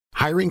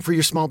Hiring for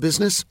your small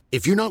business?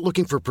 If you're not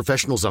looking for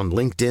professionals on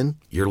LinkedIn,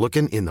 you're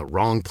looking in the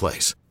wrong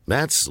place.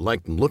 That's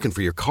like looking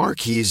for your car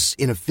keys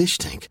in a fish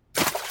tank.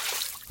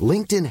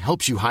 LinkedIn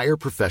helps you hire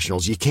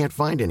professionals you can't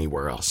find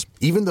anywhere else,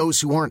 even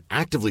those who aren't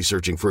actively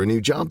searching for a new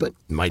job but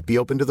might be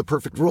open to the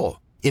perfect role.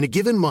 In a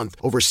given month,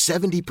 over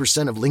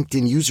 70% of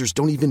LinkedIn users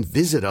don't even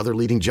visit other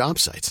leading job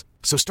sites.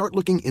 So start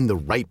looking in the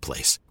right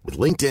place. With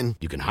LinkedIn,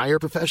 you can hire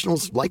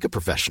professionals like a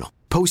professional.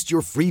 Post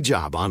your free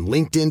job on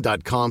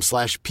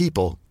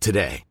linkedin.com/people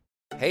today.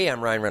 Hey,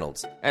 I'm Ryan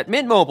Reynolds. At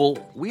Mint Mobile,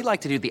 we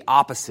like to do the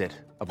opposite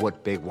of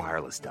what Big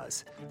Wireless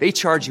does. They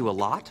charge you a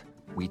lot,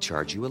 we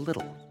charge you a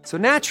little. So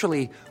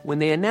naturally, when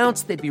they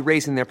announced they'd be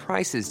raising their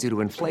prices due to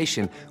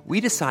inflation,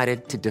 we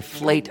decided to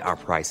deflate our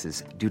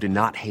prices due to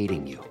not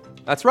hating you.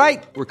 That's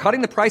right. We're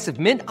cutting the price of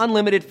Mint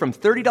Unlimited from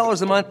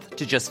 $30 a month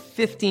to just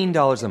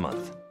 $15 a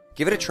month.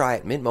 Give it a try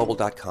at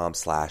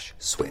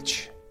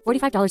mintmobile.com/switch.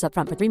 $45 up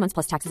front for 3 months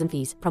plus taxes and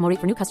fees. Promo rate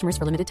for new customers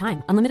for limited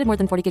time. Unlimited more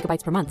than 40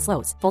 gigabytes per month.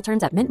 Slows full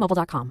terms at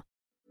mintmobile.com.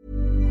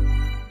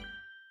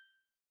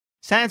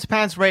 Sans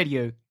Pants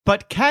Radio.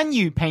 But can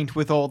you paint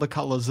with all the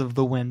colours of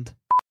the wind?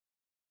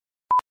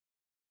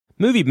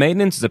 Movie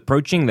Maintenance is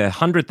approaching their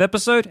 100th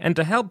episode, and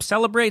to help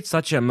celebrate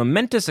such a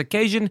momentous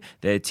occasion,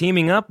 they're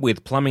teaming up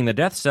with Plumbing the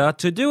Death Star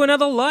to do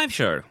another live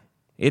show.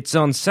 It's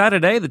on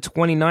Saturday, the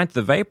 29th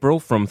of April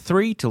from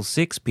 3 till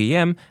 6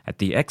 p.m. at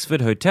the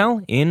Exford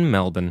Hotel in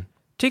Melbourne.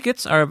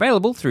 Tickets are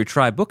available through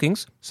Try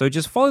Bookings, so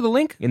just follow the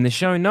link in the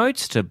show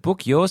notes to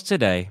book yours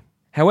today.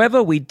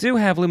 However, we do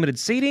have limited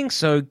seating,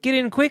 so get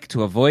in quick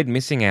to avoid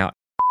missing out.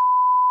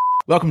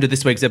 Welcome to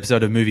this week's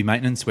episode of Movie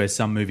Maintenance, where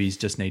some movies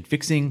just need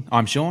fixing.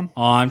 I'm Sean.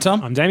 I'm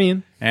Tom. I'm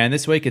Damien. And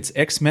this week it's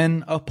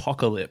X-Men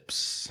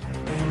Apocalypse.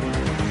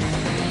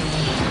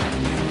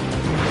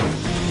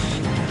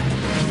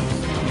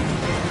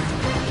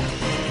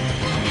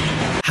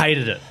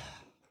 Hated it.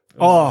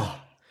 Oh,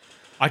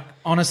 I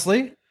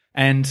honestly,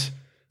 and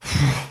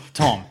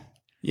Tom.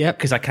 Yep.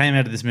 Because I came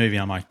out of this movie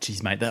and I'm like,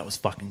 geez, mate, that was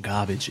fucking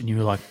garbage. And you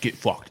were like, get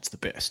fucked, it's the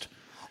best.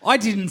 I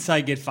didn't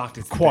say get fucked,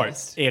 it's the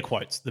Quotes, best. air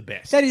quotes, the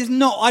best. That is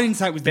not, I didn't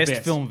say it was Best the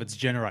best. film of its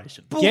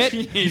generation.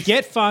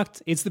 Get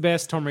fucked. It's the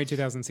best. Tom Reed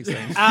 2016.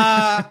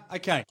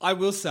 Okay, I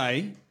will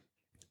say,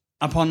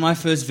 upon my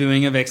first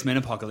viewing of X-Men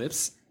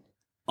Apocalypse,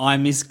 I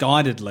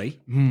misguidedly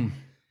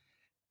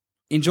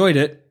enjoyed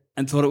it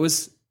and thought it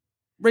was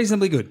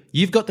reasonably good.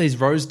 You've got these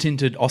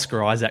rose-tinted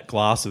Oscar Isaac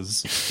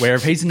glasses where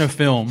if he's in a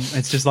film,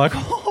 it's just like,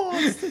 oh,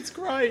 it's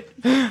great.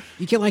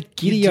 You get like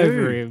giddy You do.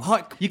 over him.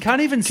 You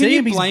can't even Can see you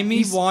him. blame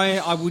me why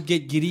I would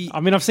get giddy? I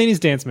mean, I've seen his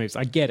dance moves.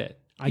 I get it.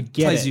 I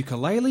get Plays it.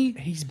 ukulele.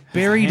 He's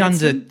buried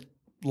handsome. under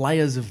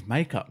layers of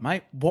makeup,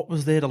 mate. What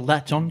was there to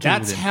latch onto?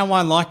 That's with him? how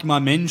I like my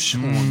men,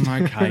 Sean.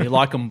 Okay, you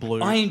like them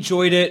blue. I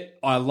enjoyed it.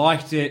 I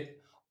liked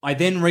it. I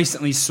then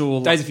recently saw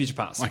Days of Future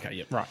Past. Okay,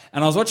 yeah, right.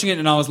 And I was watching it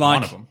and I was like,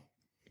 One of them.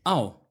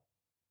 oh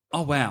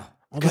wow.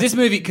 Because this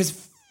movie, because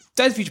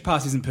Days of Future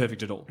Past isn't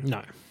perfect at all.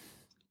 No.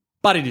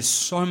 But it is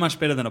so much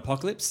better than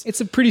Apocalypse.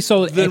 It's a pretty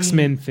solid The-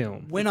 X-Men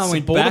film. When It's I a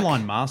went borderline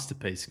back,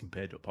 masterpiece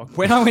compared to Apocalypse.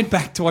 when I went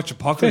back to watch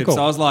Apocalypse, Cool.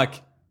 I was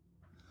like,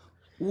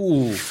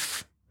 ooh,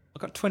 I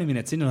got 20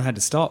 minutes in and I had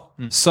to stop.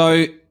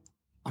 So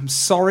I'm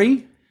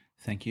sorry,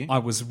 Thank you. I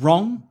was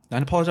wrong.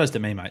 Don't apologise to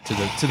me, mate.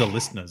 To the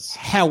listeners.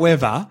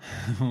 However,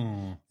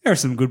 there are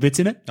some good bits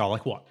in it. Oh,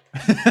 like what?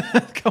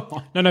 Come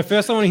on. No.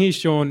 First, I want to hear,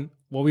 Sean,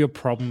 what were your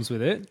problems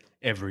with it?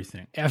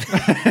 Everything. Does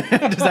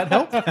that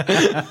help?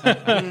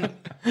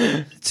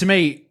 To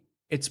me,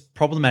 it's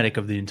problematic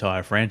of the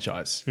entire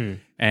franchise.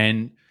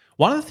 And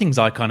one of the things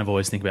I kind of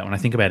always think about when I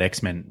think about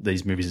X-Men,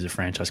 these movies as a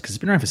franchise, because it's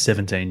been around for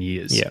 17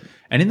 years. Yeah.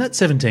 And in that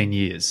 17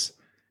 years,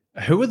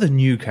 who are the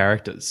new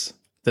characters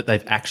that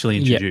they've actually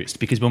introduced?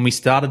 Because when we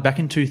started back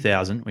in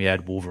 2000, we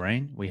had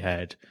Wolverine, we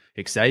had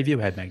Xavier,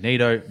 we had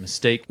Magneto,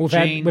 Mystique,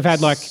 Jean, we've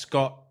had like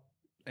Scott,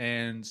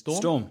 and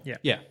Storm. Yeah.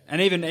 Yeah.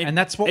 And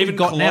that's what even we've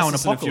got now in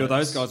Colossus and a few of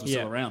Apocalypse. those guys were Yeah.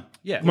 still around.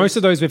 Yeah. most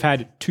of those we've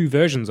had two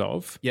versions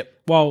of. Yep.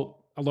 While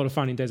a lot of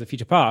fun in Days of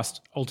Future Past,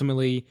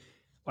 ultimately,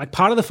 like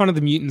part of the fun of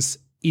the mutants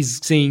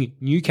is seeing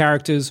new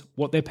characters,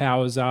 what their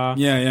powers are,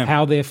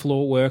 how their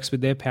flaw works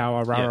with their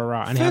power, and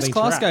how they First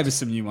Class interact. gave us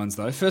some new ones,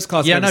 though. First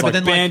Class Yeah, gave no, us but like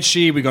then, like-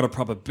 Banshee, we got a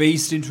proper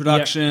Beast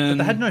introduction. But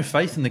they had no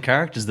faith in the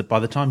characters that by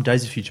the time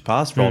Days of Future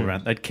Past rolled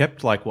around, they'd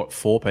kept like, what,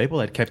 4 people?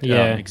 They'd kept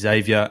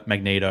Xavier,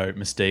 Magneto,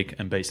 Mystique,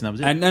 and Beast, and that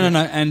was it. And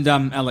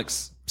and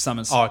Alex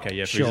Summers. Oh, okay,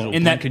 yeah. For his little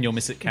In that- blink and you'll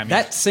miss it cameo.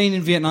 That scene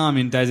in Vietnam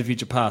in Days of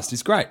Future Past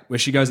is great, where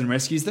she goes and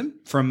rescues them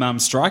from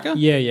Stryker.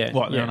 Yeah.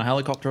 What, they're on a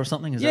helicopter or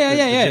something? Is Yeah, that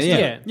the gist of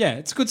it? yeah.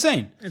 It's a good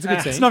scene. It's a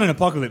good scene. It's not an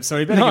apocalypse, so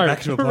we better get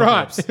back to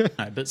Apocalypse.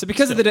 No, but So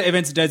because of the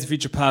events of Days of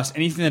Future Past,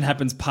 anything that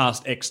happens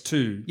past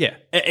X2,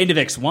 end of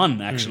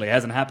X1 actually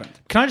hasn't happened.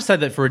 Can I just say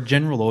that for a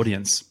general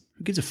audience,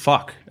 who gives a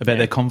fuck about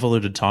their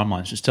convoluted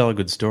timelines? Just tell a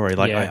good story.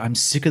 Like, I'm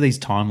sick of these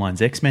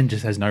timelines. X-Men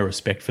just has no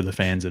respect for the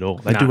fans at all.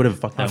 They do whatever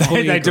the fuck they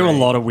want. They do a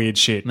lot of weird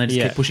shit. And they just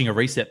keep pushing a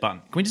reset button.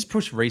 Can we just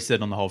push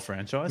reset on the whole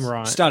franchise?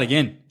 Right. Start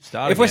again.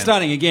 Start if we're again.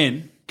 starting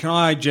again, Can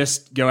I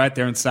just go out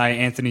there and say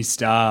Anthony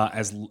Starr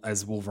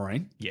as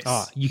Wolverine? Yes.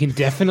 Oh, you can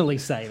definitely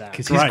say that.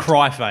 Because his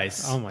cry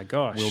face Oh my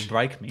gosh. will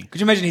break me. Could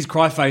you imagine his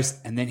cry face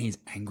and then his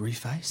angry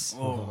face?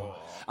 Oh.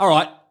 All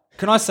right.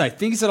 Can I say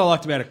things that I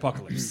liked about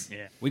Apocalypse?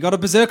 Yeah. We got a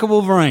Berserker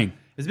Wolverine.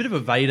 There's a bit of a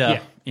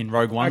Vader in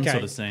Rogue One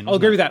sort of scene. I'll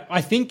agree with that.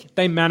 I think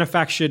they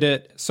manufactured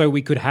it so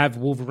we could have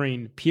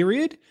Wolverine,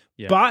 period.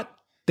 Yeah. But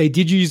they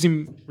did use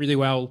him really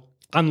well,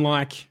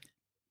 unlike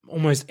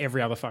almost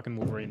every other fucking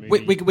Wolverine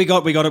movie. We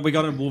got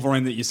a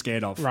Wolverine that you're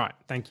scared of. Right,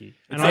 thank you.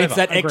 And It's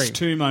that agree.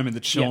 X2 moment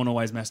that Sean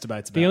always masturbates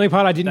about. The only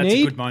part I didn't That's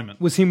need a good moment.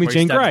 was him with Where he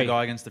Jean stabs Grey. the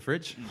guy against the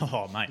fridge.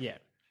 Oh, mate. Yeah.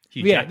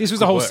 Hugh Yeah, Jackman. this was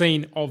Good the whole work.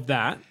 scene of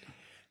that,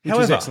 which However,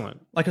 was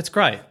excellent. Like, it's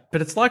great,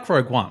 but it's like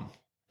Rogue One.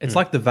 It's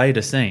like the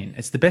Vader scene.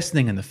 It's the best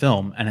thing in the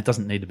film, and it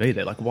doesn't need to be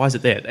there. Like, why is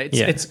it there?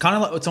 It's kind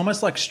of like, it's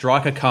almost like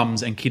Stryker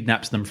comes and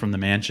kidnaps them from the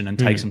mansion and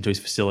takes them to his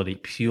facility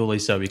purely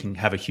so we can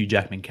have a Hugh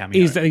Jackman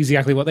cameo. Is that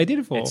exactly what they did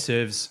it for? It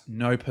serves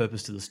no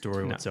purpose to the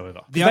story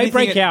whatsoever. The They only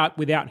break thing out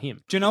without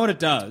him. Do you know what it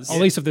does?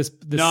 At least of the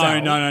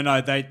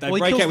No. They Well, he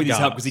break kills out with the his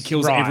help guards. because he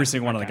kills Right, every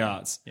single one of the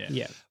guards.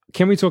 Yeah.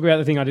 Can we talk about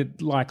the thing I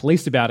did like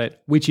least about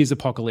it, which is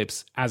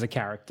Apocalypse as a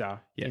character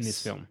in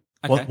this film?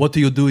 Okay. What are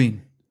you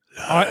doing?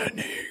 I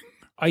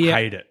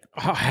Hate it.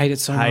 I hate it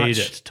so much. Hate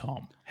it,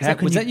 Tom.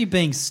 Was that you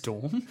being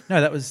Storm?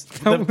 No, that was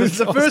That was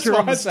the first Oscar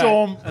one was Isaac.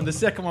 Storm, and the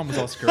second one was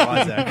Oscar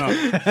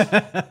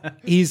Isaac.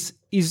 Is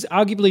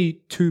arguably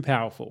too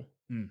powerful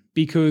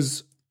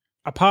because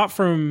apart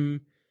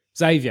from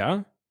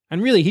Xavier,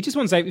 and really he just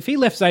wants Xavier. If he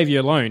left Xavier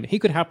alone, he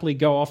could happily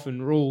go off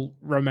and rule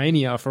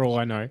Romania for all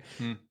I know.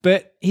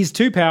 But he's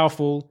too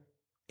powerful.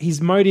 His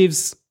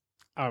motives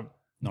are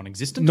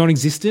Non-existent.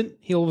 non-existent.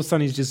 He all of a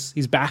sudden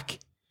he's back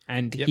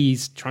and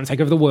he's trying to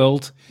take over the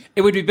world.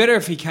 It would be better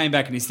if he came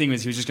back and his thing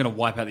was he was just going to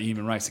wipe out the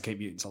human race to keep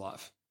mutants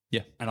alive.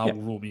 Yeah. And I will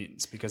rule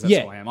mutants because that's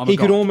who I am. I'm he a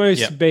could god.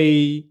 almost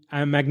be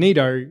a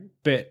Magneto,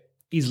 but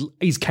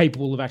he's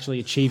capable of actually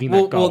achieving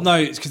that goal. Well,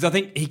 no, because I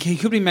think he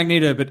could be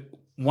Magneto, but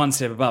one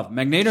step above.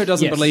 Magneto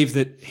doesn't Yes. believe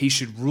that he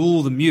should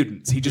rule the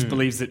mutants. He just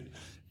believes that...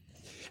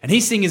 And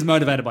his thing is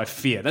motivated by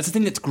fear. That's the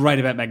thing that's great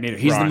about Magneto.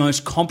 He's the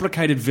most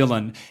complicated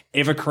villain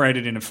ever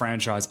created in a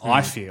franchise,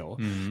 I feel,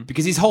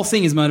 because his whole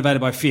thing is motivated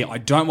by fear. I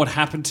don't want what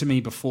happened to me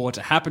before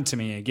to happen to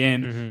me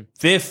again.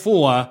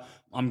 Therefore,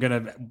 I'm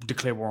going to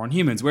declare war on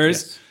humans.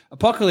 Whereas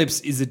Apocalypse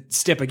is a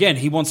step again.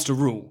 He wants to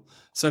rule.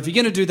 So if you're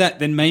going to do that,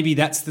 then maybe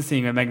that's the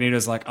thing where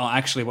Magneto's like, oh,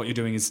 actually what you're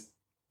doing is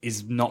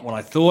not what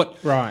I thought.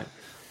 Right.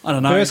 I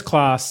don't know. First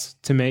Class,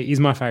 to me, is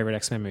my favorite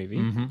X-Men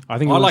movie. I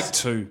think I like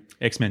 2.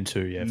 X-Men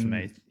 2, for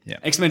me. Yeah.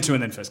 X-Men 2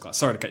 and then First Class.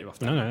 Sorry to cut you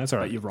off. No, that's all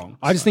right. But you're wrong.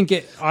 I just think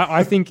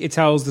I think it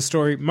tells the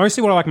story.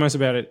 Mostly what I like most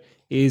about it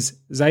is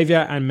Xavier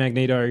and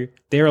Magneto,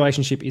 their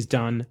relationship is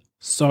done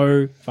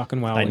so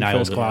fucking well They in nailed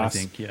First it, Class. I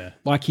think, yeah.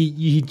 Like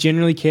he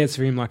generally cares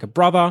for him like a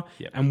brother.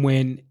 Yep. And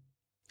when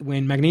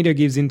Magneto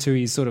gives into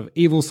his sort of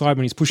evil side,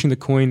 when he's pushing the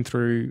coin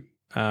through,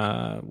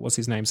 what's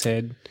his name's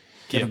head?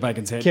 Kevin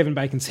Bacon's head. Kevin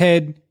Bacon's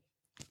head.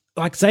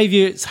 Like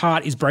Xavier's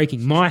heart is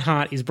breaking. My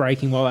heart is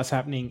breaking while that's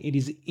happening. It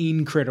is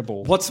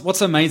incredible. What's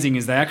amazing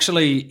is they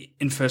actually,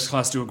 in First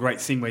Class, do a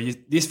great thing where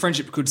this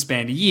friendship could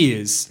span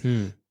years,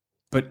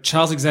 but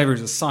Charles Xavier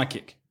is a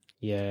psychic.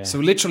 Yeah. So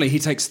literally, he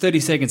takes 30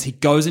 seconds, he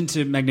goes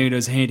into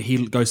Magneto's head,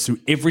 he goes through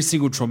every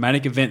single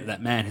traumatic event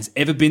that man has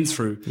ever been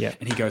through, Yeah.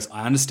 and he goes,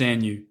 I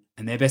understand you.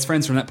 And they're best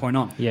friends from that point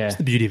on. Yeah. It's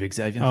the beauty of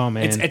Xavier. Oh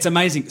man. It's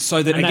amazing.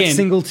 So that, and again, that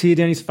single tear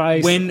down his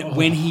face. when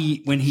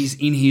he's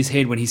in his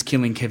head, when he's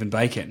killing Kevin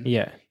Bacon,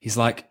 Yeah. he's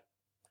like,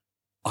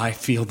 I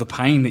feel the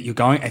pain that you're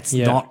going. It's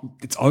Yeah.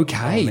 it's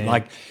okay. Oh, man.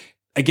 Like,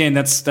 again,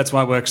 that's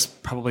why it works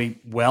probably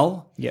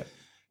well. Yeah.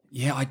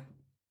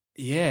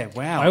 Yeah,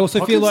 wow. I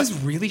also feel Apocalypse like-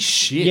 is really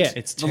shit. Yeah,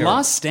 it's The terrible.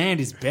 Last Stand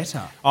is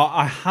better.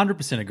 I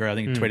 100% agree. I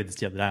think I tweeted this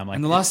the other day. I'm like,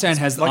 And The Last Stand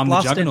has like I'm the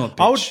Last Stand- Juggernaut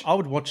I would bitch. I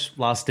would watch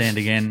Last Stand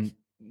again,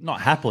 not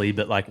happily,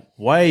 but like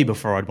way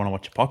before I'd want to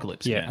watch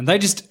Apocalypse. Yeah. man. And they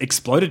just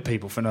exploded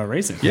people for no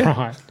reason. Yeah.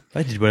 Right.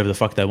 They did whatever the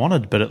fuck they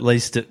wanted, but at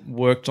least it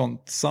worked on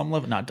some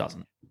level. No, it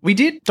doesn't. We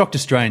did Doctor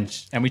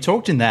Strange, and we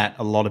talked in that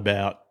a lot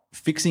about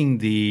fixing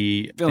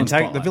the Villain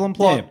plot. the villain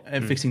plot Yeah.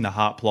 and fixing the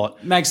heart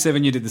plot. Mag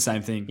 7, you did the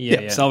same thing.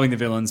 Yeah. Solving the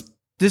villains.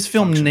 This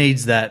film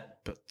needs that,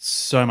 but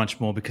so much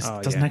more because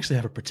it doesn't yeah. actually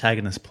have a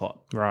protagonist plot.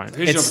 Right.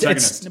 Who's your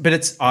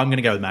protagonist? I'm going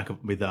to go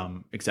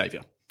with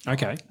Xavier.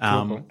 Okay.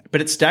 Cool. But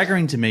it's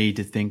staggering to me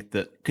to think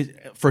that 'cause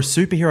for a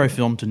superhero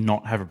film to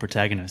not have a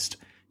protagonist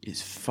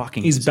is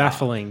fucking Is bizarre.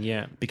 baffling,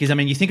 yeah. Because I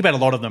mean, you think about a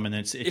lot of them, and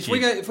it's If we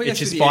go it's through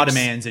just the Spider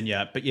Mans, and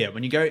but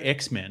when you go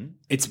X Men,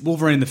 It's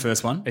Wolverine in the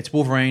first one. it's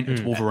Wolverine,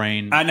 it's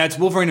Wolverine, No, it's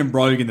Wolverine and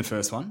Rogue in the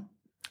first one.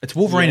 it's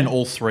Wolverine in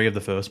all three of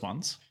the first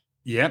ones.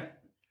 Yep.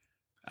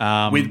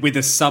 Um, With a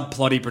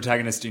subplotty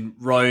protagonist in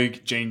Rogue,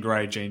 Jean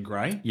Grey.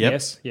 yep.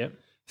 Yes. Yep.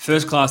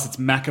 First Class, it's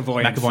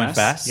McAvoy and McAvoy and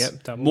Fass. Fass.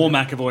 Yep. Double. More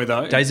McAvoy,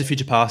 though. Days of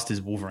Future Past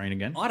is Wolverine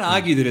again. I'd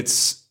argue that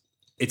it's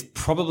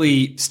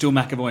probably still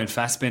McAvoy and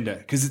Fassbender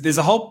because there's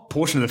a whole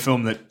portion of the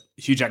film that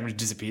Hugh Jackman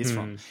disappears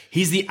from.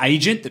 He's the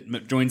agent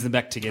that joins them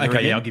back together. Okay,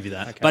 again. yeah, I'll give you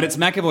that. But it's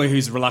McAvoy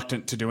who's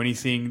reluctant to do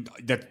anything.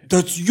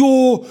 That's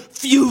your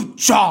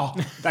future.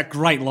 That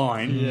great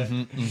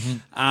line.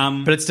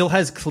 But it still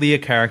has clear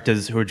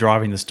characters who are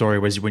driving the story,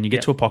 whereas when you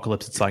get to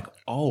Apocalypse, it's like,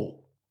 oh,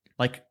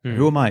 like,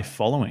 who am I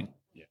following?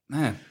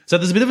 Man. So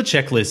there's a bit of a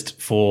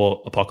checklist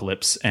for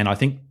Apocalypse, and I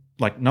think,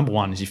 like, number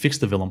one is you fix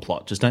the villain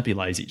plot. Just don't be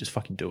lazy. Just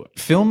fucking do it.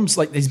 Films,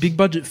 like these big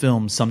budget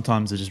films,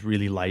 sometimes are just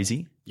really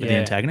lazy with the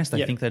antagonist.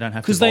 They think they don't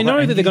have to. Because they bother, know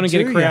and that they're you going to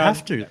get a do, crowd. You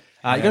have to. You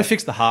got to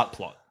fix the heart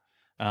plot.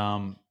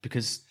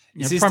 Because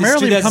Is this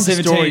primarily it comes to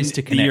 2017 stories to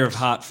the connect. year of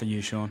heart for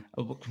you, Sean.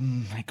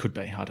 It could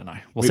be. I don't know.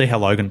 We'll see how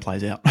Logan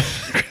plays out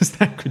because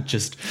that could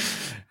just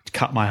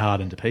cut my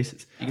heart into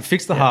pieces. You can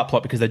fix the heart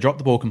plot because they drop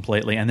the ball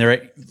completely, and there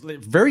are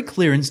very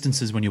clear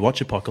instances when you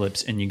watch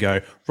Apocalypse and you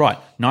go, right,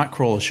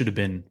 Nightcrawler should have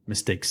been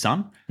Mystique's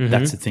son.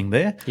 That's the thing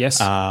there. Yes.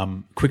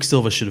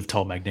 Quicksilver should have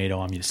told Magneto,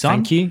 I'm your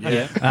son. Thank you.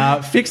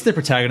 Yeah. Fix the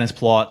protagonist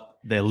plot.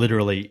 There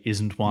literally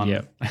isn't one.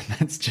 Yeah. And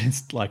that's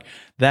just like,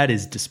 that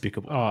is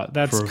despicable. Oh,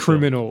 that's for a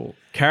criminal. film.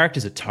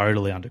 Characters are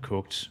totally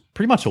undercooked.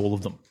 Pretty much all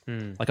of them.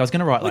 Like, I was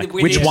going to write, like,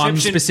 With which the one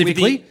exception-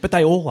 specifically, with the- but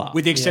they all are.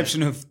 With the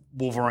exception of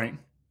Wolverine.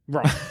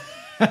 Right.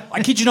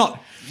 I kid you not.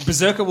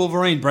 Berserker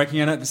Wolverine breaking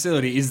out of that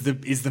facility is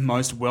the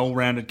most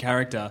well-rounded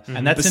character.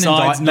 And that's an,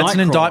 besides that's an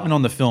Nightcrawler. indictment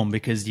on the film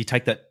because you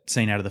take that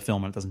scene out of the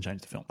film and it doesn't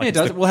change the film. Like,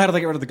 Yeah, it it's does. Well, how do they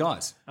get rid of the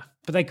guys?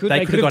 But they could They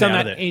have could've done got out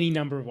that of there. any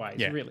number of ways,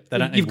 Yeah, really. they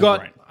don't You've need got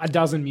Wolverine. a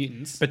dozen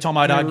mutants. But Tom,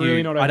 I'd They're argue,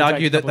 really not I'd overtake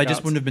argue a that couple they of just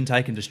guards. wouldn't have been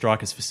taken to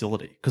Stryker's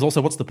facility. Because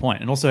also, what's the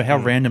point? And also, how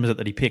random is it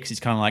that he picks? He's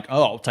kind of like,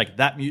 oh, I'll take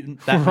that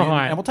mutant, that mutant,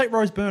 Right. and we'll take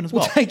Rose Byrne as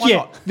well. We'll take, Why yeah,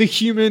 not? the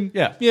human.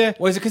 Yeah. Yeah.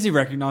 Well, is it because he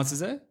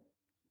recognises it?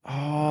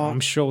 I'm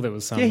sure there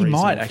was some Yeah, he reason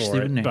might, for actually,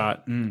 it, wouldn't he?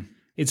 but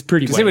it's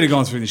pretty Because he would weak. have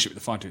gone through this shit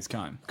with a fine-tooth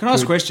comb. Can I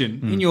ask a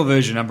question? In your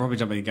version, I'm probably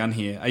jumping the gun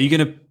here. Are you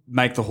going to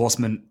make the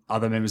Horsemen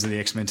other members of the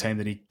X-Men team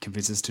that he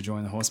convinces to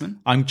join the Horsemen?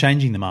 I'm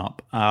changing them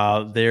up.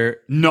 They're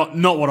Not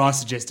what I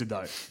suggested,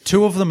 though.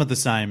 two of them are the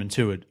same and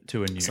two are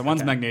new. So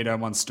one's Magneto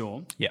and one's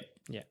Storm. Yeah.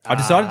 I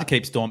decided to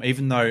keep Storm,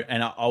 even though,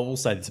 and I will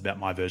say this about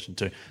my version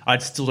too, I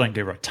still don't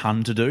give her a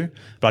ton to do,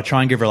 but I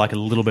try and give her like a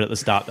little bit at the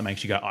start that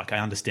makes you go, okay, I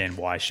understand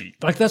why she...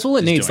 Like, that's all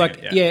it is needs. doing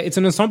Like, it, yeah, it's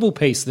an ensemble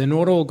piece. They're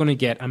not all going to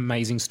get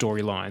amazing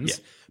storylines, Yeah.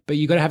 but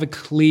you got to have a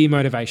clear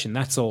motivation.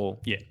 That's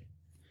all. Yeah.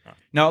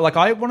 No, like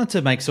I wanted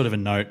to make sort of a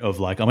note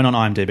of like, I went on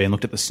IMDb and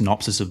looked at the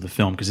synopsis of the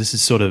film because this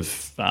is sort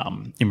of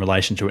in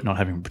relation to it not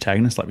having a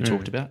protagonist like we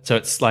talked about. So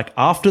it's like,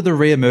 after the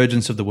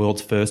re-emergence of the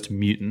world's first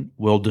mutant,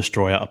 world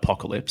destroyer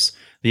Apocalypse,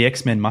 the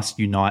X-Men must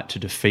unite to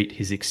defeat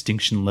his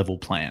extinction level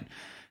plan.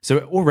 So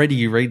already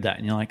you read that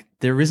and you're like,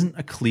 there isn't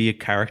a clear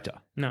character.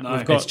 No,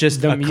 we've got It's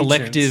just the a mutants.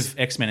 collective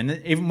X-Men.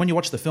 And even when you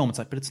watch the film, it's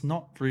like, but it's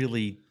not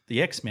really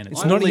the X-Men.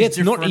 It's all not- these yeah, it's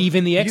not different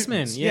even the X-Men,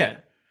 mutants. yeah.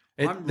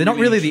 They're not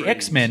really the intrigued.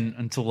 X-Men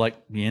until like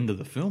the end of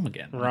the film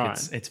again. Like,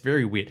 Right. it's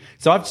very weird.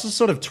 So I've just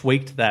sort of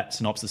tweaked that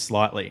synopsis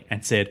slightly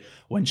and said,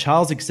 when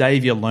Charles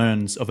Xavier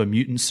learns of a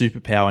mutant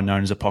superpower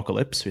known as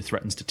Apocalypse, who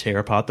threatens to tear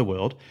apart the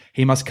world,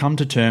 he must come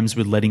to terms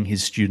with letting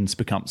his students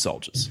become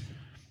soldiers.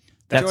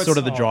 That's sort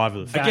of the drive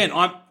of the film.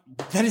 Again,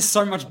 that is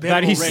so much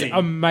better That is already.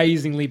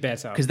 amazingly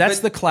better. Because that's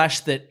the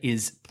clash that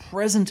is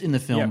present in the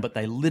film, Yep. but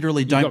they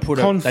literally got don't they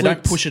don't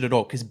conflicts. push it at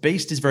all. Because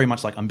Beast is very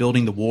much like, I'm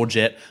building the war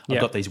jet, I've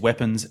Yep. got these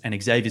weapons, and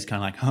Xavier's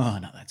kind of like, oh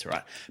no, that's all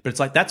right. But it's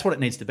like, that's what it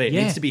needs to be. It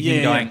Yeah. needs to be him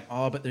Yeah. going,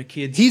 oh, but they're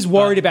kids. He's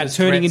worried but about there's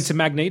turning threats. into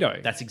Magneto.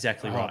 That's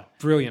exactly right.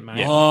 Brilliant,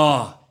 mate.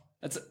 Oh,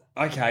 that's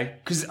okay.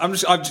 Because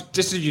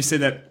just as you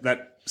said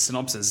that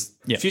synopsis,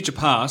 Yeah. future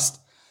past,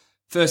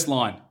 first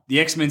line: the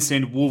X-Men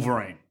send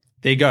Wolverine.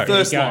 There you go.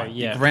 First There you go, line,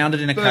 yeah. You're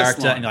grounded in a First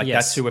character, line. and you're like,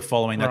 Yes. that's who we're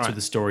following. That's who Right.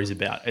 the story's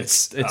about.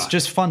 It's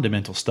just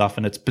fundamental stuff,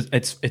 and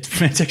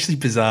it's actually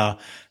bizarre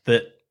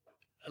that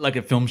like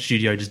a film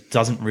studio just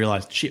doesn't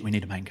realize, shit, we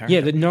need a main character.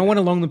 Yeah, that no one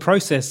along the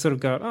process sort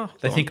of go, oh.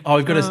 They think, oh,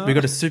 we've got a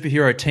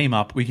superhero team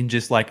up. We can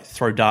just like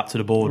throw darts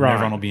at a board Right. and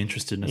everyone will be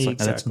interested. And it's like,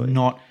 no, Exactly. that's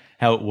not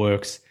how it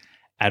works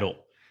at all.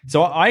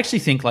 So I actually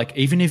think like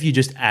even if you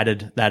just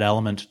added that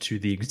element to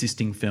the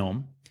existing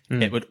film,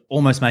 it would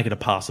almost make it a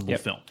passable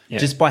film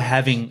just by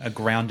having a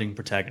grounding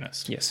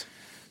protagonist. Yes.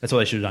 That's what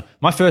they should have done.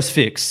 My first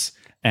fix,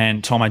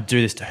 and Tom, I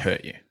do this to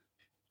hurt you.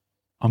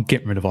 I'm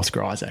getting rid of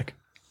Oscar Isaac.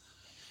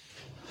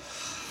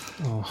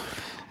 I'm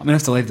gonna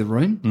have to leave the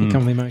room.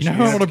 Become the emotion. You know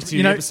who I want to,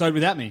 Continue the episode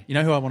without me. You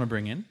know who I want to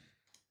bring in?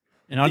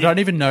 And I don't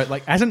even know,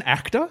 like, as an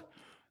actor,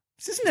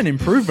 this isn't an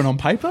improvement on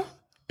paper,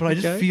 but I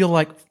just feel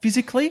like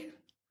physically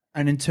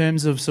and in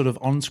terms of sort of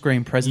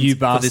on-screen presence You for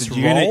bastard! this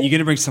You're role,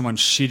 gonna bring someone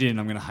shit in.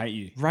 I'm gonna hate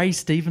you. Ray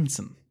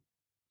Stevenson.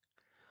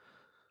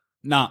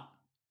 Nah.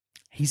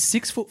 He's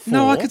 6'4".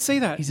 No, I could see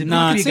that. He's a No,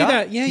 I big could see figure.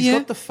 that. Yeah, He's yeah.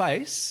 got the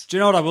face. Do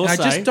you know what I will And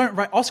say? I just don't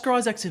rate. Oscar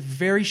Isaac's a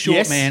very short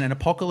Yes. man, and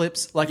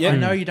Apocalypse. Like, I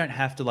know you don't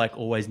have to like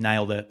always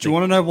nail that. Do you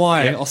want to know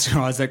why Oscar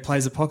Isaac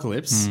plays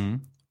Apocalypse?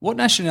 What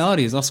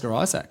nationality is Oscar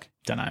Isaac?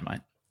 Don't know, mate.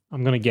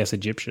 I'm going to guess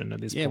Egyptian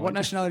at this Yeah, point. what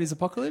nationality is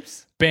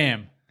Apocalypse?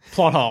 Bam.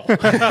 Plot hole.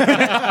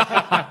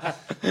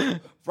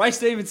 Ray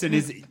Stevenson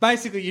is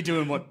basically you're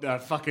doing what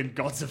fucking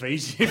Gods of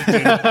Egypt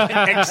and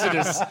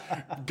Exodus,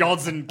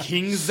 Gods and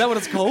Kings. Is that what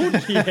it's called?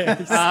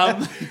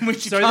 Yes.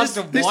 Which you So cast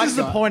this a is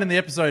the white guy. point in the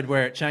episode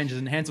where it changes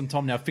and Handsome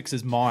Tom now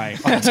fixes my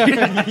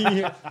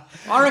I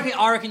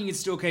reckon you could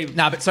still keep.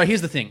 No, but so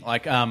here's the thing.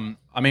 Like, I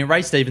mean,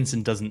 Ray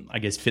Stevenson doesn't, I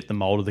guess, fit the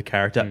mold of the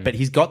character, but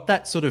he's got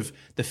that sort of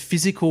the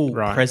physical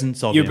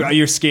presence of him.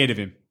 You're scared of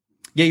him.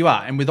 Yeah, you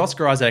are. And with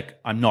Oscar Isaac,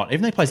 I'm not.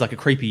 Even though he plays like a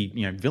creepy,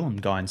 villain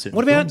guy in certain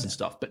What about films and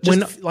stuff. But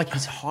just like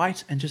his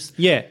height and just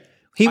Yeah.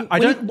 I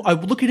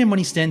look at him when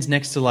he stands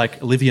next to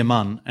like Olivia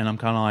Munn, and I'm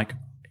kind of like,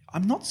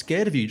 I'm not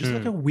scared of you. Just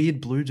like a weird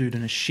blue dude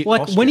in a shit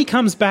Like costume. when he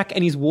comes back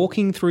and he's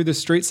walking through the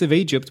streets of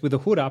Egypt with a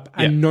hood up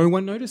and Yeah. no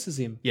one notices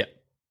him. Yeah.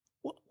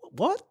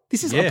 What?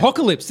 This is Yeah.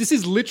 apocalypse. This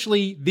is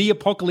literally the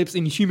apocalypse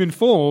in human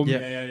form.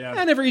 Yeah.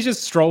 And he's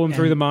just strolling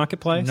through the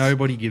marketplace.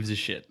 Nobody gives a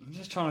shit. I'm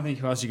just trying to think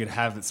who else you could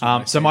have.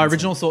 That's So my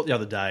original thought the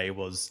other day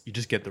was you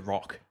just get The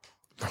Rock.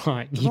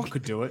 Right. The Rock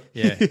could do it.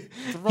 Yeah.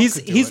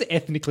 He's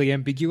ethnically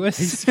ambiguous.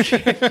 He's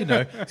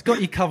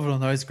got you covered on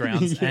those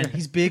grounds, and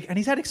he's big, and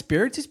he's had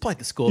experience. He's played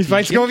the Scorpion. He's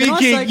played King. Scorpion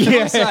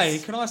King.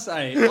 Can I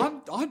say?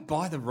 I'd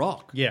buy The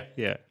Rock. Yeah,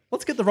 Yeah.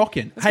 Let's get The Rock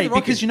in. get Hey, The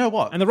Rock because in. you know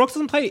what? And The Rock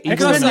doesn't play Can I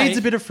X-Men say- needs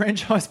a bit of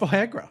franchise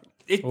Viagra.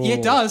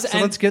 It does. So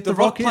and let's get The The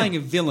Rock Rock in. playing a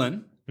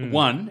villain.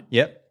 One.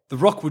 Yep. The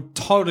Rock would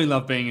totally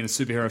love being in a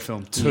superhero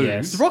film. Two.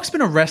 Yes. The Rock's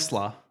been a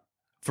wrestler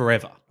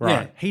forever.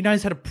 Right. He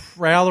knows how to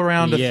prowl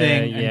around a Yeah,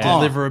 thing yeah. and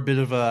deliver a bit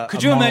of a.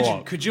 Could a you monologue.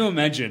 imagine? Could you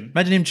imagine?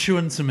 Imagine him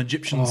chewing some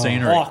Egyptian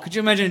scenery. Oh, could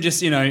you imagine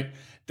just, they're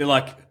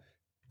like,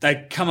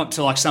 they come up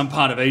to like some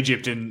part of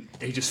Egypt and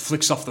he just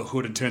flicks off the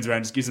hood and turns around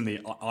and just gives them the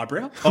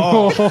eyebrow.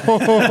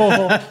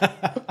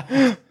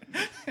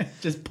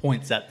 Just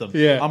points at them.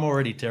 Yeah. I'm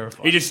already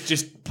terrified. He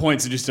just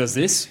points and just does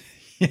this.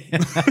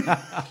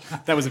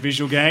 That was a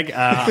visual gag.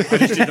 I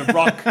just did the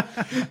Rock.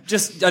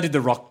 I did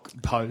the Rock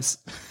pose.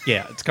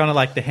 Yeah, it's kind of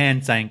like the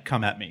hand saying,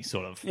 come at me,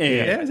 sort of.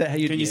 Yeah. Is that how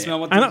you Can you yeah. smell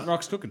what And the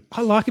Rock's cooking?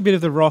 I like a bit of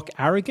The Rock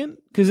arrogant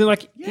because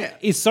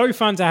it's so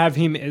fun to have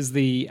him as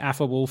the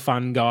affable,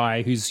 fun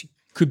guy who's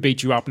could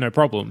beat you up, no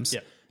problems.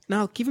 Yeah.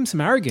 Now give him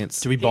some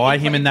arrogance. Do we buy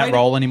him in that played-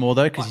 role anymore,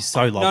 though? Because he's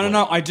so lovely.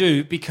 No, I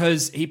do,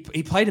 because he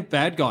played a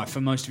bad guy for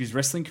most of his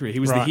wrestling career. He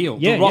was the Right. heel.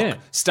 Yeah, the Rock yeah.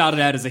 started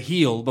out as a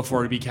heel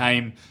before he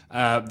became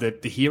the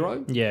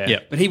hero. Yeah. Yeah.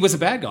 But he was a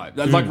bad guy.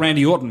 Like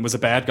Randy Orton was a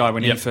bad guy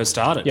when he first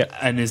started Yep.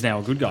 and is now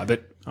a good guy.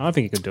 But I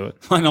think he could do it.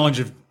 my knowledge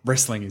of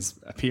wrestling is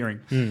appearing.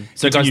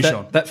 So, guys, Continue,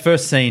 Sean. that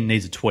first scene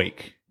needs a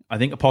tweak. I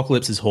think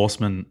Apocalypse's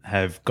horsemen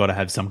have got to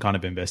have some kind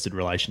of invested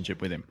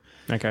relationship with him.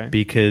 Okay.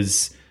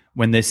 Because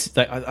when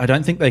I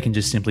don't think they can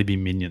just simply be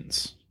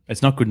minions.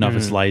 It's not good enough.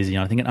 It's lazy.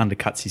 And I think it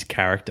undercuts his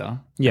character.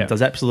 Yeah. It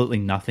does absolutely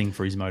nothing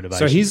for his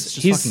motivation. So it's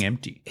just fucking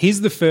empty.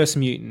 He's the first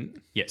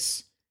mutant.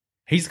 Yes.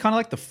 He's kind of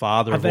like the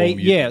father Are of they- all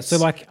mutants. yeah,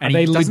 so, like, and are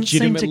he they doesn't seem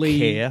to legitimately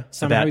care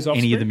somehow about his any of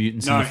offspring? the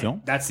mutants in No, the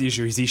film. that's the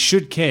issue. Is he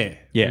should care,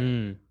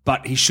 Yeah.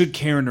 but he should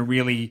care in a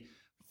really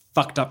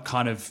fucked up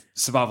kind of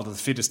survival of the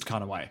fittest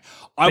kind of way.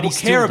 I But he will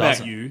still care about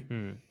doesn't.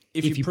 you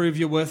if you prove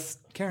you're worth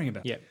caring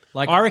about. Yeah.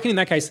 Like- I reckon in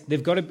that case,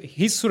 they've got to.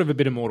 He's sort of a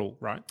bit immortal,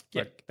 right?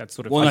 Yeah. Like, that's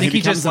sort of. Well, I no, think he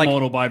he just becomes like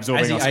immortal by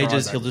absorbing as he Oscar ages,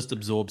 Isaac. he'll just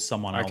absorb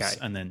someone else, Okay.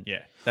 and then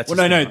that's Well,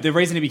 his no. thing. The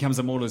reason he becomes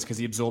immortal is because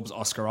he absorbs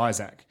Oscar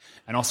Isaac,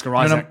 and Oscar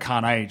Isaac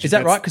can't age. Is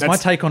that right? Because my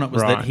That's- take on it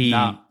was that right. he,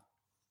 Nah.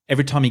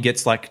 every time he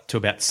gets like to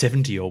about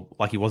 70 or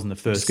like he was in the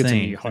first Just gets a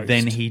scene, new host.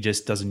 then he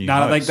just does a new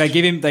No, host. they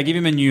give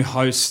him a new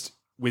host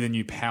with a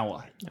new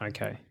power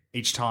Okay.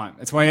 each time.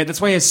 That's why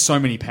he has so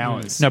many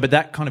powers. No, but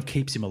that kind of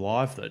keeps him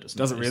alive, though, doesn't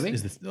Does it? it really?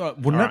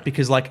 Wouldn't it?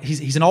 Because like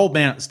he's an old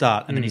man at the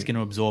start, and then he's going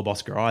to absorb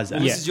Oscar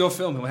Isaac. This is your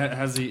film.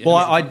 How's he? Well,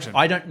 how does he function?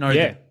 I don't know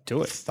Yeah,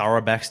 the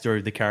thorough backstory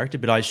of the character,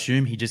 but I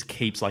assume he just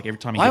keeps like every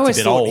time he I gets a always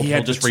bit thought old, he he'll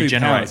had just the two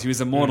regenerate. powers. He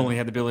was immortal. He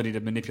had the ability to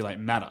manipulate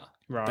matter.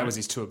 Right. That was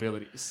his two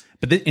abilities.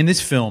 But in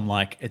this film,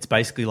 like it's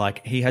basically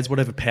like he has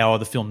whatever power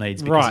the film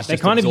needs. Because Right. he's They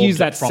just kind of absorbed use it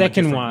that from a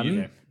second different one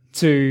unit.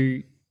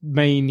 to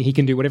mean he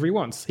can do whatever he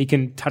wants. He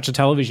can touch a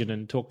television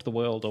and talk to the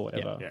world or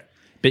whatever. Yeah.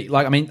 But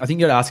like, I mean, I think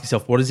you got to ask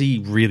yourself, what does he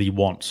really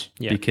want?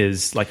 Yeah.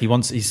 Because like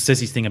he says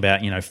his thing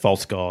about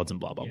false gods and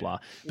blah blah blah.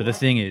 But the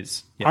thing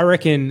is, I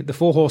reckon the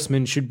Four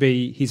Horsemen should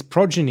be his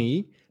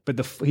progeny, but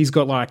he's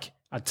got like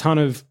a ton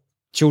of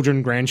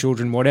children,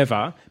 grandchildren,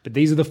 whatever. But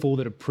these are the four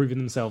that have proven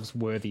themselves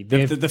worthy.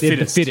 They're the the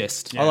fittest.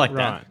 fittest. I like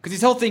Right. that. Because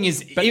his whole thing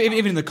is,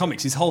 even in the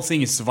comics, his whole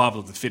thing is survival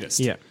of the fittest.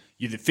 Yeah.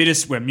 You're the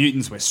fittest, we're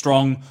mutants, we're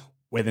strong,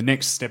 we're the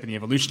next step in the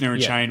evolutionary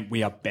Yeah. chain,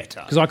 we are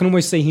better. Because I can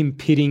almost see him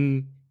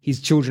pitting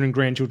his children and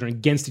grandchildren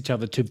against each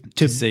other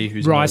to see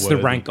who's rise more to the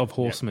worthy. rank of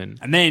horsemen.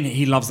 And then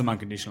he loves them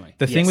unconditionally.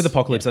 The thing Yes. with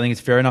Apocalypse, I think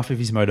it's fair enough if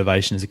his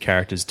motivation as a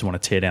character is to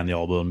want to tear down the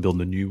old world and build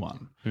a new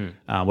one.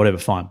 Whatever,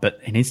 fine. But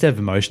he needs to have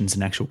emotions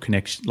and actual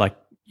connection, like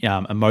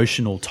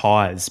emotional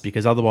ties,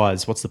 because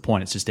otherwise, what's the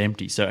point? It's just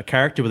empty. So a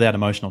character without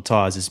emotional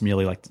ties is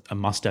merely like a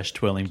mustache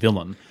twirling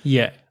villain.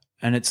 Yeah.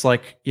 And it's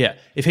like, yeah,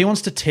 if he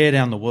wants to tear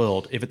down the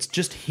world, if it's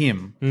just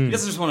him, He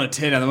doesn't just want to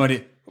tear down the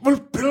body. We'll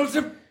build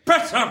a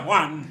better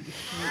one.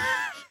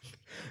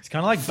 It's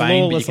kind of like Bane, but you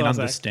Flawless can Isaac.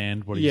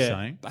 understand what he's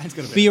saying. Bane's got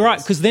a But better you're right,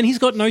 voice. because then he's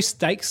got no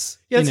stakes.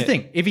 Yeah, that's in the it.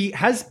 thing. If he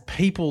has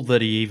people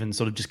that he even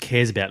sort of just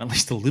cares about at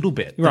least a little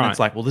bit, then Right. it's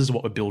like, well, this is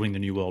what we're building the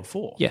new world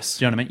for. Yes.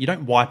 Do you know what I mean? You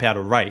don't wipe out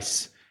a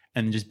race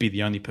and just be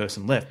the only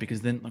person left,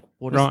 because then, like,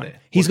 what is Right. there?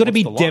 He's got to What's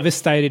be the life?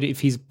 devastated if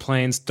his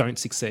plans don't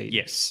succeed.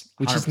 Yes.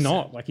 Which is 100%.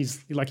 not. Like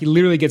he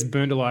literally gets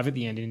burned alive at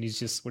the end, and he's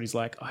just what he's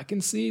like, I can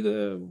see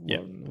the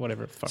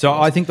whatever. the fuck So it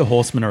was. I think the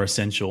Horsemen are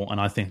essential,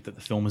 and I think that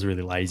the film was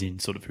really lazy in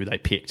sort of who they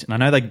picked. And I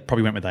know they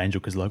probably went with Angel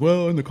because, like,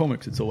 well, in the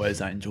comics it's always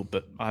Angel,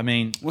 but I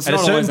mean, Well, it's at a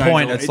not certain always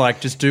point, Angel. it's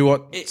like just do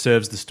what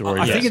serves the story.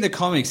 I Yes. think in the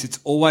comics, it's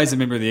always a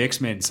member of the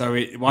X-Men. So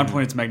at one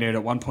point it's Magneto,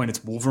 at one point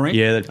it's Wolverine.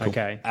 yeah, that's cool.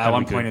 Okay. At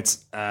one point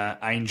it's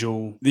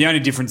Angel. The only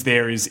difference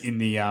there is in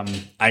the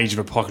Age of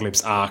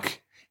Apocalypse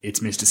arc, it's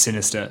Mr.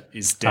 Sinister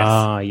is death.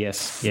 Ah,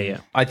 yes. Yeah.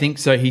 I think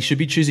so. He should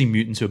be choosing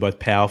mutants who are both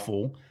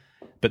powerful,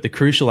 but the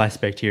crucial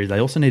aspect here is they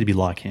also need to be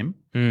like him.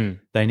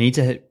 They need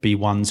to be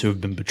ones who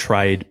have been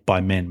betrayed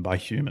by men, by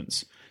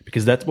humans,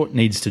 because that's what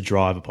needs to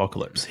drive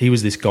Apocalypse. He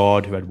was this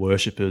god who had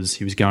worshippers.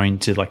 He was going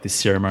to like this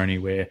ceremony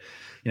where,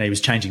 you know, he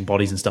was changing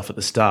bodies and stuff at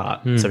the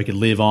start so he could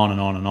live on and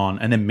on and on.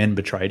 And then men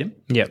betrayed him.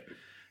 Yep.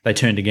 They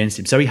turned against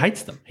him. So he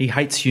hates them. He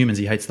hates humans.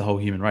 He hates the whole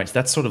human race.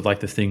 That's sort of like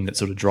the thing that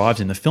sort of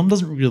drives him. The film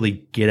doesn't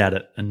really get at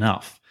it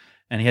enough.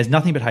 And he has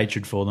nothing but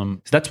hatred for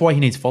them. So that's why he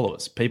needs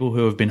followers, people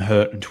who have been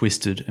hurt and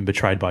twisted and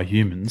betrayed by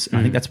humans. And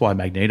I think that's why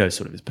Magneto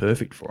sort of is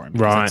perfect for him.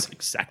 because Right. That's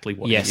exactly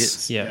what Yes. he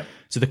is. Yeah.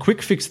 So the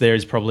quick fix there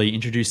is probably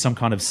introduce some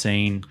kind of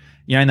scene,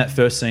 you know, in that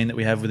first scene that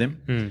we have with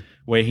him,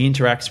 where he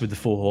interacts with the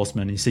Four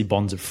Horsemen and you see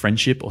bonds of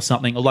friendship or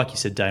something. Or like you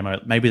said,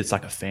 Damo, maybe it's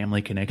like a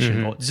family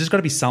connection. Or there's just got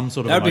to be some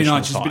sort of That would be emotional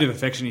nice. Just a tie. bit of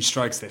affection. He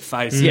strokes their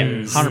face. Yeah,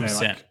 There's,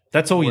 100%.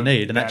 That's all you work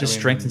need, and that just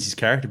battle strengthens his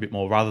character a bit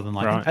more rather than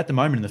like Right. at the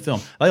moment in the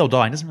film, they all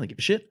die and he doesn't really give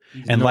a shit.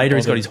 And later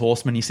he's got his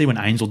horsemen. You see when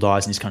Angel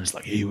dies and he's kind of just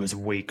like, he was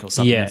weak or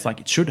something. Yeah. It's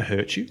like, it should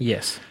hurt you.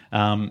 Yes.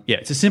 Yeah,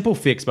 it's a simple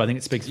fix, but I think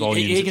it speaks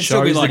volumes. He It can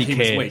still be shows like that he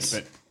he was cares.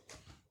 weak, but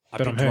I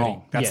But I'm picked hurting.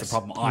 wrong. That's Yes. the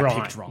problem. I Right.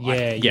 picked wrong.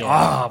 Yeah.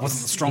 I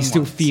wasn't the strong He's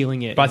still one.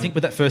 feeling it. But I think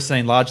with that first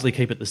scene, largely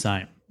keep it the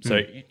same. So,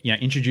 you know,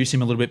 introduce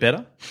him a little bit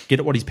better, get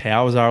at what his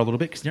powers are a little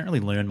bit, because you don't really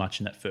learn much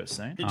in that first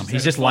scene.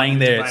 He's just laying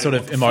there sort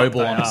of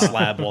immobile on a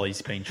slab while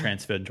he's being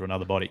transferred into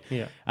another body.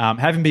 Yeah.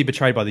 Have him be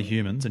betrayed by the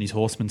humans and his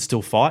horsemen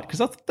still fight, because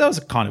that was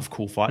a kind of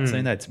cool fight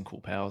scene. They had some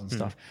cool powers and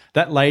stuff.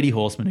 That lady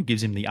horseman who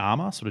gives him the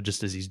armor, sort of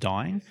just as he's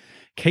dying,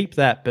 keep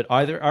that, but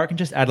either I reckon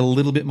just add a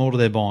little bit more to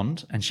their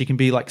bond, and she can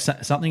be like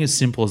something as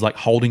simple as like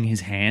holding his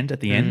hand at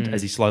the end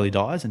as he slowly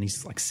dies, and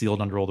he's like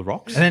sealed under all the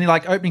rocks, and then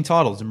like opening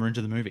titles, and we're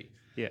into the movie.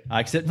 Yeah.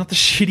 Except not the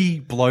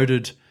shitty,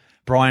 bloated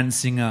Bryan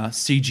Singer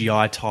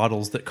CGI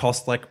titles that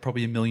cost like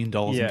probably $1 million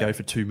Yeah. and go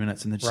for 2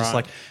 minutes, and it's just Right.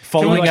 like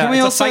following Can we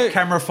it's also- a fake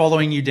camera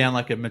following you down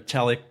like a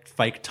metallic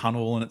fake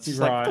tunnel, and it's just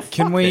Right. like, the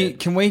Can fuck, we man?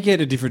 can we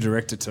get a different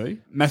director too?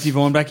 Matthew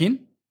Vaughn back in?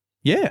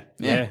 Yeah.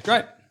 Yeah.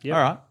 Great. Yep.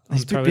 All right.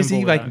 He's I'm too totally on busy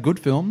board with making that. good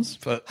films,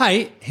 but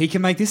Hey, he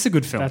can make this a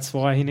good film. That's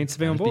why he needs to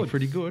be on it'd be board.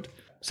 pretty good.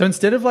 So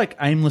instead of like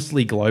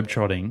aimlessly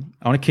globetrotting,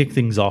 I want to kick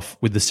things off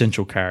with the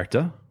central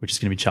character, which is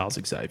going to be Charles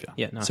Xavier.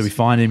 Yeah, nice. So we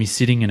find him, he's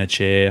sitting in a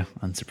chair,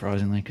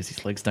 unsurprisingly, because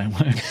his legs don't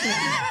work.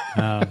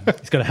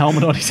 He's got a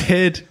helmet on his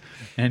head,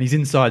 and he's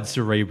inside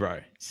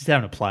Cerebro. He's just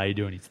having a play,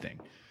 doing his thing.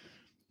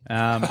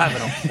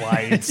 having a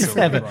play. Just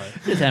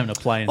having a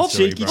play in Oh,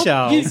 Cerebro. cheeky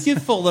Charles.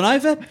 You've fallen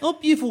over. Oh,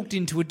 you've walked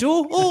into a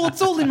door. Oh,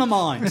 it's all in my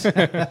mind.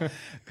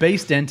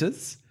 Beast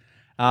enters.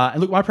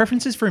 And look, my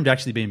preference is for him to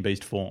actually be in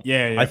Beast form.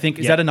 Yeah. I think,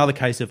 is that another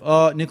case of,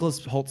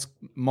 Nicholas Holt's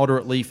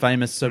moderately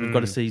famous, so we've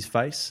got to see his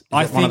face? Is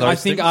I that one of think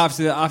those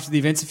things? after the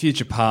events of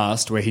Future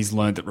Past, where he's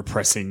learned that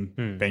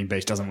repressing being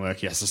Beast doesn't work,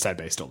 he has to stay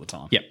Beast all the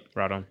time. Yep.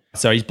 Right on.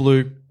 So he's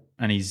blue,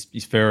 and he's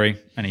furry,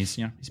 and he's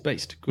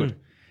Beast. Good.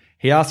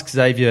 He asks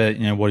Xavier,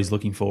 what he's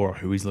looking for or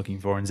who he's looking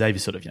for, and Xavier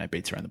sort of,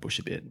 beats around the bush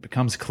a bit. It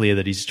becomes clear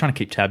that he's just trying to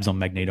keep tabs on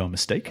Magneto and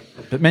Mystique,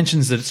 but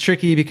mentions that it's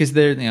tricky because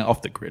they're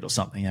off the grid or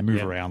something. They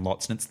move around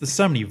lots, and there's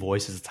so many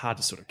voices, it's hard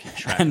to sort of keep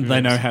track. And they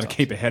know how to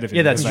keep ahead of him.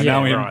 Yeah, that's because they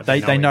know him. right.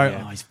 They know, him,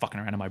 yeah. he's fucking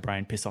around in my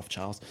brain. Piss off,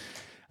 Charles.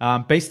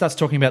 Beast starts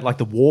talking about like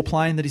the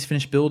warplane that he's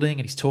finished building,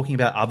 and he's talking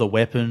about other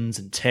weapons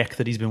and tech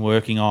that he's been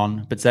working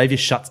on. But Xavier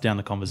shuts down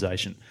the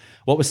conversation.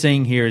 What we're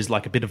seeing here is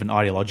like a bit of an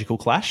ideological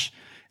clash.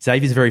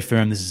 Xavier's very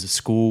firm this is a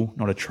school,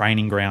 not a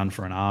training ground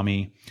for an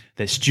army.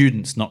 They're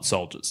students, not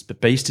soldiers.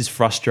 But Beast is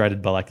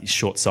frustrated by like the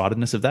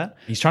short-sightedness of that.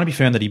 He's trying to be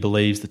firm that he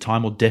believes the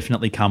time will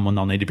definitely come when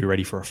they'll need to be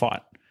ready for a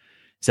fight.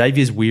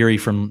 Xavier's weary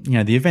from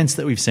the events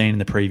that we've seen in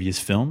the previous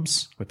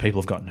films, where people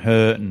have gotten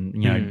hurt,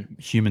 and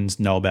humans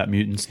know about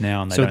mutants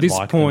now, and they So don't at this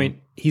like point,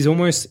 them. he's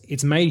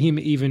it's made him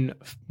even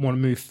want to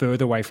move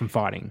further away from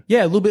fighting.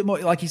 Yeah, a little bit more.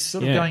 Like he's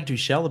sort of Yeah. going to his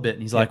shell a bit,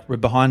 and he's like, "We're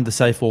behind the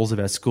safe walls of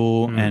our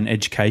school, and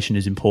education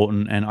is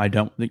important. And I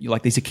don't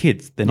like these are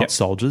kids; they're not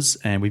soldiers,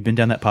 and we've been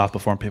down that path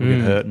before, and people get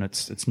hurt, and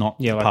it's not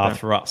the like path that.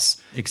 for us."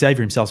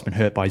 Xavier himself's been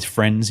hurt by his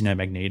friends,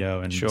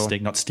 Magneto and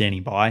Mystique not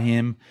standing by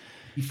him.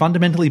 He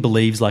fundamentally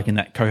believes like in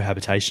that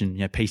cohabitation,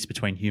 peace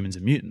between humans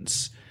and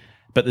mutants.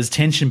 But there's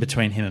tension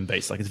between him and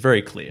Beast. Like it's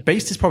very clear.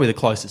 Beast is probably the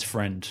closest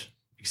friend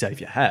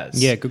Xavier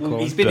has. Yeah, good call.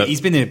 He's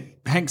been there.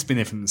 Hank's been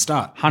there from the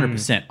start.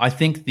 100%. I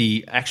think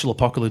the actual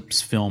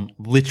Apocalypse film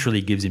literally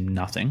gives him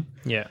nothing.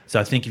 Yeah. So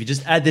I think if you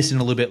just add this in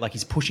a little bit, like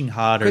he's pushing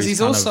harder. Because he's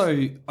kind also,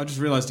 of- I just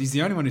realised he's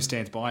the only one who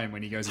stands by him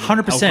when he goes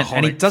 100%,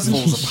 and he doesn't.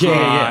 falls Yeah,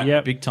 apart.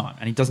 yeah, big time,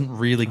 and he doesn't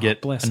really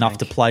get bless enough Hank.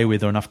 to play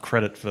with or enough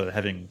credit for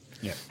having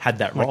had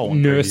that role.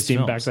 in Nursed previous him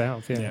films. back to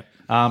health. Yeah.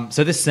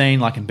 So this scene,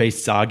 like in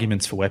Beast's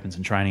arguments for weapons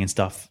and training and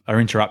stuff, are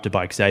interrupted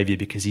by Xavier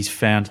because he's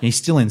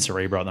still in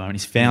Cerebro at the moment.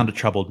 He's found a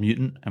troubled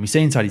mutant, and we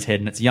see inside his head,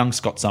 and it's young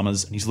Scott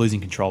Summers, and he's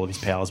losing control of his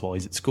powers while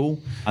he's at school.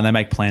 And they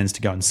make plans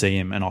to go and see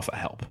him and offer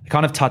help. They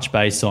kind of touch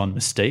base on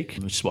Mystique,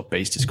 which is what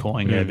Beast is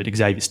calling her, but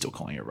Xavier's still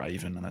calling her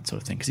Raven and that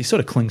sort of thing because he sort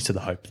of clings to the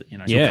hope that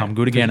she'll come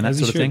good again and that As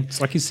he sort of thing. should.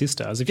 It's like his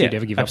sister, as if he'd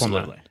ever give up on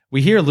that.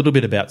 We hear a little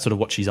bit about sort of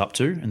what she's up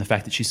to and the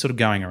fact that she's sort of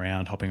going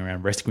around, hopping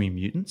around, rescuing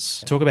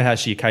mutants. Talk about how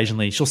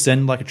she'll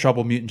send like a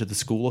troubled mutant to the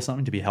school or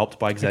something to be helped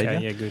by Xavier.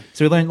 yeah, good.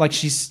 So we learn like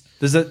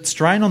there's a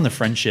strain on the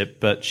friendship,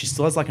 but she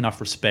still has like enough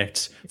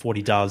respect for what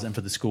he does and for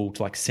the school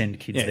to like send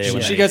kids there.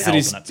 when she they gets need that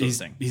help and that sort of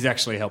thing. he's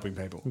actually helping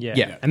people.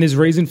 Yeah. And there's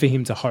reason for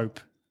him to hope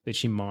that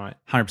she might.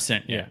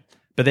 100%. Yeah.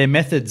 But their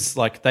methods,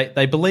 like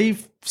they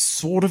believe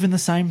sort of in the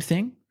same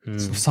thing.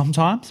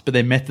 Sometimes, but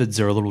their methods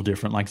are a little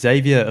different. Like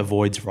Xavier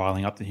avoids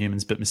riling up the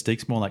humans, but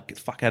Mystique's more like, get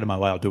the fuck out of my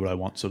way, I'll do what I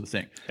want sort of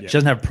thing. She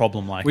doesn't have a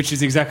problem like... Which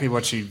is exactly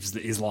what she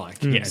is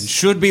like. And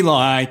should be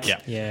like.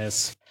 Yeah.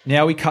 Yes.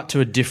 Now we cut to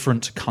a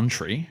different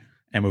country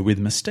and we're with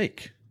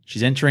Mystique.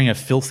 She's entering a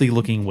filthy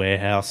looking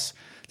warehouse.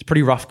 It's a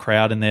pretty rough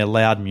crowd in there,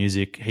 loud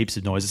music, heaps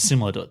of noise. It's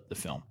similar to the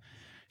film.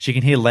 She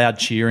can hear loud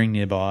cheering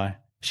nearby.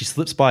 She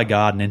slips by a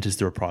guard and enters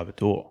through a private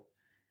door.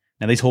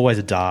 Now, these hallways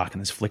are dark and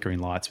there's flickering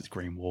lights with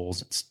green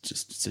walls. It's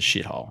a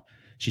shithole.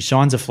 She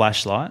shines a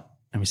flashlight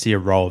and we see a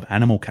row of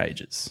animal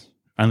cages.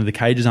 Only the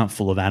cages aren't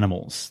full of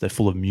animals. They're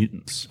full of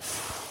mutants.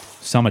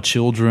 Some are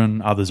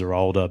children, others are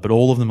older, but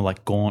all of them are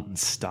like gaunt and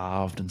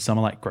starved, and some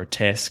are like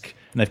grotesque.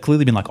 And they've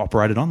clearly been like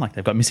operated on. Like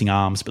they've got missing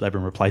arms, but they've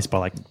been replaced by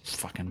like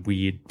fucking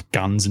weird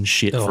guns and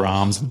shit for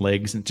arms and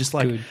legs. And just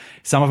like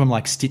some of them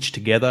like stitched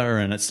together.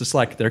 And it's just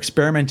like they're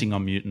experimenting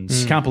on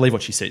mutants. She can't believe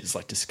what she sees. It's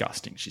like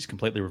disgusting. She's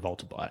completely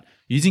revolted by it.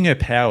 Using her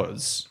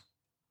powers,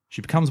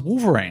 she becomes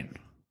Wolverine.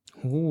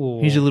 Ooh.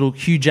 Here's a little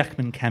Hugh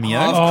Jackman cameo.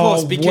 Of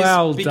course,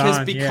 well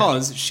done,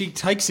 because she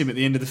takes him at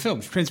the end of the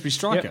film. Finsbury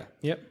Striker.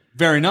 Yep.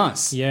 Very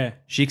nice. Yeah.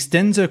 She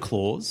extends her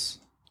claws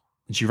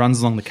and she runs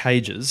along the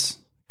cages,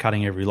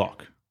 cutting every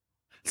lock.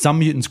 Some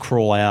mutants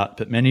crawl out,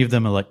 but many of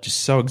them are like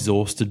just so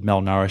exhausted,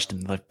 malnourished,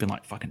 and they've been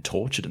like fucking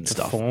tortured and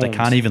stuff. They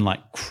can't even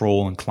like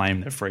crawl and claim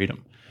their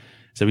freedom.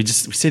 So we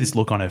see this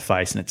look on her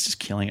face and it's just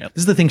killing her.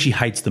 This is the thing she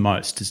hates the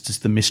most. It's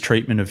just the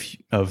mistreatment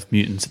of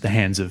mutants at the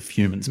hands of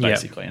humans,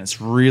 basically. And it's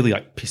really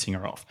like pissing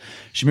her off.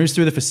 She moves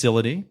through the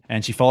facility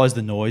and she follows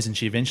the noise and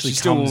she eventually She's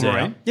still comes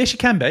Wolverine? out. Yeah, she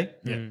can be.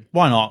 Yeah.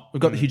 Why not?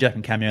 We've got the Hugh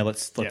Jackman cameo.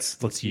 Let's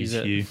use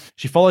Hugh.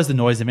 She follows the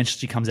noise and eventually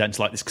she comes out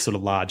into like this sort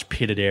of large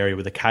pitted area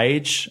with a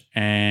cage.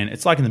 And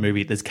it's like in the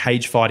movie, there's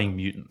cage fighting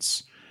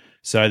mutants.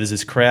 So there's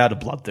this crowd of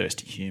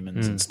bloodthirsty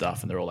humans and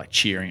stuff, and they're all like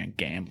cheering and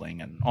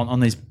gambling and on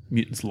these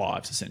mutants'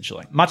 lives,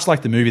 essentially. Much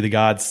like the movie, the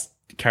guards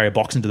carry a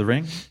box into the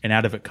ring, and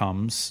out of it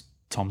comes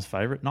Tom's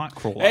favourite,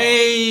 Nightcrawler.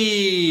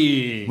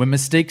 Hey! When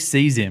Mystique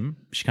sees him,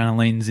 she kind of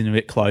leans in a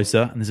bit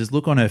closer, and there's this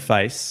look on her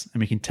face,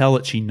 and we can tell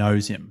that she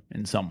knows him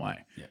in some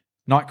way. Yeah.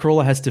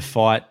 Nightcrawler has to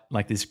fight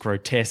like this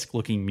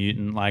grotesque-looking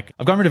mutant. Like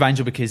I've gotten rid of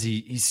Angel because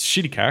he's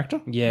a shitty character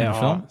in the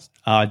film.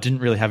 I didn't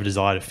really have a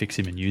desire to fix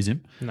him and use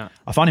him. No.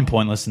 I find him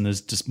pointless, and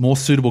there's just more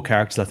suitable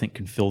characters I think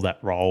can fill that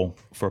role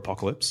for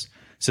Apocalypse.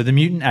 So the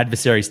mutant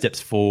adversary steps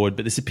forward,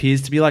 but this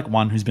appears to be like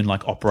one who's been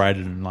like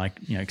operated and like,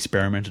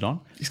 experimented on.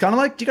 He's kind of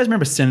like, do you guys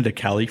remember Senator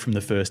Kelly from the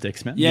first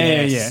X-Men?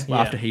 Yeah. Well,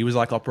 after he was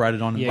like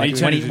operated on. Yeah, Like, he when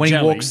turned he into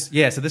jelly. walks,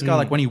 so this guy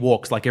like when he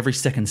walks, like every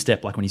second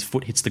step, like when his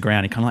foot hits the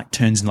ground, he kind of like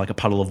turns into like a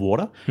puddle of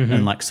water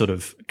and like sort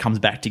of comes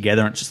back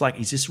together. And it's just like,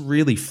 he's just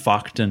really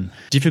fucked and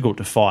difficult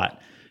to fight.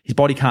 His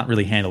body can't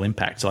really handle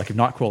impact. So like if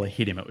Nightcrawler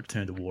hit him, it would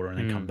turn to water and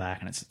then come back,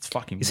 and it's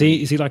fucking Is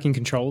he like in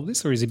control of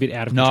this, or is he a bit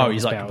out of control? No, of he's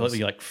his like powers?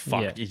 completely like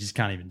fucked. Yeah. He just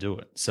can't even do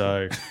it.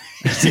 So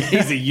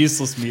He's a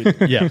useless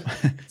mutant. yeah.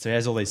 So he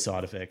has all these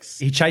side effects.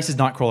 He chases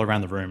Nightcrawler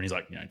around the room and he's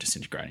like,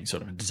 disintegrating,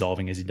 sort of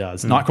dissolving as he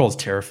does. Nightcrawler's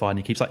terrified and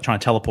he keeps like trying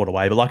to teleport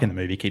away, but like in the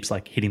movie, he keeps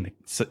like hitting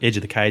the edge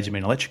of the cage and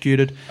being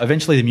electrocuted.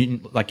 Eventually the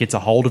mutant like gets a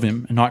hold of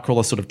him and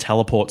Nightcrawler sort of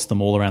teleports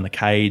them all around the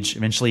cage,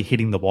 eventually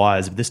hitting the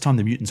wires. But this time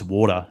the mutant's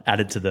water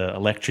added to the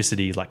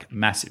electricity, like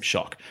massive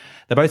shock.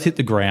 They both hit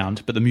the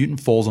ground, but the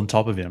mutant falls on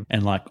top of him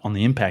and like on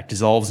the impact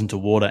dissolves into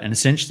water, and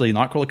essentially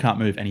Nightcrawler can't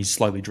move and he's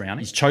slowly drowning.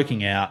 He's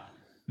choking out.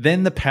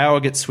 Then the power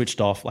gets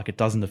switched off like it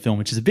does in the film,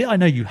 which is a bit I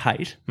know you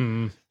hate.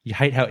 You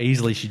hate how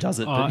easily she does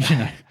it, but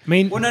I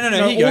mean, Well, no,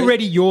 here you go.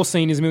 already your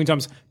scene is a million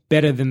times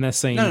better than the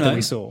scene that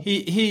we saw.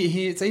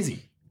 He, it's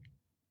easy.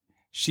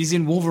 She's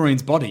in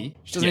Wolverine's body.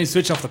 She doesn't need to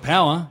switch off the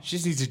power. She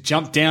just needs to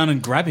jump down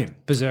and grab him.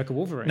 Berserker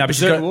Wolverine. No, but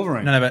she's Berserker got,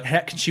 Wolverine. No, but how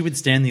can she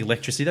withstand the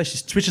electricity though? She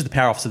switches the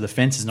power off so the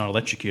fence is not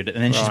electrocuted,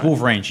 and then she's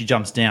Wolverine. She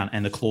jumps down,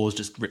 and the claws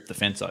just rip the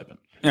fence open.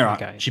 All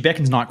right. Okay. She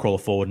beckons Nightcrawler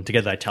forward, and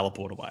together they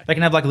teleport away. They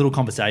can have like a little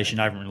conversation.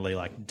 I haven't really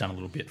like done a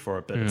little bit for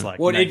it, but it's like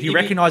Well, he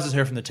recognizes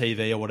her from the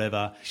TV or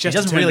whatever. He has to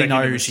doesn't turn really back know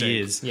into who Mystique. she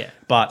is, Yeah.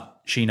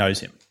 but she knows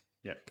him.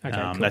 Yeah. Okay,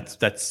 cool.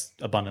 That's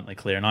abundantly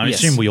clear, and I Yes.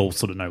 assume we all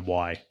sort of know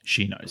why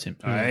she knows him.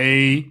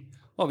 Hey,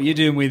 what were you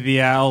doing with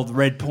the old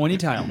red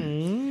ponytail?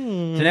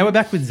 So now we're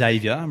back with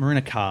Xavier, and we're in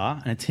a car,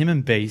 and it's him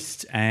and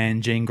Beast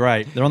and Jean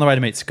Grey. They're on the way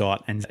to meet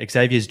Scott, and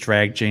Xavier's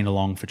dragged Jean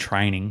along for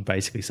training,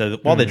 basically. So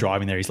that while they're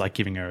driving there, he's like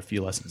giving her a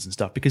few lessons and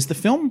stuff, because the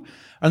film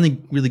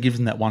only really gives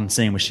them that one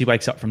scene where she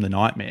wakes up from the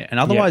nightmare, and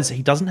otherwise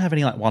he doesn't have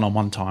any like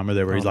one-on-one time with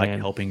her where he's like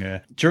helping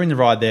her. During the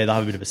ride there, they'll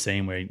have a bit of a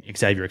scene where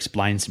Xavier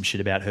explains some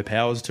shit about her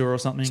powers to her or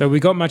something. So we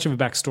got much of a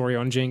backstory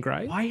on Jean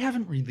Grey. I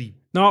haven't really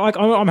No, like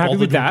I'm happy bothered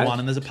with that. one,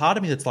 and there's a part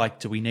of me that's like,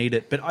 do we need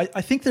it? But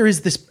I think there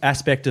is this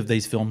aspect of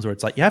these films where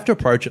it's like you have to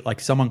approach it like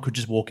someone could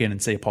just walk in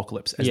and see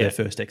Apocalypse as Yeah. their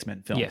first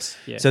X-Men film. Yes,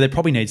 yeah. So there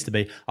probably needs to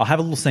be. I'll have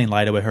a little scene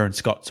later where her and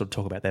Scott sort of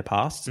talk about their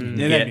pasts. And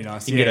Yeah, that'd be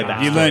nice. You get a You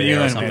backstory learn there or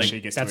where something. she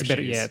gets to That's a where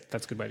better. she is. Yeah,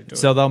 that's a good way to do it.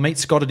 So they'll meet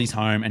Scott at his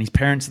home, and his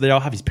parents. They'll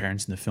have his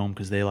parents in the film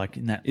because they're like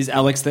in that. Is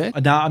Alex there?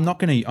 No, I'm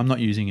not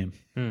using him.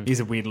 He's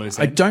a weird loose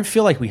I end. don't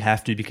feel like we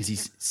have to because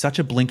he's such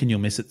a blink and you'll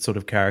miss it sort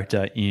of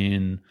character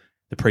in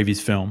the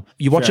previous film.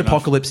 You watch Fair enough.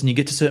 Apocalypse and you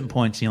get to certain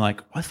points and you're like,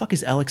 why the fuck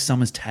is Alex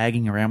Summers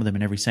tagging around with them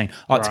in every scene?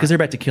 Oh, it's because they're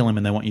about to kill him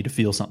and they want you to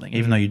feel something,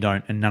 even though you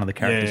don't, and none of the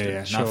characters do.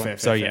 Yeah. Sure. No, fair,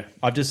 So fair, yeah, fair.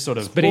 I've just sort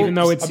of. But even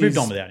though it's I've moved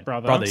his on without him.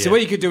 brother. So yeah.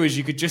 what you could do is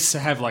you could just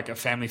have like a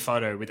family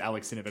photo with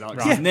Alex in it, but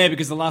Alex Yeah. isn't there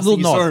because the last Little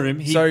thing you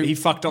nod. saw of him, he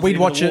fucked off. We'd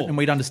into watch the it wall. and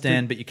we'd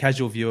understand, but your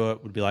casual viewer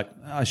would be like,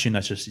 I assume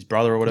that's just his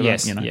brother or whatever.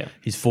 Yes, you know, yeah.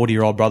 his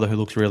 40-year-old brother who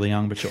looks really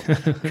young, but sure,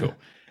 cool.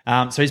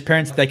 So his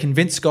parents, they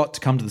convince Scott to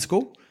come to the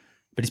school,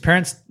 but his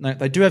parents,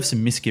 they do have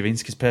some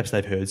misgivings because perhaps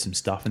they've heard some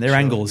stuff, and their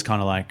angle is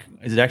kind of like,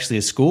 is it actually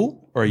a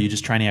school or are you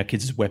just training our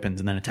kids as weapons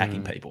and then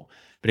attacking people?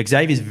 But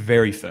Xavier's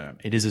very firm.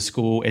 It is a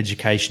school.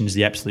 Education is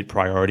the absolute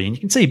priority, and you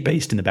can see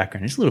Beast in the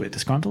background. He's a little bit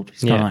disgruntled.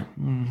 He's kind of like,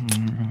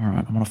 all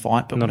right, I'm on a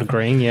fight, but not whatever."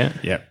 agreeing. Yeah.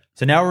 Yeah.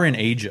 So now we're in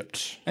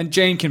Egypt. And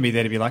Jane can be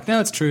there to be like, no,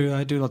 it's true.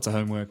 I do lots of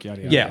homework.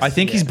 Yada yada. Yeah, I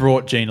think he's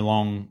brought Jean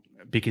along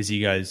because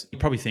he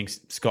probably thinks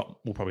Scott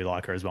will probably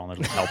like her as well, and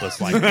it'll help us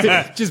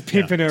like Just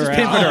pimping her out.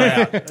 pimping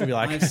her out. He'll be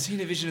like, I've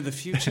seen a vision of the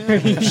future.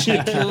 She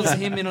kills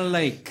him in a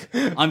lake.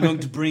 I'm going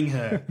to bring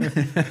her.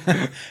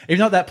 even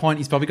though at that point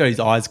he's probably got his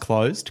eyes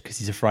closed because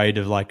he's afraid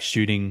of like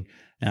shooting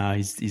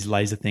his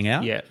laser thing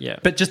out. Yeah, yeah.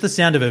 But just the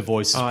sound of her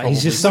voice is probably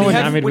he's just so Would he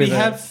enamored would with he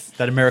her. have?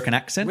 that American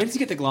accent. Where does he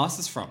get the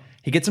glasses from?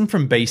 He gets them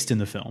from Beast in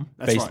the film.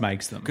 That's Beast right.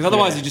 makes them. Because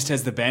otherwise he just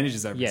has the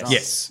bandages over Yes. his eyes.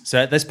 Yes. So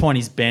at this point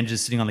he's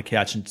bandages sitting on the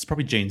couch, and it's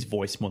probably Jean's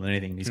voice more than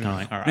anything. He's kind of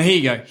like, all Now right. here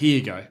you go. Here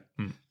you go.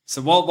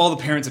 So while the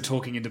parents are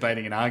talking and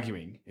debating and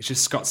arguing, it's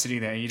just Scott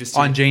sitting there, and you just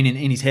I'm Jean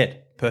in his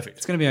head. Perfect.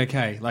 it's going to be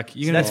okay. Like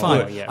you're So going to be that's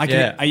fine. good. I can,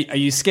 Yeah. are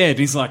you scared? And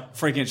he's like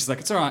freaking out. She's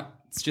like, it's all right.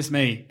 It's just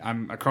me.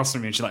 I'm across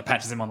from you. And she like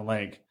patches him on the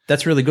leg.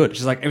 That's really good.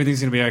 She's like,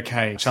 everything's going to be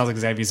okay. Charles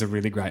Xavier's a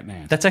really great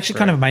man. That's actually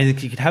kind of amazing.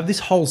 You could have this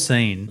whole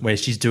scene where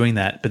she's doing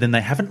that, but then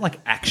they haven't like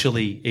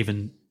actually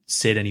even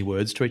said any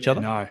words to each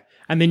other. no.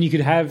 And then you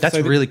could have That's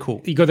really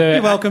cool. You got the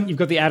You're welcome. You've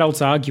got the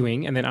adults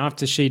arguing, and then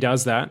after she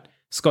does that,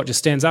 Scott just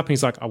stands up and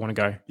he's like, "I want to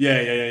go."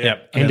 Yeah.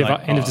 Yep. End And of they're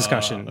end of like,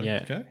 discussion. Yeah,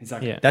 okay.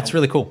 Exactly. yeah. That's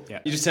really cool.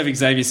 Yeah. You just have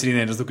Xavier sitting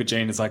there and just look at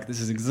Jean. It's like, this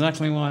is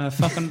exactly why I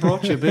fucking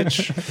brought you,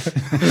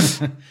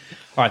 bitch.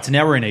 All right, so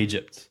now we're in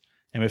Egypt,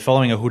 and we're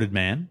following a hooded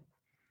man,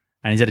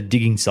 and he's at a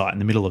digging site in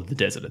the middle of the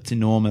desert. It's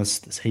enormous.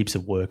 There's heaps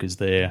of workers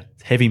there.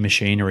 Heavy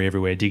machinery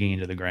everywhere digging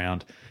into the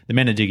ground. The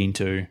men are digging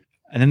too.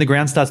 And then the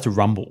ground starts to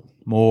rumble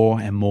more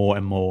and more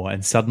and more,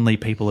 and suddenly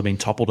people are being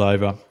toppled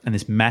over, and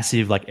this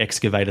massive like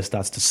excavator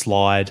starts to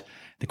slide.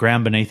 The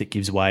ground beneath it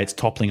gives way. It's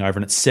toppling over,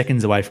 and it's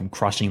seconds away from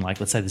crushing, like,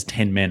 let's say there's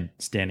 10 men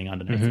standing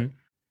underneath it.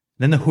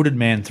 Then the hooded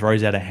man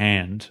throws out a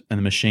hand, and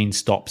the machine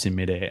stops in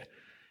midair.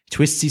 He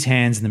twists his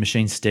hands, and the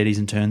machine steadies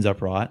and turns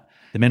upright.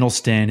 The men all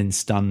stand in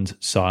stunned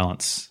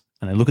silence,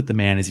 and they look at the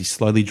man as he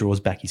slowly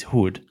draws back his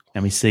hood,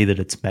 and we see that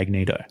it's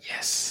Magneto.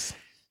 Yes.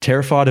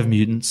 Terrified of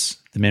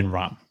mutants, the men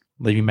run,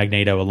 leaving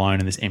Magneto alone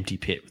in this empty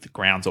pit with the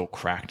ground's all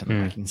cracked,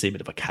 and like, you can see a bit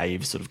of a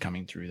cave sort of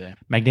coming through there.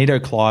 Magneto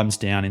climbs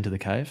down into the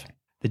cave.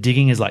 The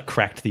digging has like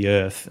cracked the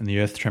earth, and the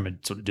earth tremor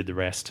sort of did the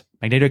rest.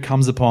 Magneto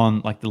comes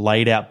upon like the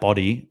laid out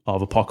body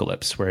of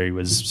Apocalypse, where he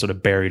was sort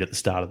of buried at the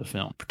start of the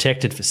film,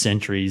 protected for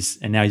centuries,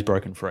 and now he's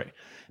broken free.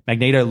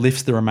 Magneto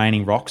lifts the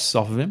remaining rocks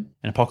off of him,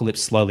 and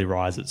Apocalypse slowly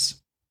rises.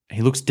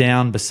 He looks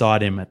down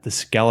beside him at the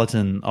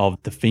skeleton of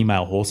the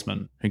female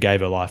horseman who gave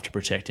her life to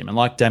protect him. And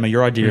like, Damo,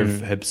 your idea of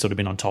her sort of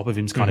been on top of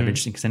him is kind of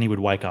interesting, because then he would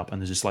wake up and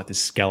there's just like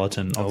this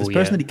skeleton of this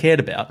person that he cared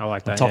about I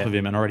like on that, top yeah. of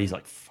him, and already he's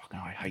like, fuck,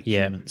 I hate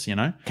humans, you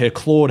know? Her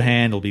clawed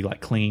hand will be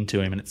like clinging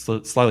to him, and it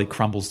slowly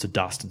crumbles to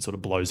dust and sort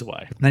of blows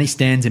away. And then he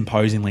stands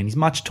imposingly, and he's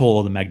much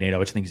taller than Magneto,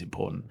 which I think is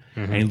important,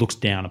 and he looks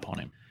down upon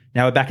him.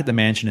 Now we're back at the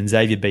mansion, and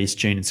Xavier, Beast,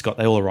 Jean, and Scott,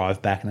 they all arrive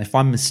back, and they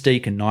find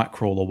Mystique and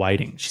Nightcrawler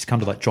waiting. She's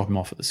come to like drop him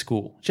off at the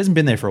school. She hasn't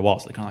been there for a while,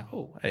 so they're kind of like,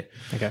 oh, hey,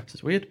 Okay. this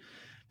is weird.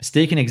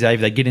 Mystique and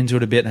Xavier, they get into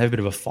it a bit and have a bit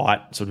of a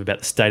fight, sort of about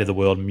the state of the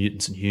world,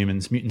 mutants and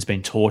humans. Mutants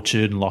been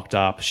tortured and locked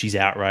up. She's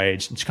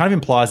outraged. And she kind of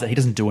implies that he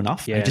doesn't do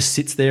enough. Yeah. He just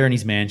sits there in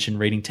his mansion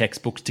reading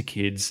textbooks to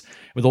kids.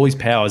 With all his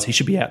powers, he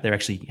should be out there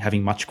actually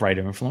having much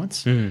greater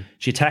influence.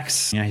 She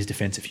attacks his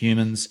defense of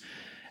humans.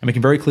 And we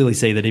can very clearly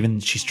see that even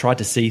she's tried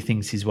to see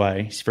things his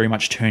way. She's very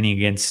much turning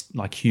against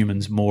like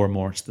humans more and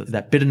more. It's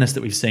that bitterness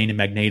that we've seen in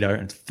Magneto,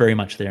 and it's very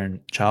much there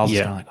in Charles.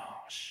 It's kind of like, oh,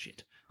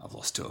 shit. I've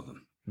lost two of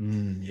them.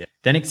 Yeah.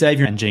 Then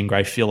Xavier and Jean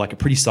Grey feel like a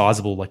pretty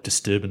sizable like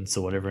disturbance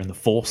or whatever in the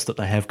force that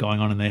they have going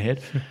on in their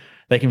head.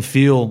 They can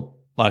feel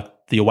like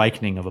the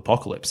awakening of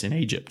Apocalypse in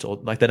Egypt, or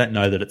like they don't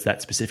know that it's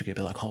that specific.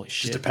 They're like, holy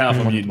shit. Just a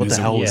powerful mutant. What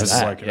the hell is is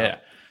that? Yeah.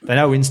 They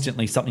know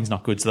instantly something's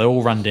not good, so they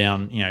all run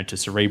down, to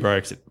Cerebro,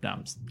 except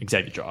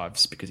Xavier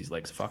drives because his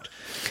legs are fucked.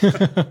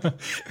 It'd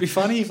be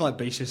funny if like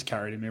Beast just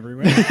carried him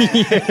everywhere.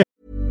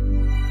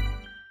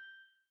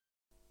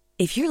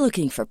 If you're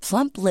looking for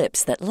plump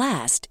lips that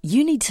last,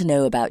 you need to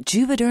know about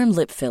Juvederm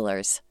lip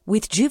fillers.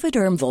 With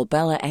Juvederm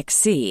Volbella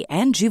XC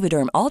and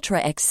Juvederm Ultra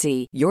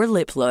XC, your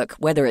lip look,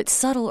 whether it's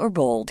subtle or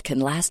bold, can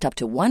last up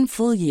to 1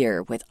 full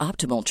year with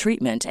optimal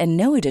treatment and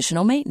no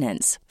additional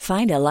maintenance.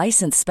 Find a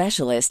licensed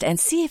specialist and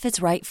see if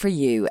it's right for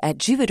you at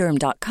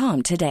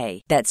Juvederm.com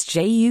today. That's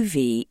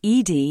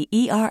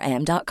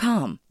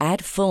JUVEDERM.com.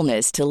 Add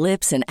fullness to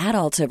lips in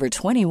adults over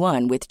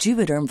 21 with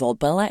Juvederm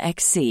Volbella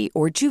XC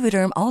or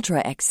Juvederm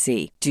Ultra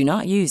XC. Do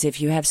not use if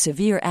you have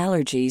severe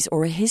allergies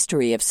or a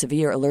history of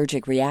severe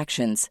allergic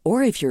reactions,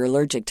 or if you're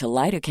allergic to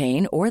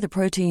lidocaine or the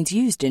proteins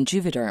used in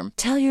Juvederm.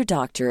 Tell your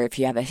doctor if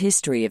you have a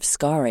history of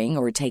scarring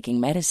or taking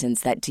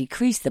medicines that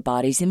decrease the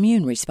body's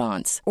immune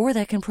response or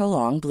that can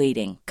prolong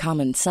bleeding.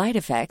 Common side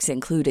effects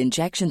include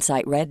injection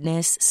site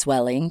redness,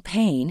 swelling,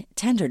 pain,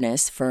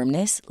 tenderness,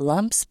 firmness,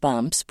 lumps,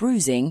 bumps,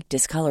 bruising,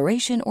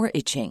 discoloration, or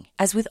itching.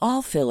 As with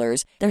all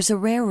fillers, there's a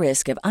rare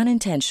risk of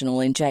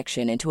unintentional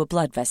injection into a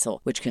blood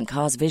vessel, which can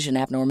cause vision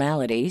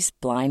abnormalities,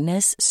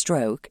 blindness,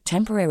 stroke,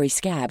 temporary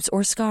scabs,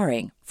 or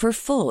scarring. For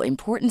full,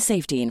 important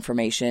safety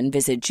information,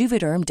 visit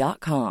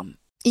Juvederm.com.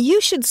 You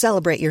should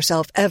celebrate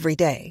yourself every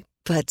day,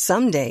 but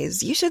some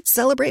days you should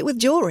celebrate with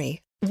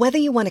jewelry. Whether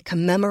you want to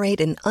commemorate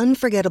an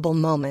unforgettable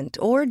moment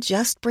or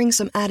just bring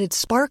some added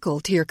sparkle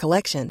to your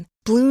collection,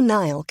 Blue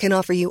Nile can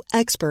offer you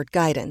expert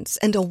guidance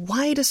and a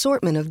wide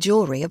assortment of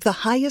jewelry of the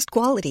highest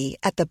quality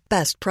at the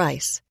best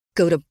price.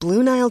 Go to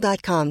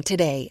BlueNile.com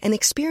today and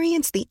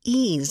experience the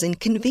ease and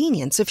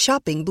convenience of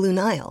shopping Blue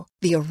Nile,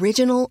 the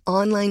original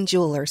online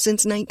jeweler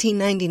since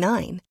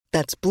 1999.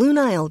 That's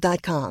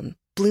BlueNile.com.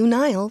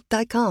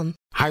 BlueNile.com.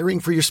 Hiring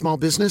for your small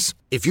business?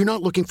 If you're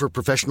not looking for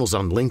professionals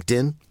on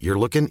LinkedIn, you're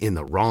looking in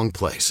the wrong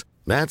place.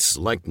 That's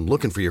like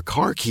looking for your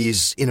car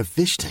keys in a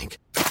fish tank.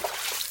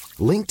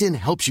 LinkedIn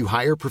helps you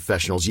hire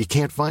professionals you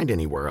can't find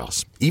anywhere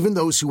else, even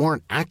those who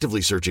aren't actively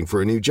searching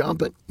for a new job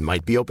but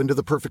might be open to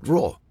the perfect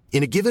role.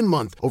 In a given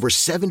month, over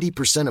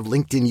 70% of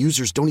LinkedIn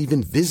users don't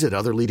even visit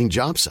other leading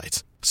job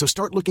sites. So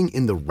start looking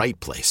in the right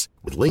place.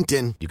 With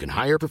LinkedIn, you can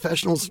hire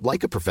professionals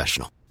like a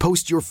professional.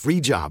 Post your free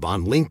job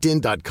on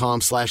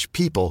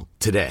linkedin.com/people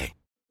today.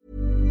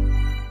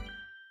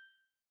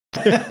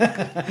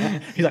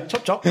 He's like,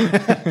 chop, chop.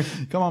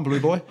 Come on, blue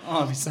boy. Oh,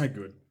 it'd be so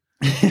good.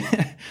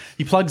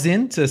 He plugs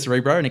in to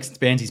Cerebro and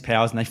expands his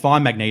powers, and they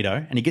find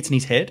Magneto, and he gets in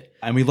his head,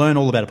 and we learn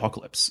all about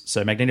Apocalypse.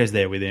 So Magneto's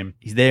there with him.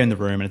 He's there in the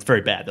room, and it's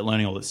very bad. They're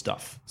learning all this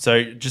stuff.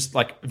 So just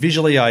like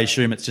visually, I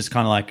assume it's just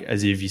kind of like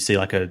as if you see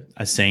like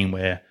a scene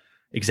where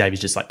Xavier's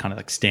just like kind of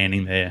like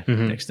standing there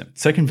next to him.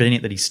 It's so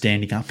convenient that he's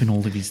standing up in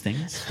all of his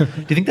things. Do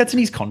you think that's in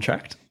his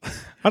contract?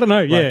 I don't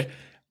know. Yeah.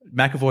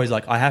 McAvoy's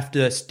like, I have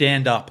to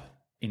stand up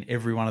in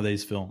every one of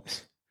these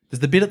films. There's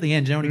the bit at the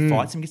end, you know, when he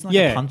fights him, he gets like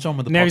a punch on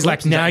with the Now he's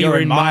like, now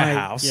you're in my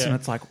house. Yeah. And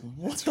it's like,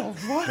 what the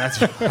fuck?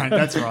 That's right.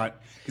 That's right.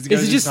 Because he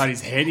goes inside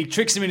his head. He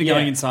tricks him into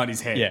going inside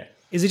his head. Yeah.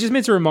 Is it just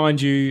meant to remind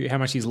you how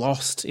much he's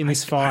lost in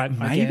this fight?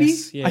 Maybe. I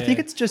guess? Yeah. I think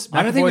it's just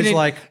I don't think we McAvoy's need-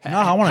 like, no,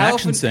 I want an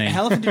action scene.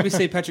 How often did we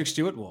see Patrick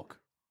Stewart walk?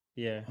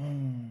 Yeah. It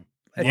The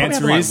probably answer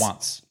happened, like, is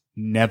once.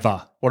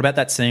 Never. What about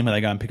that scene where they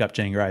go and pick up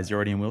Jean Grey? Is he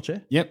already in a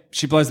wheelchair? Yep.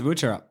 She blows the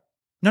wheelchair up.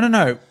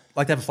 No.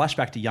 Like they have a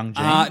flashback to young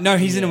Jean. No,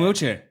 he's in a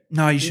wheelchair.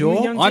 No, are you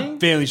sure? young- I'm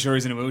fairly sure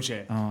he's in a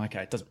wheelchair. Oh,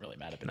 okay. It doesn't really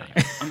matter. But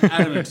anyway. I'm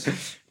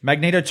adamant.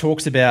 Magneto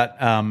talks about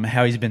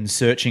how he's been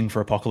searching for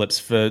Apocalypse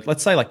for,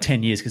 let's say, like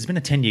 10 years, because there's been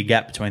a 10-year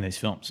gap between these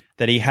films.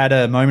 That he had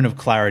a moment of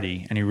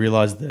clarity and he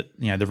realized that,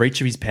 you know, the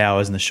reach of his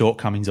powers and the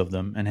shortcomings of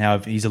them, and how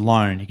if he's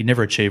alone, he can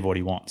never achieve what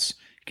he wants.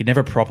 He can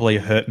never properly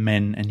hurt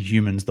men and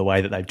humans the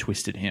way that they've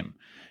twisted him.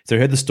 So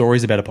he heard the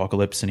stories about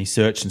Apocalypse and he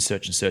searched and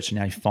searched and searched, and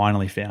now he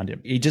finally found him.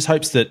 He just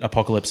hopes that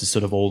Apocalypse is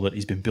sort of all that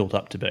he's been built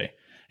up to be.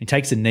 He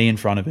takes a knee in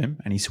front of him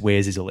and he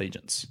swears his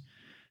allegiance.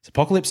 So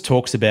Apocalypse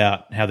talks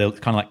about how they're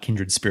kind of like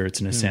kindred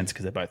spirits in a sense,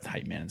 because they both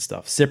hate men and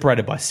stuff,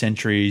 separated by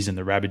centuries and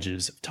the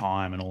ravages of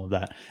time and all of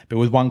that, but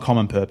with one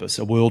common purpose: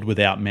 a world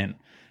without men.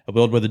 A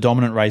world where the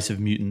dominant race of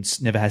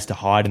mutants never has to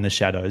hide in the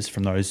shadows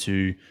from those who,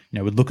 you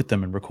know, would look at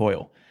them and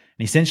recoil.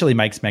 he essentially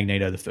makes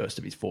Magneto the first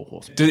of his 4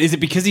 horsemen. Is it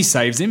because he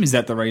saves him? Is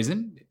that the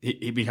reason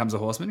he becomes a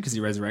horseman? Because he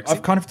resurrects him?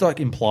 I've kind of like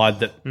implied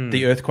that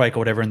the earthquake or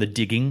whatever and the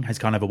digging has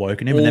kind of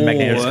awoken him, and then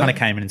Magneto just kind of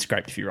came in and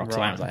scraped a few rocks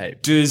away. I was like, hey.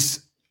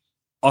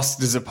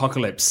 Does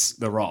Apocalypse,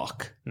 the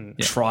Rock,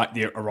 try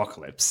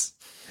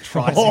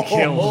to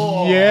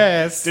kill?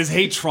 Yes. Does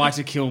he try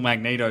to kill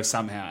Magneto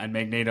somehow, and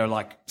Magneto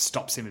like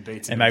stops him and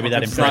beats him? And maybe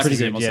that Apocalypse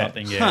impresses him or yeah.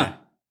 something, yeah. Huh.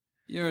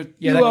 That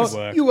You could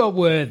work. are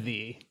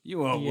worthy.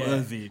 You are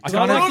worthy. I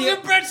kind of-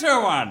 a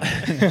better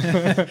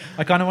one.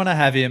 I kind of want to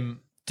have him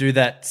do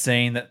that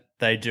scene that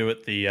they do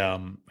at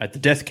the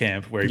death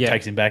camp where he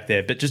takes him back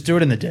there, but just do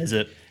it in the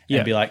desert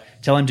and be like,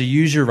 tell him to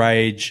use your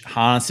rage,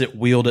 harness it,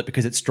 wield it,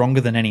 because it's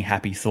stronger than any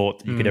happy thought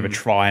that you could ever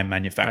try and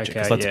manufacture.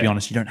 Because let's be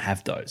honest, you don't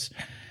have those.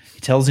 He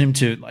tells him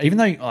to, even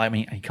though, I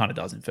mean, he kind of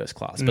does in First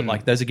Class, but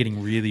like those are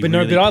getting really, But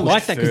really I pushed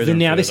like that because further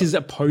now and this further. is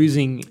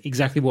opposing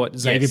exactly what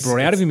Xavier Yes,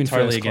 brought out of him in it's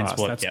totally First against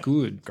Class. That's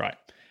good. Great.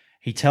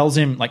 He tells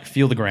him, like,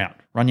 feel the ground.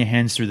 Run your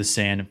hands through the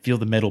sand and feel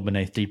the metal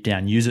beneath deep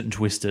down. Use it and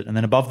twist it. And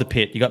then above the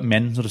pit, you got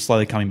men sort of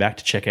slowly coming back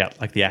to check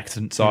out, like, the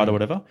accident side or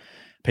whatever.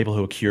 People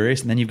who are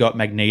curious. And then you've got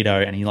Magneto,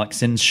 and he, like,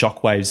 sends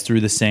shockwaves through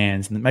the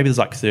sands. And maybe there's,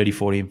 like, 30,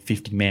 40, and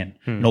 50 men.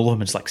 And all of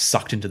them are just, like,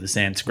 sucked into the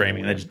sand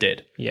screaming. And they're just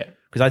dead. Yeah.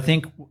 Because I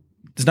think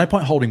there's no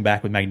point holding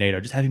back with Magneto.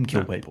 Just have him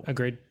kill people.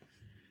 Agreed.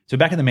 So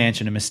back in the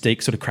mansion, and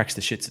Mystique sort of cracks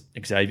the shits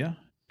at Xavier.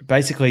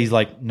 Basically, he's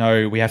like,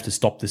 no, we have to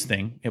stop this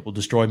thing. It will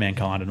destroy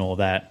mankind and all of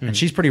that. And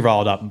she's pretty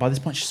riled up. And by this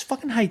point, she just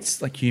fucking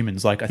hates like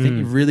humans. Like, I think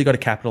you've really got to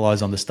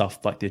capitalize on the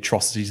stuff, like the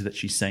atrocities that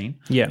she's seen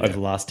over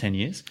the last 10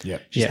 years. Yeah.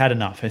 She's had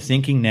enough. Her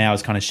thinking now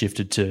has kind of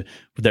shifted to,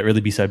 would that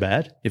really be so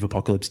bad if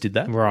Apocalypse did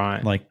that?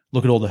 Right. Like,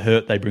 look at all the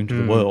hurt they bring to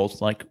the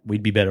world. Like,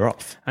 we'd be better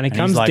off. And it he's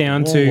comes like,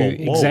 down whoa, to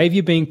whoa, whoa.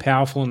 Xavier being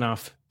powerful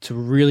enough to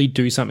really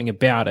do something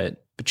about it,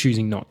 but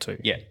choosing not to.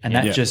 Yeah. And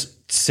that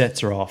just sets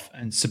her off.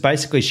 And so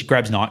basically, she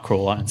grabs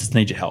Nightcrawler and says,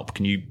 need your help.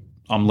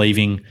 I'm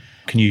leaving.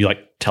 Can you like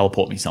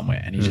teleport me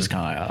somewhere? And he's just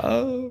kind of like,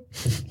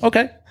 oh,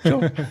 okay,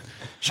 sure.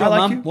 Sure, I like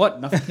Mum. you.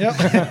 What? Nothing.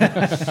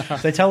 So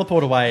they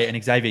teleport away,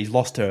 and Xavier's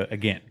lost her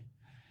again.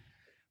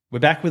 We're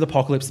back with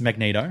Apocalypse and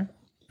Magneto, and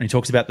he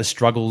talks about the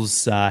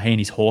struggles he and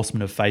his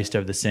horsemen have faced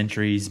over the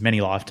centuries,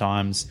 many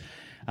lifetimes,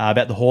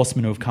 about the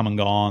horsemen who have come and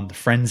gone, the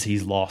friends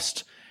he's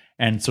lost,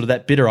 and sort of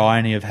that bitter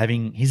irony of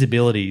having his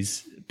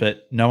abilities,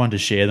 but no one to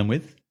share them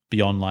with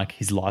beyond like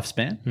his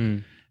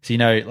lifespan. So,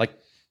 like,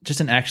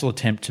 just an actual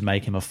attempt to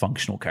make him a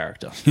functional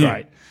character.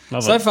 Right.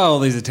 Love So it. far, all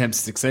these attempts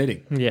are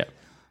succeeding. Yeah.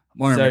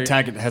 Moira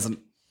McTaggart hasn't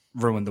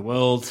ruined the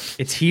world.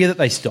 It's here that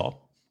they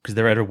stop because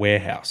they're at a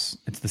warehouse.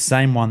 It's the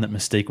same one that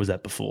Mystique was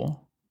at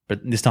before, but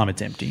this time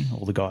it's empty.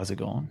 All the guys are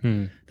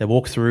gone. They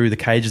walk through, the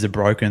cages are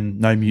broken,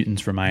 no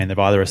mutants remain. They've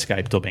either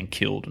escaped or been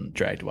killed and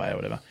dragged away or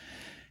whatever.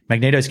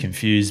 Magneto's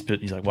confused,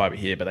 but he's like, why are we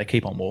here? But they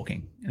keep on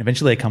walking. And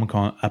eventually they come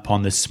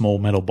upon this small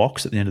metal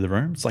box at the end of the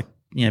room. It's like,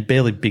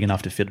 barely big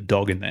enough to fit a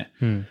dog in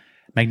there.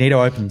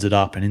 Magneto opens it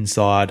up, and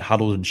inside,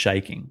 huddled and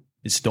shaking,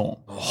 is Storm.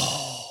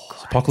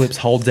 Apocalypse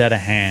holds out a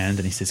hand,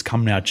 and he says,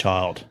 come now,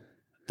 child.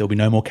 There'll be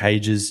no more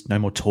cages, no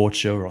more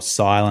torture or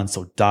silence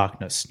or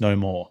darkness, no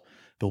more.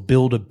 They'll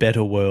build a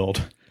better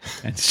world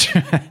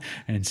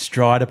and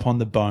stride upon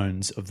the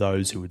bones of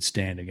those who would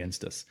stand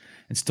against us.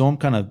 And Storm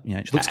kind of, she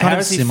looks kind How of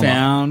has he similar.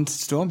 found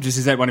Storm? Just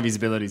is that one of his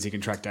abilities? He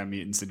can track down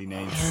mutants that he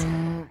needs.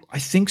 I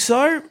think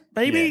so.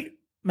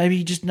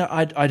 Maybe just no.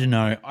 I don't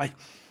know. I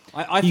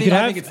could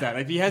think it's that.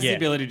 If he has the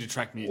ability to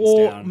track mutants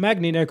Or down.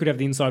 Magneto could have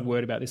the inside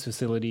word about this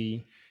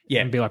facility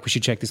and be like, we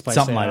should check this place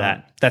Something out. like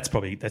that. That's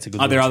a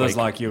good. Are there little others tweak.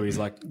 like you? He's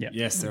like,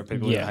 yes, there are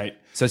people Yeah. who hate.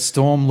 So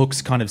Storm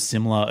looks kind of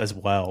similar as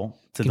well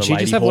to Can the she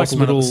Lady just have, like,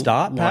 Horseman at little the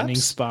start, lightning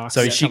perhaps? sparks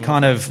So that she come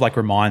kind of like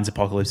reminds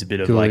Apocalypse a bit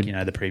of like,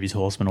 Good. the previous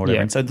Horseman or whatever.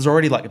 Yeah. And so there's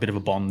already like a bit of a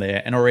bond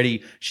there. And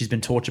already she's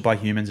been tortured by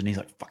humans and he's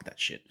like, fuck that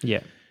shit. Yeah.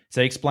 So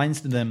he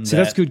explains to them So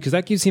that's good because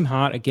that gives him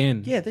heart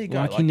again. Yeah, there you go.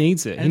 Like he Like-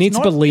 needs it. and He needs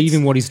it's to not- believe it's-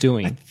 in what he's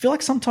doing. I feel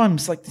like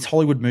sometimes like these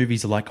Hollywood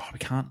movies are like, oh, we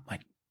can't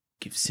like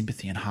give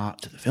sympathy and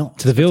heart to the villain.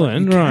 To the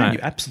villain, you can, right. You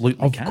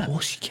absolutely Of can.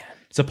 course you can.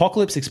 So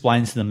Apocalypse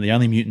explains to them the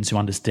only mutants who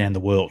understand the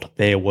world,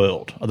 their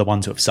world, are the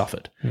ones who have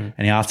suffered. And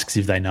he asks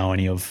if they know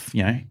any of,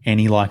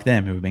 any like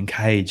them who have been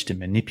caged and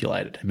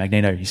manipulated. And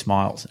Magneto, he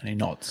smiles and he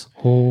nods.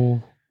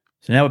 Oh.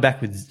 So now we're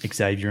back with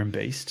Xavier and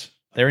Beast.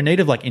 They're in need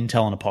of like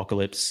intel on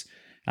Apocalypse,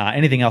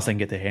 anything else they can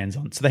get their hands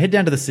on. So they head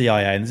down to the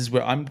CIA, and this is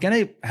where I'm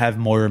going to have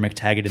Moira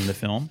McTaggart in the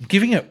film,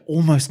 giving her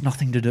almost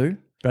nothing to do.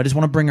 But I just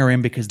want to bring her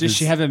in because Does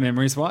she have her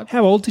memories wiped?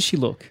 How old does she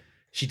look?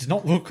 She does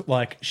not look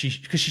like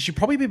because she should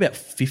probably be about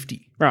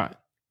 50. Right.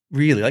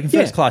 Really, like in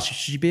first class, should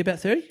she be about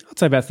 30? I'd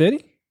say about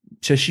 30.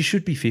 So she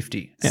should be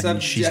 50. So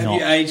And she's have not.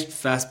 you aged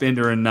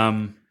Fassbender and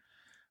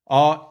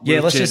Oh, yeah,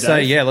 let's Wheelchair just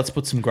say, Dave? let's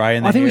put some grey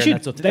in there. I think we and should-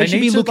 that sort of- they should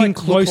need be to, looking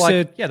look like-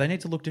 closer- yeah, they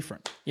need to look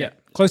different. Yeah.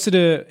 Closer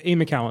to Ian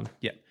McKellen.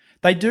 Yeah.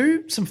 They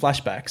do some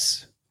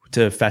flashbacks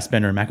to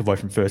Fassbender and McAvoy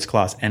from First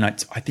Class, and I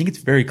think it's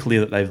very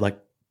clear that they've like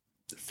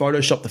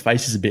photoshopped the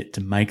faces a bit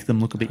to make them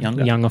look a bit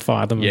younger.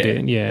 Youngify them a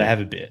bit. Yeah. They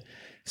have a bit.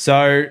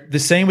 So the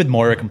scene with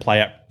Moira can play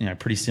out,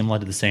 pretty similar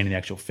to the scene in the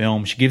actual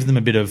film. She gives them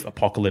a bit of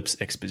Apocalypse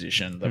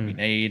exposition that we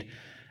need.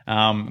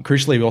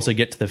 Crucially, we also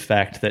get to the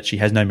fact that she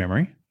has no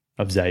memory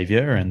of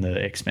Xavier and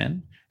the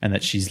X-Men, and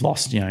that she's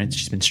lost,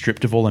 she's been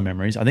stripped of all her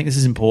memories. I think this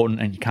is important,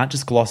 and you can't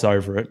just gloss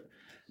over it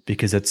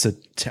because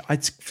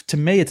to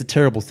me, it's a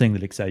terrible thing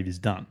that Xavier's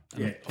done.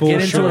 Yeah. We'll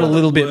get into it a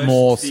little bit Worst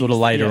more things- sort of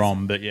later yes.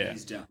 on, but yeah.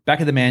 He's done.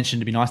 Back at the mansion,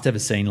 it'd be nice to have a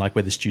scene like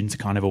where the students are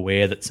kind of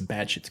aware that some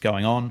bad shit's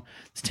going on.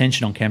 There's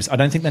tension on campus. I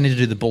don't think they need to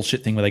do the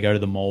bullshit thing where they go to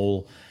the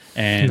mall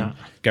and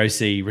go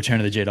see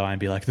Return of the Jedi and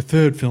be like, the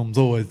third film's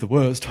always the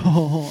worst, and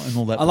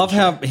all that. I love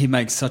bullshit. how he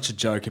makes such a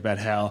joke about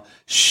how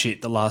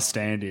shit The Last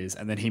Stand is,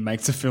 and then he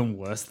makes a film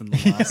worse than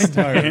The Last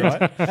Stand.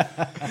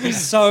 right? He's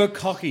so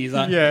cocky. He's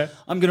like,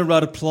 I'm going to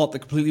write a plot that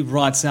completely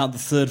writes out the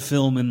third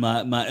film in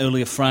my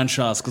earlier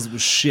franchise because it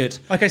was shit.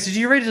 Okay, so do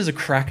you read it as a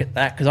crack at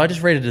that? Because I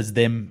just read it as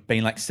them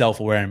being like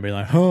self-aware and being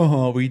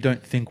like, we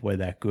don't think we're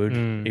that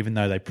good, even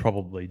though they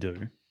probably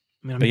do.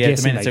 I'm But yeah,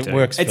 guessing it they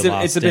works. It's for a,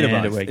 Last it's a bit of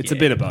Stand, both. or- It's a yeah.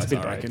 bit of both, do.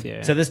 I reckon.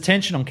 Yeah. So there's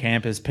tension on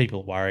campus.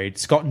 People are worried.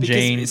 Scott and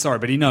Jean. Sorry,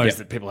 but he knows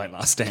that people hate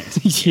Last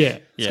Stand. yeah.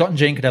 Scott and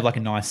Jean could have like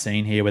a nice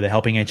scene here where they're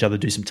helping each other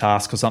do some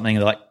tasks or something.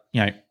 They're like,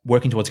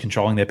 working towards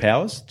controlling their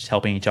powers, just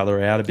helping each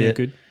other out a bit.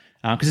 good.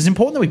 Because it's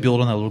important that we build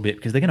on that a little bit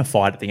because they're going to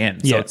fight at the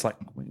end. So Yeah. it's like,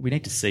 we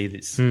need to see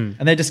this. And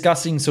they're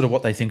discussing sort of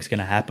what they think is going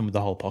to happen with the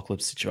whole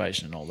apocalypse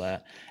situation and all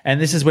that. And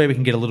this is where we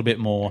can get a little bit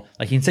more,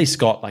 like you can see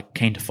Scott like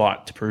keen to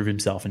fight to prove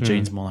himself and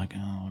Jean's more like,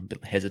 I'm a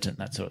bit hesitant,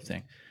 that sort of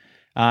thing.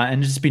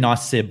 And it'd just be nice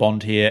to see a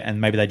bond here, and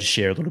maybe they just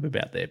share a little bit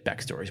about their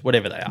backstories,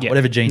 whatever they are, Yeah.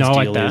 whatever Jean's No, I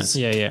like deal that. is,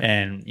 Yeah, yeah.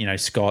 and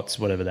Scott's,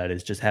 whatever that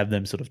is, just have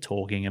them sort of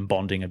talking and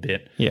bonding a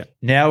bit. Yeah.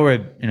 Now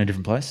we're in a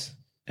different place,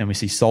 and we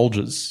see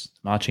soldiers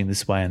marching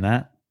this way and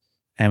that,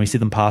 and we see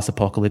them pass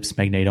Apocalypse,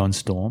 Magneto, and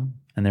Storm,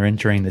 and they're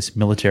entering this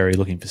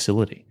military-looking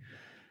facility.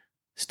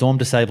 Storm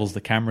disables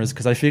the cameras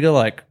because I figure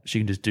like she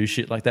can just do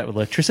shit like that with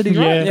electricity,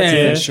 right?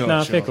 Yeah, sure,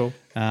 Nah, sure. fair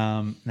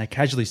cool. They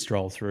casually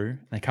stroll through.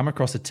 They come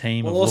across a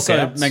team Well, of also,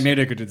 lookouts.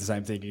 Magneto could do the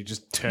same thing. He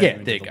just turn Yeah,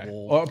 him there into you the go.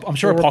 wall. Or I'm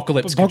sure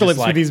Apocalypse could Apocalypse just,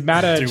 like, with his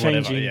matter do whatever,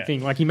 changing yeah.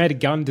 thing. Like he made a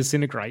gun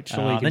disintegrate.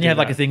 Surely he could Then do you have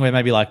like that. a thing where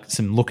maybe like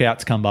some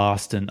lookouts come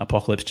past and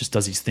Apocalypse just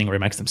does his thing where he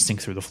makes them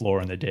sink through the floor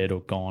and they're dead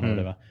or gone or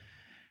whatever.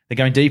 They're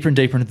going deeper and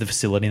deeper into the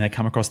facility and they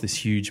come across this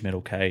huge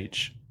metal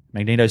cage.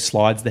 Magneto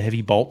slides the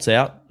heavy bolts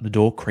out, the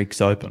door creaks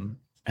open,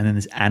 and then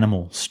this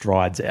animal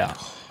strides out,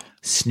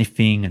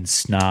 sniffing and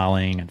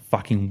snarling and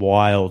fucking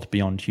wild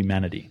beyond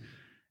humanity.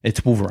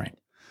 It's Wolverine.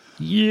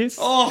 Yes.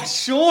 Oh,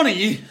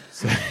 Shawnee!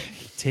 So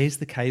he tears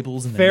the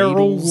cables and the Feral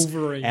needles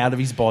Wolverine. out of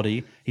his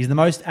body. He's the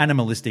most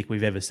animalistic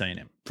we've ever seen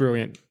him.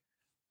 Brilliant.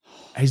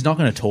 He's not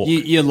going to talk.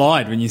 You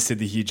lied when you said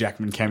the Hugh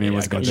Jackman cameo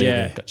was going to be Yeah.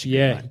 there. Got you,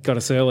 Yeah. mate. Got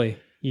us early.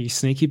 You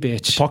sneaky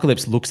bitch.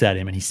 Apocalypse looks at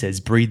him and he says,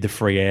 "Breathe the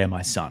free air,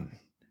 my son.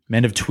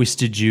 Men have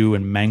twisted you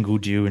and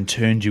mangled you and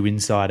turned you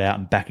inside out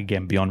and back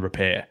again beyond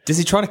repair." Does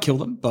he try to kill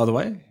them, by the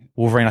way?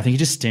 Wolverine, I think he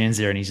just stands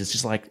there and he's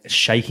just like a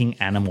shaking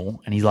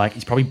animal, and he's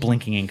probably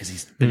blinking in because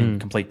he's been in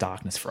complete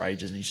darkness for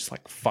ages, and he's just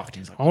like fucked.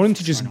 He's like, I want him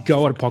to just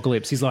go at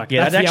Apocalypse. He's like,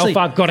 yeah, that's the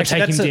alpha, got to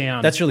take him that's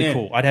down. That's really Yeah.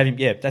 cool. I'd have him.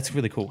 Yeah, that's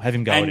really cool. Have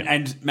him go at him.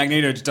 And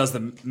Magneto just does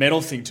the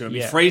metal thing to him.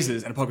 Yeah. He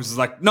freezes, and Apocalypse is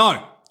like,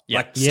 no!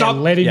 Like, yeah, stop!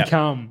 let him Yeah.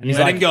 come. And he's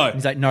Let like, him go.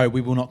 He's like, no,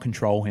 we will not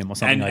control him or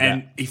something And, like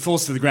and that. he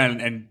falls to the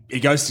ground, and he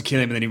goes to kill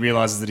him, and then he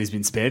realizes that he's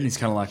been spared, and he's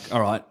kind of like, all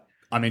right,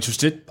 I'm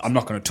interested. I'm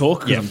not going to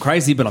talk because I'm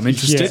crazy, but I'm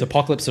interested. So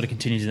Apocalypse sort of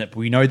continues in that, but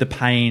we know the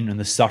pain and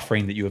the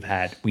suffering that you have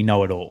had. We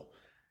know it all.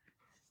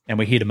 And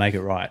we're here to make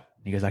it right.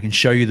 And he goes, I can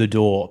show you the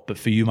door, but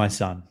for you, my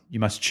son, you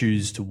must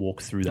choose to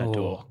walk through that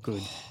door.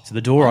 Good. So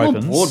the door I'm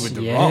opens. on board with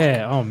the Rock.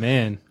 Yeah. Oh,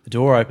 man. The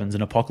door opens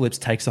and Apocalypse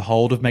takes a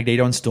hold of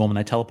Magneto and Storm and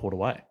they teleport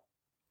away.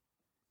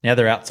 Now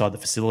they're outside the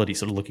facility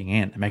sort of looking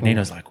in. And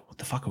Magneto's like, what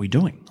the fuck are we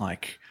doing?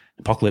 Like,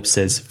 Apocalypse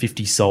says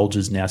 50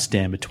 soldiers now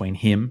stand between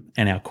him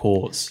and our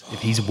cause.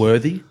 If he's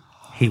worthy,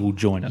 he will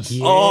join us.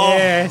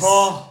 Yes.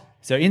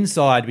 So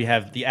inside we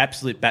have the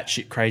absolute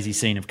batshit crazy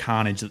scene of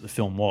carnage that the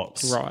film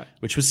was. Right.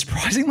 Which was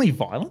surprisingly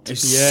violent.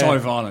 It's so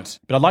violent.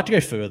 But I'd like to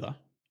go further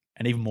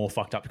and even more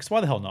fucked up because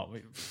why the hell not?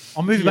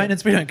 On movie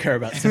maintenance, we don't care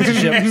about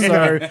censorship.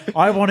 So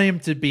I want him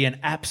to be an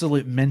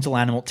absolute mental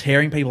animal,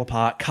 tearing people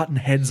apart, cutting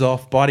heads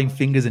off, biting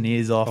fingers and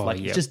ears off.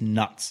 He's just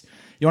nuts.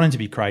 You want him to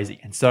be crazy.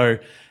 And so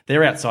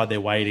they're outside,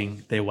 they're waiting,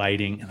 and they're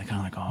kind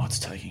of like, oh, it's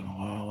taking a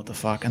while, what the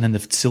fuck? And then the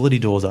facility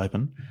doors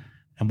open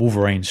and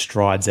Wolverine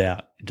strides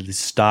out into this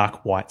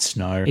stark white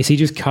snow. Is he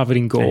just covered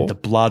in gore? And the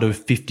blood of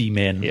 50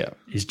 men Yeah.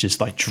 is just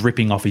like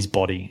dripping off his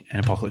body.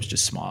 And Apocalypse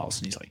just smiles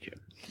and he's like, yeah,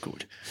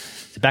 good.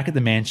 So back at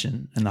the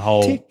mansion and the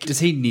whole... Does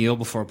he kneel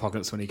before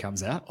Apocalypse when he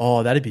comes out?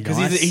 Oh, that'd be Because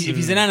nice. if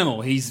he's an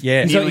animal, he's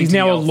Yeah. kneeling He's to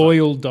now the a alpha.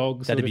 loyal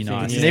dog. That'd be sort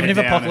of nice. thing. And even if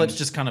down Apocalypse and-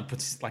 just kind of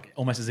puts like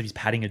almost as if he's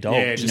patting a dog.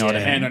 Yeah, you just know what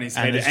get a I mean? hand on his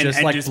and head it's and- just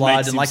and like just blood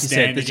makes and him like you said,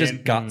 stand there's just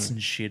again. guts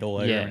and shit all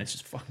over Yeah. and it's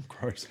just fucking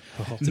gross.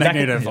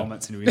 Magneto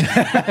vomits into his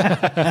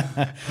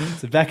hand.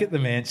 So back at the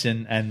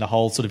mansion and the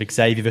whole sort of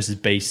Xavier versus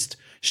Beast,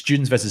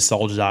 students versus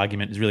soldiers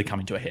argument is really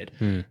coming to a head.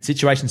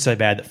 Situation's so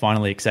bad that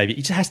finally Xavier,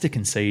 he just has to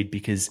concede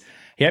because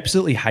he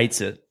absolutely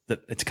hates it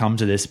that it's come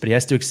to this, but he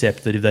has to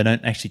accept that if they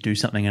don't actually do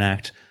something and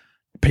act,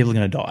 people are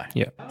going to die.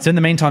 Yeah. So in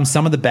the meantime,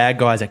 some of the bad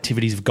guys'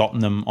 activities have gotten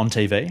them on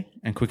TV,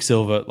 and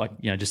Quicksilver,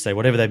 just say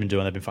whatever they've been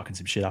doing, they've been fucking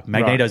some shit up.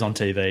 Magneto's on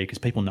TV because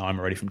people know him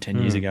already from 10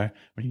 years ago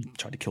when he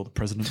tried to kill the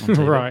president on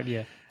TV. Right,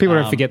 yeah. People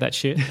don't forget that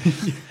shit.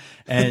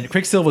 And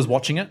Quicksilver's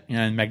watching it,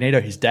 and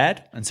Magneto, his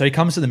dad. And so he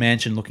comes to the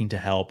mansion looking to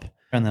help.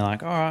 And they're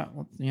like, all right,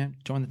 well,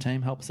 join the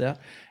team, help us out.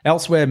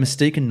 Elsewhere,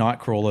 Mystique and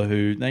Nightcrawler,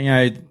 who,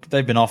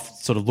 they've been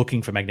off sort of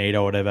looking for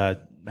Magneto or whatever,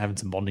 having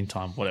some bonding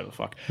time, whatever the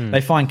fuck.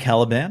 They find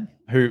Caliban,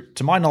 who,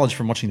 to my knowledge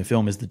from watching the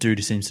film, is the dude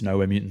who seems to know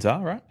where mutants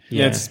are, right?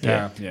 Yeah.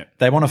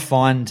 They want to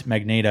find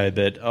Magneto,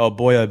 but oh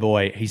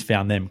boy, he's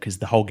found them because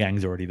the whole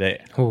gang's already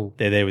there. Ooh.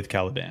 They're there with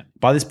Caliban.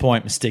 By this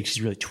point, Mystique,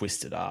 she's really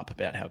twisted up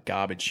about how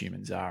garbage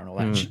humans are and all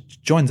that. She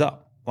joins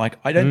up. Like,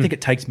 I don't think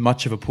it takes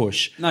much of a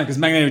push. No, because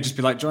Magneto would just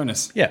be like, join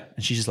us. Yeah.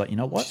 And she's just like, you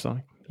know what? She's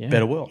like, yeah.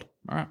 Better world.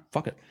 All right,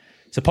 fuck it.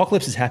 So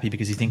Apocalypse is happy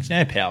because he thinks,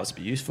 powers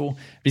would be useful. But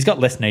he's got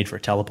less need for a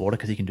teleporter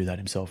because he can do that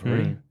himself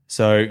already.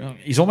 So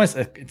he's almost,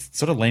 it's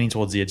sort of leaning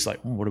towards the edge, like,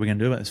 what are we going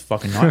to do about this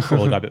fucking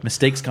Nightcrawler guy? But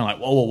Mystique's kind of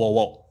like,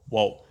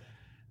 whoa.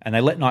 And they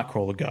let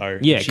Nightcrawler go.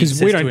 Yeah,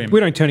 because we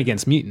don't turn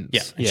against mutants.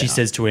 Yeah. And she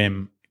says to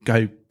him,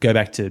 go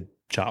back to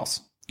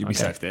Charles. You'll be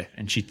safe there.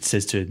 And she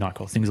says to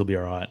Nightcrawler, things will be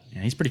all right.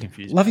 Yeah, he's pretty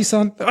confused. Love you,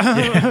 son.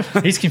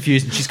 He's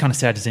confused, and she's kind of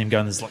sad to see him go,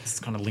 and there's like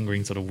this kind of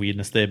lingering sort of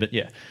weirdness there. But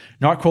yeah,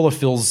 Nightcrawler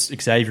fills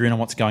Xavier in on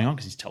what's going on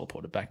because he's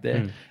teleported back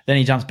there. Then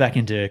he jumps back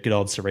into good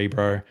old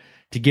Cerebro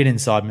to get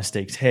inside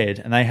Mystique's head,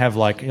 and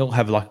he'll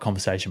have a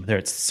conversation with her.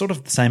 It's sort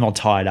of the same old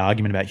tired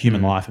argument about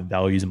human life and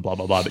values and blah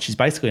blah blah. But she's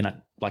basically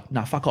like,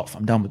 nah, fuck off.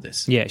 I'm done with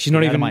this. Yeah, she's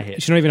not even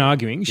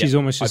arguing. She's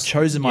almost just, I've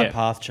chosen my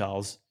path,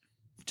 Charles.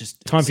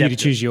 Just time for you to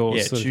accept choose it.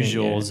 yours. Yeah, choose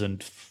yours,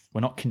 and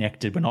we're not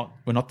connected. We're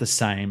not the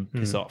same.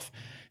 Piss off.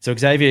 So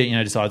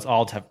Xavier, decides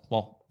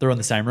they're in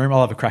the same room.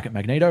 I'll have a crack at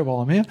Magneto while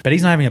I'm here. But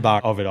he's not having a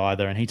bar of it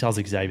either. And he tells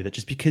Xavier that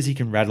just because he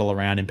can rattle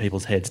around in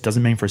people's heads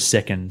doesn't mean for a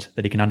second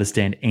that he can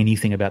understand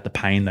anything about the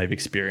pain they've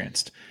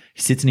experienced.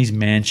 He sits in his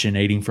mansion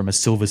eating from a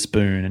silver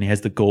spoon, and he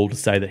has the gall to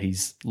say that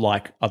he's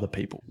like other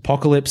people.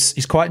 Apocalypse,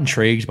 he's quite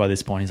intrigued by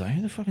this point. He's like,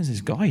 who the fuck is this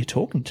guy you're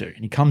talking to?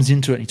 And he comes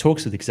into it and he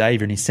talks with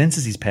Xavier and he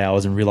senses his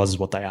powers and realizes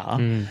what they are.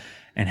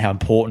 And how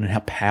important and how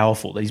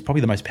powerful. He's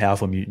probably the most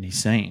powerful mutant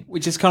he's seen.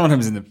 Which is kind of what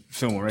happens in the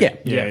film already.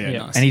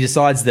 Yeah. Nice. And he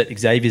decides that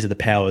Xavier's are the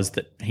powers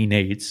that he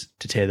needs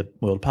to tear the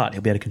world apart.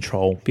 He'll be able to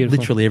control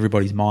literally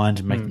everybody's mind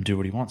and make them do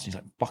what he wants. And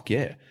he's like, fuck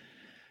yeah.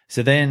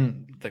 So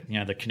then,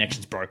 the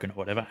connection's broken or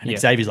whatever. And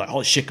Xavier's like,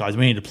 holy shit, guys,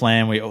 we need a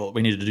plan. We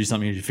need to do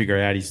something. We need to figure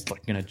out. He's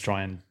like going to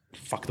try and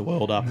fuck the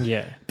world up.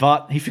 Yeah.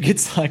 But he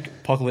forgets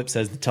Apocalypse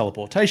has the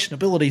teleportation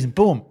abilities, and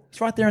boom, it's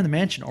right there in the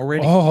mansion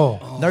already.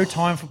 No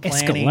time for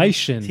planning.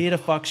 Escalation. It's here to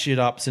fuck shit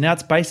up. So now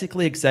it's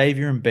basically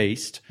Xavier and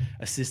Beast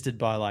assisted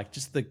by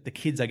just the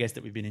kids, I guess,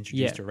 that we've been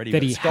introduced to already.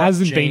 That he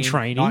hasn't been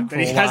training. That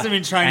he hasn't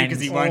been training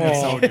because he won't have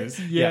soldiers.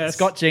 Yeah,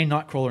 Scott, Jean,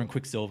 Nightcrawler, and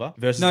Quicksilver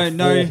versus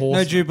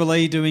no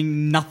Jubilee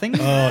doing nothing.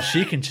 Oh,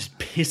 she can just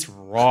piss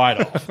right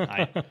off,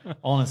 mate.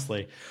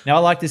 Honestly. Now, I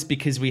like this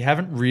because we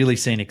haven't really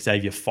seen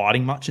Xavier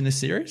fighting much in this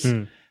series.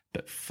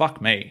 But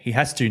fuck me, he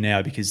has to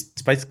now because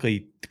it's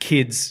basically the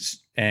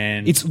kids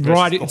and it's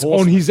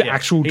on his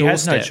actual doorstep. He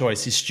has no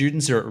choice. His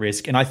students are at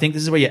risk, and I think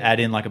this is where you add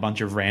in a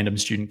bunch of random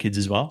student kids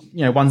as well.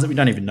 Ones that we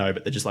don't even know,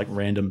 but they're just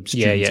random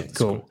students. At the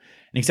school.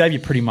 And Xavier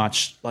pretty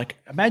much,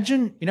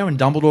 imagine, when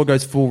Dumbledore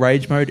goes full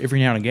rage mode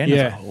every now and again.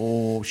 Yeah. It's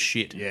oh,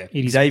 shit. Yeah.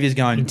 Xavier's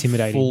going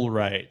intimidating. Full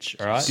rage,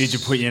 all right? Did you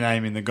put your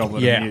name in the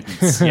Goblet of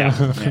Mutants?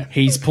 Yeah.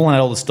 He's pulling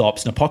out all the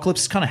stops, and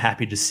Apocalypse is kind of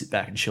happy to sit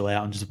back and chill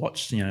out and just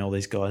watch, all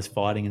these guys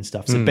fighting and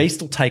stuff. So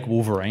Beast will take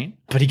Wolverine,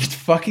 but he gets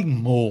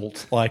fucking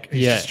mauled.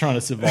 He's just trying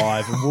to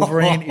survive. And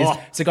Wolverine is...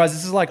 So, guys,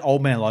 this is like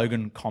Old Man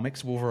Logan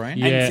comics Wolverine.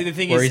 Yeah. And see, the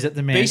thing where is, he's at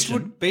the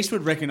mansion. Beast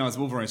would recognize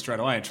Wolverine straight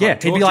away. And he'd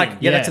be like,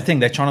 yeah, that's the thing.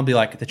 They're trying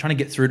to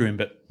get through to him,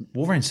 but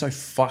Wolverine's so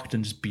fucked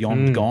and just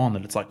beyond gone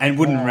that it's like... And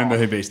wouldn't remember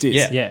who Beast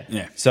is.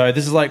 Yeah. So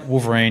this is like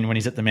Wolverine when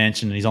he's at the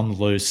mansion and he's on the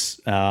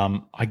loose.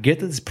 I get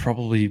that this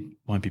probably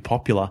won't be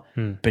popular,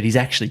 but he's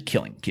actually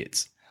killing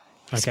kids.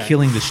 He's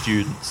killing the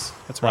students.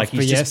 That's right.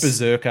 He's just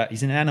berserker.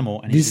 He's an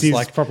animal. And this he's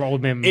is proper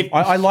old man.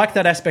 I like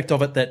that aspect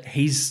of it, that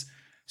he's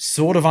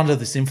sort of under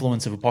this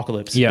influence of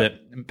Apocalypse,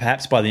 but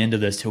perhaps by the end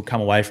of this he'll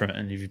come away from it,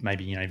 and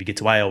if he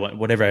gets away or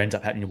whatever ends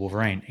up happening to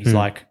Wolverine, he's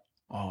like,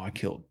 oh, I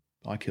killed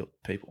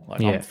people.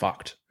 I'm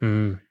fucked.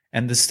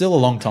 And there's still a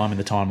long time in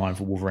the timeline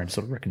for Wolverine to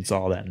sort of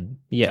reconcile that and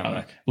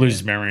lose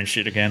his memory and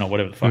shit again or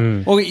whatever the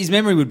fuck. Well, his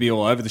memory would be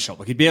all over the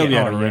shop. He'd be able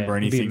to remember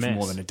anything for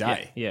more than a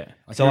day.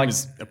 So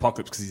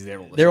Apocalypse because he's there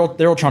all the time.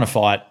 They're all trying to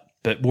fight,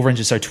 but Wolverine's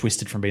just so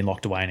twisted from being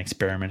locked away and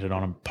experimented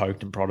on and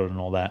poked and prodded and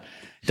all that.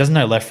 He doesn't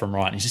know left from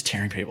right, and he's just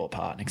tearing people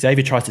apart. And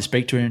Xavier tries to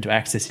speak to him to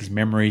access his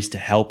memories to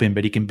help him,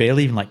 but he can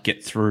barely even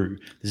get through.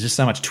 There's just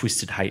so much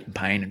twisted hate and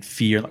pain and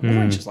fear.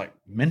 Wolverine's just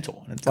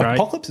mental. And it's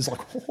Apocalypse is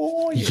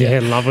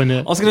loving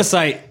it. I was going to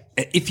say,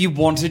 if you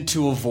wanted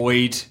to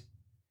avoid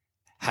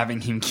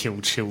having him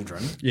kill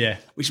children,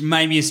 which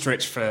may be a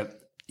stretch for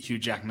Hugh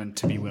Jackman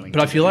to be willing.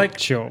 But I feel like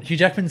Hugh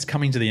Jackman's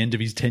coming to the end of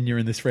his tenure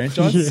in this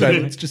franchise, so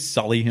let's just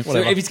sully him. So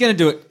if he's going to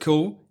do it,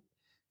 cool.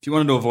 If you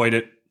wanted to avoid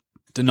it,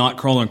 Do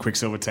Nightcrawler and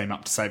Quicksilver team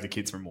up to save the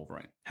kids from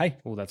Wolverine? Hey,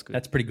 Oh, that's good.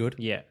 that's pretty good.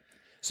 Yeah.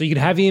 So you could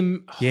have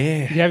him.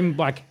 Yeah. You could have him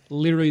like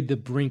literally the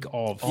brink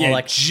of. Yeah,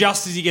 like-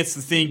 just as he gets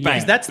the thing, bang,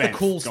 Because that's bang, the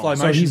cool gone. slow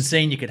motion he's-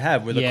 scene you could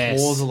have where the Yes.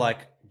 claws are like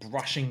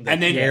brushing the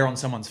And then- air on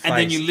someone's face. And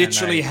then you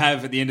literally they-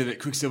 have at the end of it,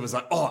 Quicksilver's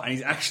like, oh, and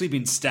he's actually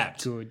been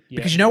stabbed. Good. Yeah.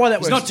 Because you know why that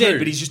He's works not dead, too?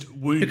 but he's just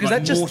wounded. Because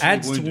like, that just mortally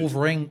adds wounded. to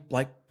Wolverine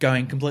like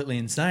going completely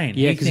insane.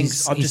 Yeah, he 'cause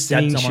thinks I've he's just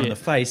stabbed seeing someone in the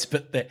shit. face,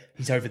 but that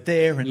he's over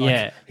there and Yeah.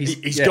 like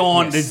He's yeah,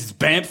 gone. yes. There's this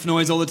bamf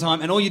noise all the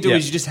time, and all you do Yeah.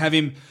 is you just have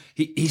him.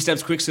 He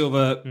stabs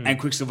Quicksilver, and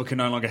Quicksilver can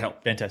no longer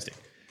help. Fantastic.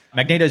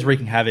 Magneto's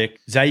wreaking havoc.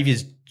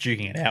 Xavier's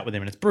duking it out with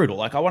him, and it's brutal.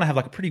 Like I want to have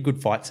like a pretty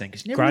good fight scene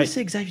because you never really Great.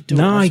 see Xavier do it.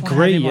 No, I just wanna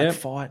have agree, him, like, yeah.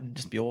 fight and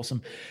just be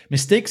awesome.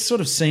 Mystique's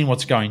sort of seen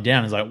what's going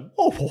down. Is like,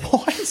 whoa,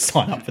 why did I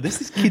sign up for this?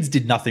 These kids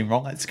did nothing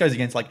wrong. This goes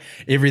against like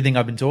everything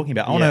I've been talking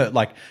about. I want to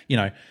like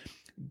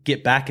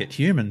get back at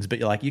humans, but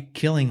you're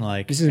killing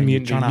like This is a and you're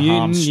mutant, trying to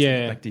harm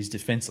yeah. like these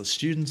defenseless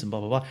students and blah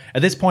blah blah.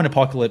 At this point,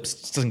 Apocalypse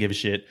just doesn't give a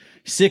shit.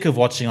 He's sick of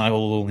watching like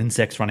all the little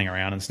insects running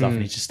around and stuff,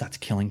 and he just starts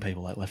killing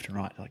people like left and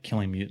right, like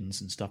killing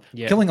mutants and stuff.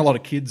 Yeah. Killing a lot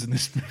of kids in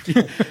this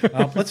movie.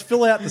 Let's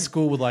fill out the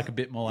school with like a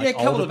bit more like Yeah, a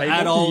couple older of people.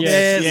 adults.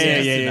 Yes, Yeah,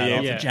 yes, yeah, an yeah,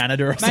 adult, yeah. a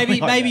janitor or something.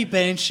 Maybe like that.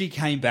 Banshee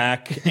came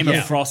back. Emma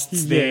Yeah.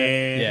 Frost's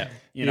there. Yeah.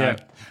 You know,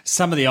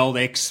 some of the old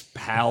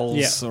ex-pals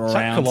Yeah. are Chuck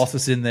around.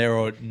 Colossus in there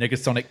or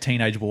Negasonic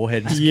Teenage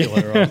Warhead and kill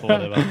her or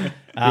whatever.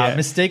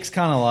 Mystique's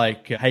kind of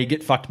like, hey,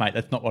 get fucked, mate.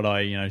 That's not what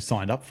I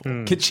find up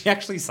for. Could she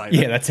actually say that?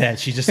 Yeah, that's how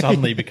she just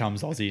suddenly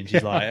becomes Aussie, and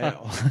she's like,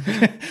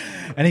 oh.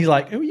 And he's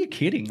like, "Who are you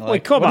kidding?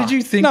 Like, come what on. did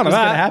you think None was of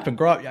going to that." happen?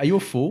 Grow up. Are you a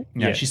fool?"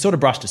 Yeah. She's sort of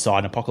brushed aside,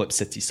 and Apocalypse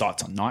sets his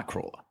sights on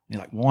Nightcrawler. He's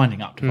like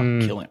winding up to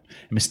fucking kill him.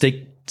 And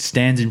Mystique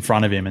stands in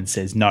front of him and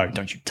says, "No,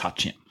 don't you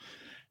touch him."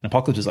 And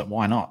Apocalypse is like,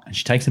 "Why not?" And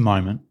she takes a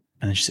moment,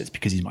 and then she says,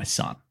 "Because he's my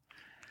son."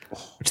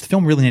 Which the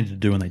film really needed to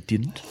do, and they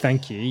didn't.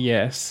 Thank you.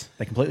 Yes.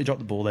 They completely dropped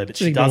the ball there, but Just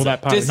she ignore does that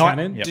it. part of Does- the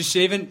canon. Yep. Does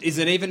she even? Is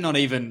it even not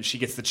even? She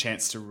gets the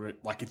chance to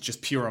like it's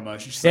just pure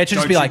emotion. She's Yeah, like, it should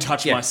just "Don't be you like,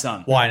 touch yeah, my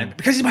son." Why? And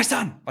because he's my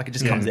son. Like it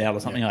just comes out or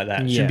something like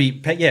that. It should be,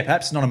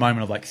 perhaps not a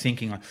moment of like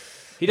thinking like,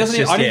 He doesn't.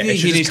 it's just, I don't yeah, it think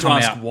should he just needs to come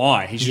ask out.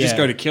 why. He should just Yeah.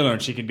 go to kill her,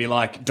 and she can be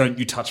like, "Don't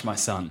you touch my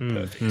son." And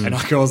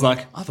Nightcrawler's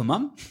like, "I have a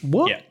mum."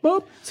 What? Yeah.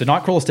 What? So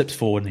Nightcrawler steps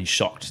forward and he's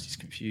shocked. He's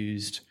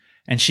confused.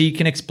 And she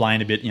can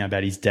explain a bit,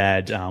 about his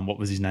dad. What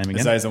was his name again?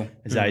 Azazel.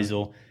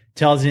 Azazel.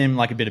 Tells him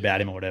like a bit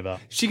about him or whatever.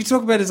 She could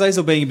talk about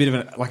Azazel being a bit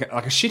of like a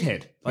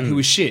shithead, like he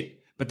was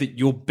shit, but that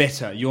you're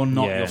better. You're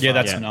not. Yeah. Your Yeah, father.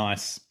 that's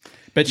nice.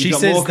 But You've she got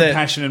says more that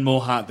compassion and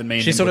more heart than me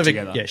and she him sort put of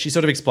together. she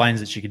sort of explains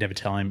that she could never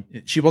tell him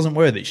she wasn't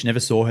worthy. She never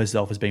saw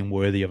herself as being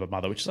worthy of a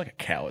mother, which is like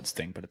a coward's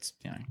thing, but it's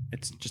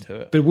it's just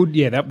her. But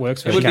that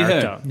works for It her would be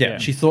her. character. Yeah,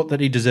 she thought that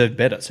he deserved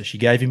better, so she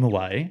gave him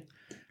away,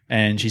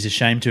 and she's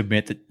ashamed to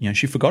admit that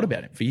she forgot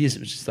about him for years. It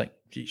was just like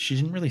she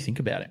didn't really think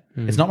about him.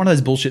 It's not one of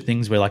those bullshit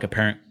things where like a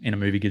parent in a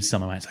movie gives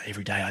someone away. It's like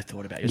every day I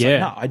thought about you. It's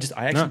Yeah. like, no,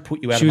 I actually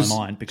put you out She of was- my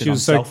mind because she I'm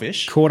was so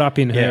selfish. caught up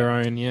in Yeah. her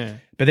own. Yeah.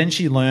 But then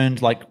she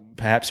learned like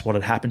perhaps what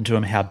had happened to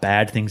him, how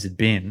bad things had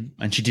been,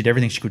 and she did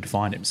everything she could to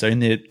find him. So in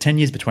the 10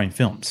 years between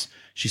films,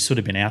 she's sort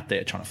of been out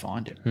there trying to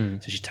find him.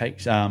 So she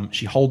takes,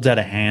 she holds out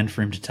a hand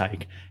for him to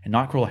take, and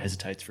Nightcrawler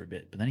hesitates for a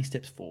bit, but then he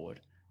steps forward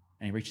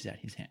and he reaches out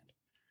his hand.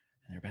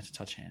 And they're about to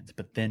touch hands,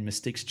 but then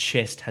Mystique's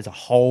chest has a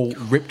hole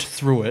ripped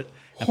through it.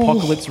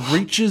 Apocalypse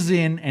reaches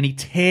in and he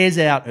tears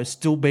out her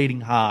still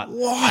beating heart,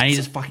 and he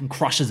just fucking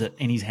crushes it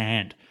in his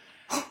hand.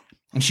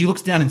 And she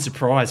looks down in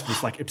surprise for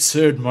this like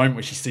absurd moment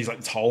where she sees like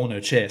this hole in her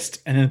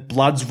chest, and then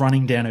blood's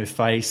running down her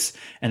face,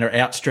 and her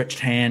outstretched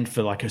hand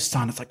for like her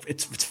son. It's like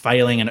it's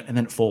failing, and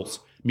then it falls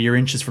mere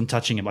inches from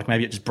touching him. Like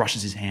maybe it just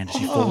brushes his hand as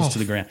she falls to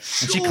the ground,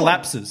 and she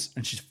collapses,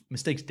 and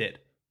Mystique's dead.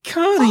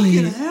 Carney.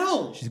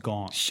 hell. She's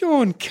gone,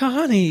 Sean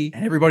Carney.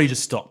 and everybody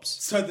just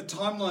stops. So the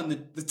timeline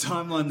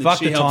that Fuck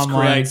she the helps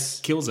timelines. create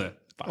kills her.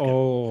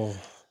 Oh.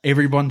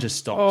 Everyone just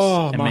stops.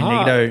 Oh, and my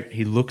Magneto,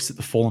 he looks at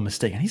the fallen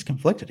Mystique and he's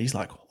conflicted. He's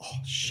like, oh,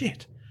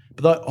 shit.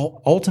 But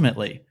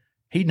ultimately,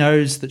 he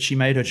knows that she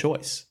made her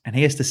choice and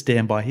he has to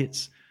stand by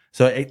his.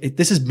 So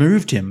this has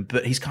moved him,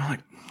 but he's kind of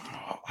like,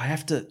 oh, I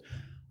have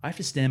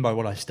to stand by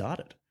what I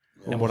started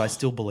and what I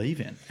still believe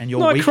in. And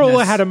your Nightcrawler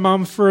weakness, had a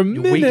mum for a your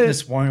minute.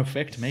 weakness won't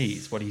affect me,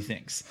 is what he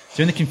thinks.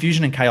 So in the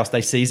confusion and chaos,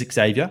 they seize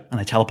Xavier and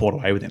they teleport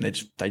away with him.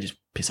 They just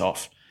piss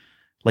off,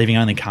 leaving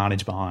only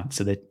Carnage behind.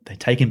 So they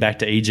take him back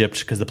to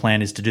Egypt because the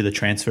plan is to do the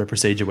transfer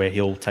procedure where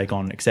he'll take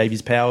on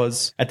Xavier's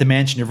powers. At the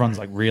mansion, everyone's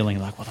like reeling,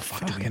 like, what the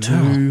fuck do we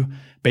do?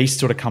 Beast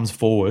sort of comes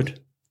forward,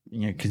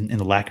 'cause in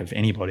the lack of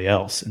anybody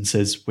else, and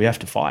says, we have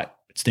to fight.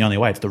 It's the only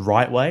way. It's the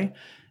right way.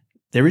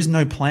 There is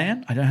no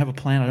plan. I don't have a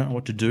plan. I don't know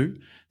what to do.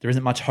 There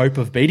isn't much hope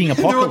of beating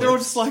Apocalypse. They're all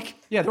just like,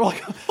 Yeah, they're all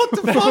like, what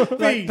the fuck, Like,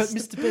 Beast? but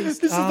Mr.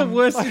 Beast. This is the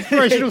worst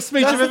inspirational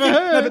speech I've ever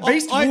heard. No, but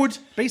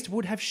Beast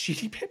would have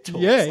shitty pep talks.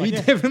 Yeah, he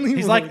definitely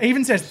He's would. like, he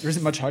even says there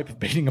isn't much hope of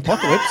beating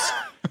Apocalypse,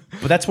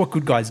 but that's what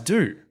good guys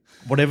do.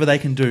 Whatever they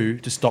can do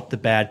to stop the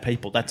bad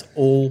people, that's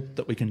all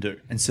that we can do.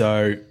 And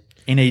so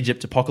in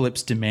Egypt,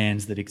 Apocalypse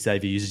demands that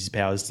Xavier uses his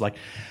powers. Like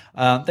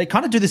they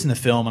kind of do this in the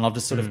film, and I've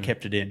just sort of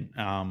kept it in.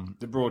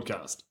 The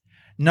broadcast.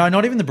 No,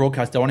 not even the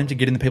broadcast. I want him to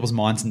get into people's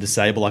minds and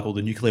disable like all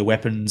the nuclear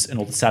weapons and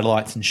all the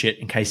satellites and shit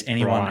in case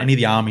any of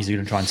the armies are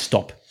going to try and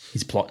stop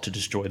his plot to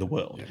destroy the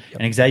world. Yep.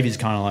 And Xavier's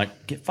kind of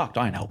like, get fucked,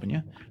 I ain't helping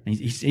you. And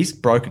he's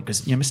broken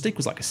because Mystique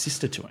was like a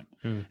sister to him.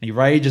 And he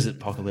rages at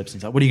Apocalypse. And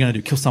he's like, what are you going to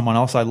do, kill someone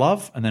else I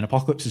love? And then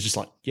Apocalypse is just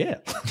like, yeah,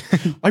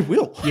 I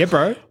will. Yeah,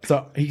 bro.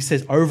 So he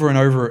says over and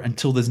over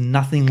until there's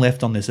nothing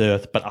left on this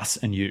earth but us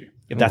and you.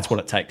 If that's what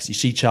it takes. You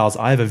see, Charles,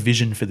 I have a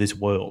vision for this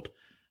world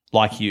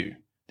like you.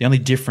 The only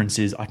difference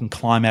is I can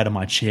climb out of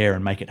my chair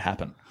and make it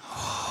happen.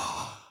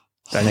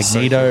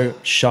 Magneto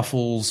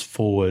shuffles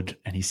forward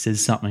and he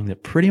says something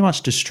that pretty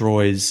much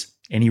destroys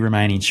any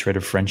remaining shred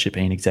of friendship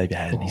he and Xavier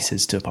had. And he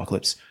says to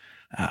Apocalypse,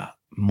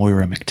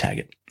 Moira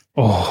McTaggart.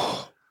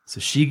 Oh. So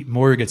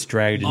Moira gets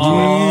dragged into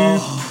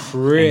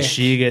it. And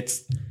she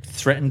gets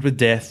threatened with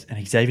death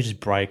and Xavier just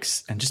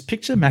breaks. And just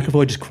picture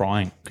McAvoy just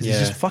crying because he's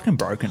just fucking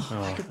broken.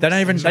 They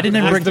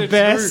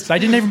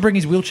didn't even bring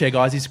his wheelchair,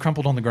 guys. He's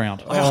crumpled on the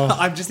ground.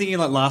 I'm just thinking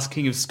like Last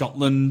King of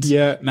Scotland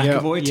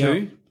McAvoy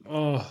too.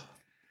 Oh.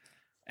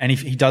 And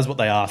he does what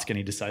they ask and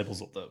he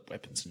disables all the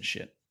weapons and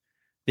shit.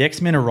 The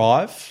X-Men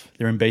arrive.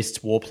 They're in Beast's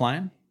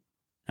warplane.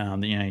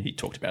 He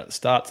talked about at the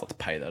start, so let's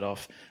pay that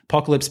off.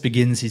 Apocalypse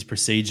begins his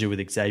procedure with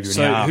Xavier.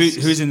 So and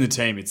who's in the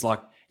team? It's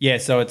like... Yeah,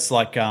 so it's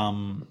like...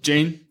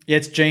 Jean? Yeah,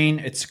 it's Jean,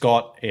 it's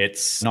Scott,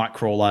 it's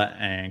Nightcrawler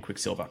and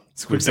Quicksilver.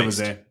 Quicksilver's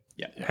there.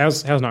 Yeah.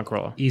 How's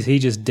Nightcrawler? Is he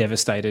just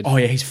devastated? Oh,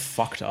 yeah, he's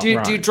fucked up. Do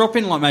you drop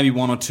in like maybe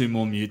one or two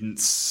more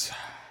mutants?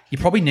 You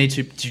probably need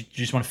to. Do you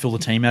just want to fill the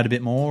team out a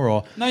bit more,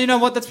 or no? You know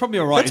what? That's probably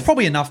all right. That's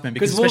probably enough, man.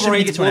 Because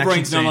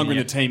Wolverine's no longer in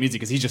the team, is he?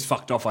 Because he's just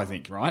fucked off, I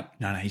think. Right?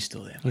 No, he's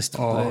still there. He's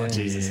still there.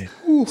 Jesus.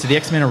 Yeah. So the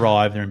X-Men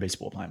arrive. They're in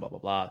Beast warplane. Blah blah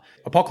blah.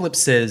 Apocalypse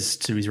says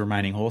to his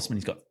remaining horsemen,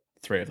 he's got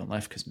 3 of them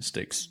left because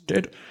Mystique's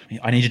dead.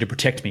 I need you to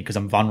protect me because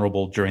I'm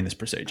vulnerable during this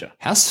procedure.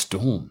 How's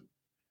Storm?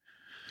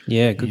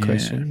 Yeah, good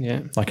question.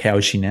 Yeah, like how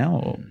is she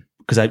now?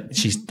 Because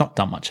she's not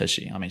done much, has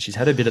she? I mean, she's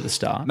had a bit at the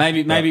start.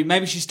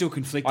 Maybe she's still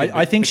conflicted.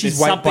 I think she's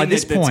by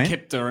this point. That's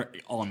kept her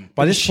on.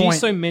 By this point,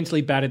 she's so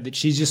mentally battered that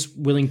she's just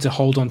willing to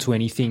hold on to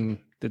anything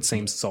that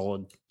seems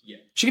solid. Yeah,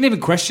 she can even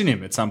question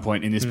him at some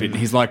point in this bit. And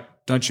he's like,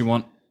 "Don't you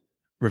want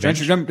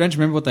revenge? Don't you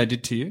remember what they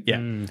did to you?" Yeah,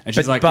 and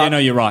she's like, "Yeah, no,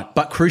 you're right."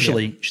 But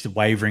crucially, she's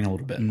wavering a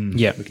little bit.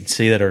 Yeah, we can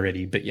see that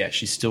already. But yeah,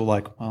 she's still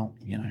like, well,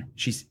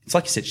 it's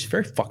like you said, she's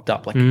very fucked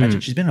up. Like,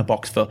 imagine she's been in a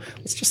box for,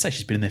 let's just say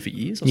she's been in there for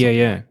years. Or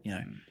something.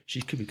 Yeah.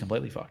 She could be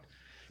completely fucked.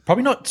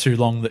 Probably not too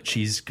long that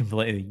she's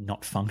completely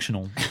not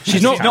functional.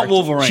 She's not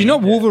Wolverine. She's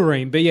not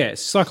Wolverine, but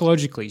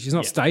psychologically, she's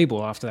not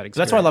stable after that experience.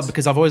 That's what I love,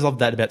 because I've always loved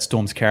that about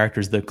Storm's character,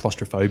 is the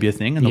claustrophobia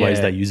thing and the ways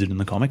they use it in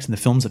the comics. And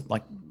the films are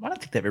like, I don't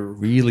think they've ever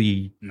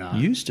really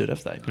used it,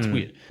 have they? It's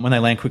weird. When they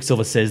land,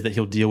 Quicksilver says that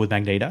he'll deal with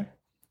Magneto.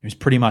 He's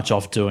pretty much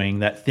off doing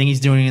that thing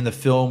he's doing in the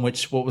film,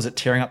 what was it,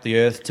 tearing up the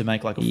earth to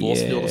make like a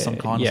force field or some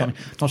kind or something.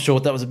 Not sure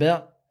what that was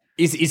about.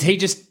 Is he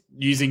just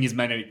using his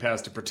magnetic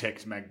powers to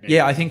protect Magneto?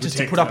 Yeah, I think just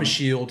to put up a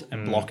shield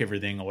and block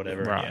everything or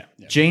whatever. Right.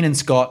 Yeah. Jean and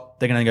Scott,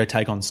 they're going to go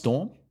take on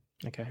Storm.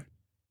 Okay.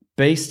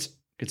 Beast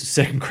gets a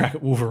second crack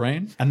at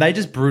Wolverine, and they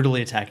just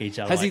brutally attack each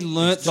other. Has he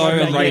learnt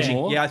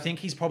though? Yeah, I think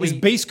he's probably... Is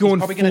Beast going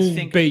full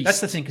think, Beast? That's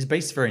the thing, because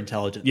Beast's very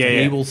intelligent.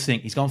 Yeah, He will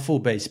think. He's gone full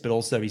Beast, but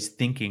also he's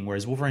thinking,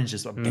 whereas Wolverine's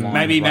just a blind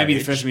Maybe the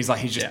rage. first one he's like,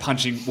 he's just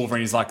punching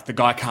Wolverine. He's like, the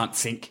guy can't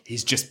think.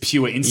 He's just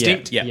pure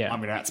instinct. Yeah.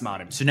 I'm going to outsmart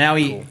him. So now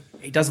he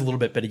does a little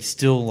bit, but he's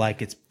still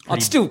like, it's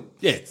pretty...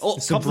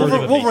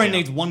 Wolverine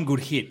needs one good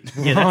hit.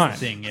 Yeah, that's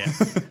the thing, yeah.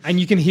 And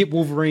you can hit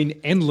Wolverine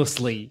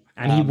endlessly,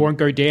 and he won't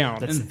go down.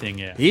 That's the thing,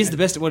 yeah. He is the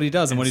best at what he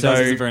does, and what he does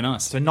isn't very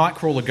nice. So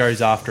Nightcrawler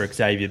goes after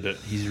Xavier, but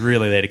he's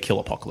really there to kill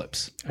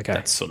Apocalypse. Okay.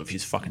 That's sort of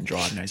his fucking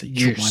drive. He's like,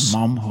 you killed my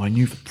mum, who I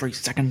knew for 3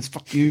 seconds,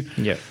 fuck you.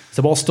 Yeah.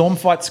 So while Storm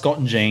fights Scott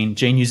and Jean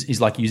is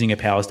like using her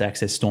powers to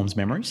access Storm's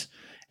memories.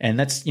 And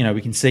that's,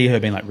 we can see her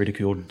being like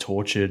ridiculed and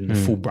tortured and the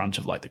full brunt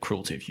of like the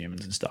cruelty of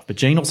humans and stuff. But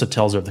Jean also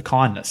tells her of the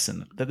kindness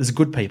and that there's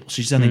good people.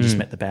 She's only just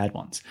met the bad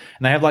ones.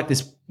 And they have like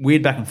this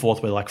weird back and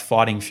forth where they're like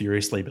fighting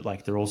furiously, but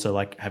like they're also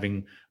like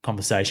having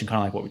conversation, kind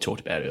of like what we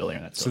talked about earlier.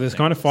 And that so there's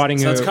kind of fighting.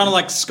 So it's kind of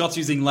like Scott's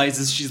using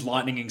lasers, she's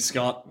lightninging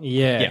Scott.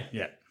 Yeah.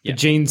 But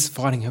Jean's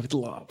fighting her with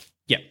love.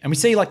 Yeah. And we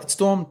see like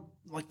Storm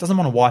doesn't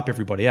want to wipe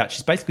everybody out.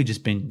 She's basically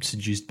just been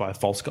seduced by a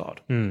false god.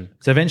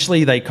 So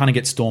eventually they kind of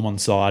get Storm on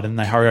side and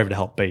they hurry over to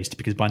help Beast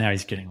because by now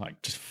he's getting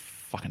like just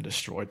fucking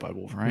destroyed by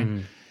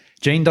Wolverine.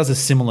 Jean does a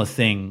similar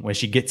thing where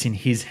she gets in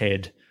his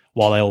head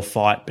while they all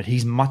fight, but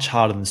he's much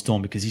harder than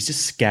Storm because he's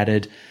just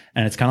scattered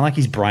and it's kind of like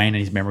his brain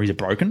and his memories are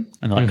broken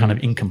and they're like kind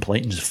of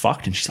incomplete and just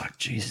fucked. And she's like,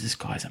 Jesus, this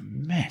guy's a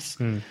mess.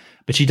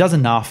 But she does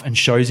enough and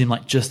shows him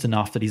like just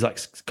enough that he's like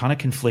kind of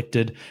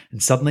conflicted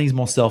and suddenly he's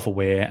more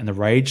self-aware and the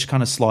rage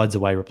kind of slides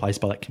away,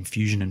 replaced by like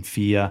confusion and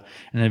fear.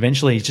 And then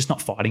eventually he's just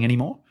not fighting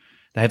anymore.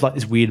 They have like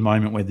this weird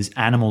moment where this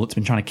animal that's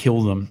been trying to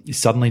kill them is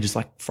suddenly just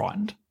like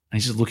frightened. And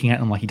he's just looking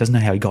at them like he doesn't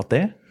know how he got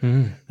there.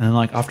 And then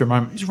like after a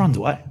moment, he just runs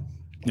away.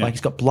 Yeah. Like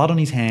he's got blood on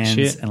his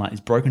hands and like he's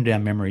broken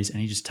down memories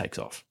and he just takes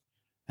off.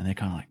 And they're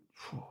kind of like,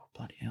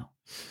 bloody hell.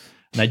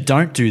 And they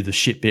don't do the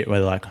shit bit where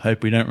they're like,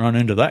 hope we don't run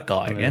into that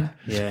guy again.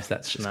 Yeah.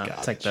 That's just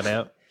garbage. Take that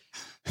out.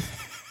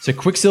 So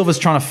Quicksilver's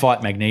trying to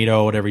fight Magneto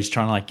or whatever. He's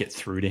trying to like get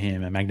through to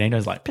him, and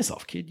Magneto's like, "Piss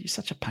off, kid! You're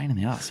such a pain in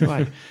the ass."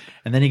 Right?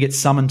 And then he gets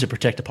summoned to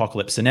protect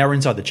Apocalypse. So now we're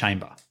inside the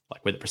chamber,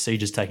 like where the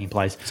procedure's taking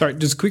place. Sorry,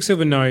 does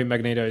Quicksilver know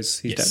Magneto's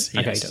his Yes, dad?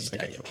 Okay, yes, he does. he's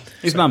Okay, dead.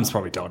 His mum's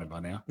probably told him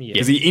by now.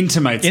 Because he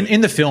intimates it.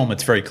 In the film,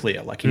 it's very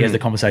clear. Like he has the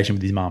conversation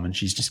with his mum, and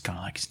she's just kind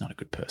of like, "He's not a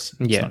good person.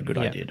 It's Yeah, not a good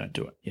yeah. idea. Don't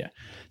do it." Yeah.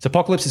 So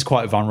Apocalypse is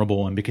quite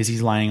vulnerable, and because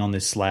he's laying on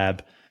this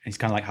slab, he's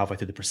kind of like halfway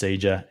through the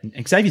procedure,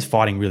 and Xavier's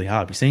fighting really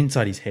hard. We see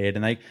inside his head,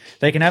 and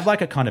they can have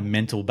like a kind of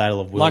mental battle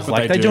of wills, Like what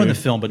like they they do in do. the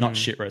film, but not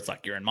shit where it's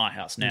like you're in my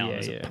house now. Yeah, and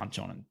there's yeah. a punch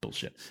on and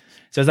bullshit.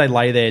 So as they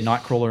lay there,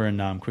 Nightcrawler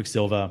and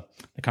Quicksilver,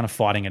 they're kind of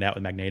fighting it out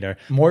with Magneto.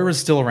 Moira's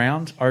still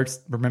around, I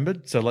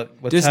remembered. So let's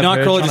Does have her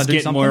Nightcrawler trying just to do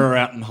get something. Moira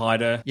out and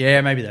hide her? Yeah,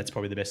 maybe that's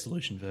probably the best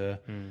solution for her.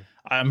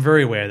 I'm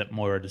very aware that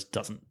Moira just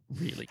doesn't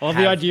really. I love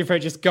have- the idea of her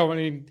just going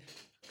in,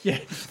 Yeah,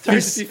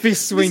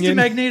 fist swinging. Mr.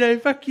 Magneto,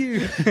 fuck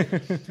you.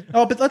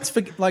 Oh, but let's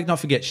not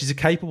forget, she's a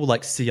capable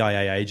like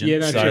CIA agent. Yeah,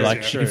 no, so true, like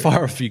true, she true. can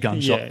fire a few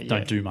gunshots, Yeah, don't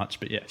yeah. do much,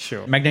 but yeah,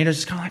 Sure. Magneto's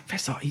just kind of like,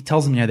 "Fess off." He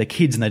tells them, they're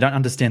kids and they don't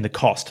understand the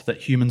cost that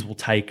humans will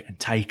take and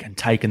take and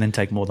take and then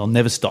take more. They'll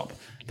never stop.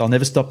 They'll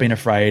never stop being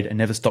afraid and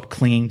never stop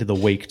clinging to the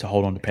weak to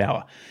hold on to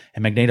power.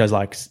 And Magneto's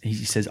like, he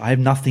says, "I have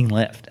nothing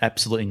left,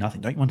 absolutely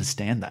nothing. Don't you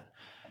understand that?"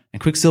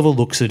 And Quicksilver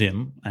looks at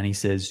him and he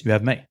says, "You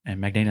have me."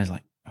 And Magneto's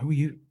like, "Who are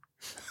you?"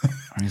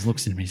 And he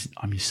looks at him and he says,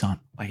 "I'm your son."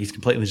 Like he's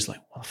completely just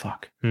like, "What the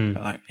fuck?"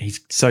 Like he's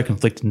so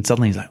conflicted, and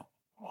suddenly he's like,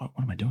 what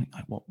am I doing?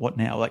 Like what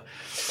now? Like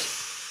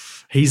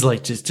he's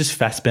like just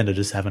Fassbender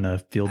just having a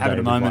field day Having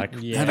a with moment.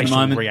 like Having a facial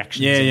moment.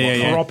 reactions. Yeah, and yeah,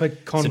 whatnot. yeah. proper So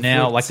conflict.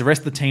 now, like the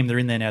rest of the team, they're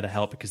in there now to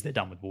help because they're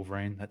done with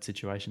Wolverine, that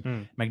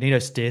situation. Magneto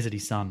stares at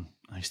his son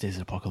and he stares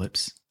at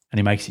Apocalypse and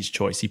he makes his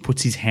choice. He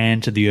puts his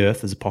hand to the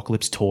earth as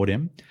Apocalypse toward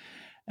him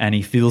and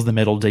he feels the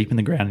metal deep in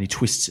the ground and he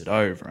twists it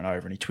over and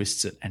over and he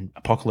twists it. And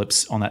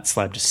Apocalypse on that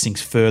slab just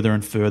sinks further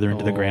and further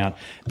into the ground,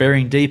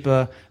 burying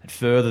deeper and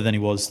further than he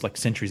was like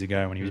centuries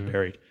ago when he was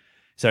buried.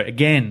 So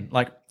again,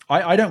 like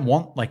I don't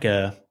want like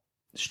a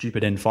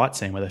stupid end fight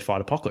scene where they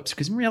fight Apocalypse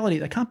because in reality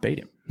they can't beat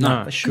him.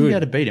 No, they shouldn't be good.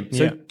 able to beat him.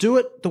 So Yeah. do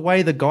it the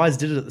way the guys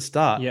did it at the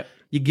start. Yeah.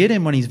 You get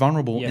him when he's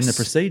vulnerable in Yes. the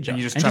procedure And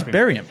and you just, trap him.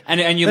 bury him. And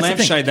you That's the thing.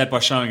 lampshade that by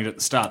showing it at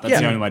the start. That's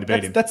the only way to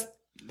beat him. That's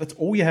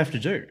all you have to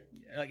do.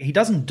 Like, he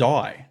doesn't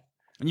die.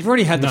 And you've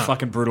already had the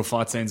fucking brutal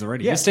fight scenes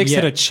already. Yeah. Mystique's Yeah.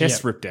 had her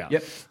chest Yeah. ripped out.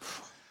 Yep.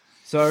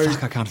 So,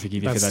 Fuck, I can't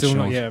forgive you That's for that, still Sean.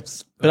 not, yeah.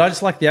 but I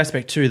just like the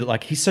aspect too that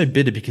like he's so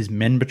bitter because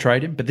men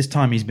betrayed him, but this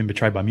time he's been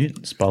betrayed by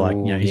mutants, by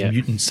like his yeah.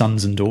 mutant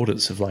sons and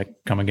daughters have like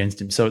come against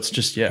him. So it's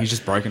just He's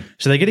just broken.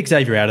 So they get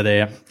Xavier out of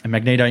there, and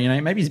Magneto,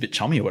 maybe he's a bit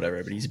chummy or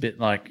whatever, but he's a bit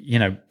like,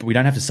 we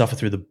don't have to suffer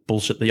through the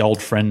bullshit, the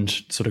old friend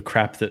sort of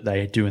crap that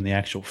they do in the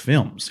actual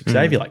films.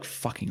 Xavier like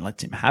fucking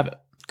lets him have it.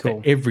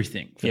 Cool. For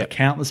everything. For the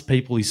countless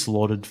people he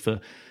slaughtered, for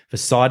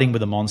siding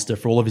with a monster,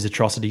 for all of his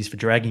atrocities, for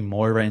dragging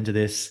Moira into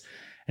this.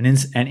 An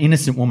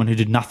innocent woman who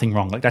did nothing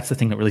wrong. Like that's the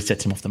thing that really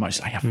sets him off the most.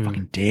 How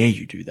fucking dare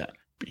you do that?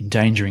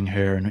 Endangering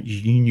her, and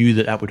you knew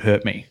that would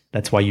hurt me.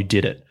 That's why you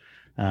did it.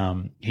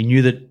 He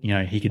knew that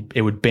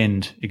it would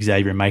bend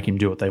Xavier and make him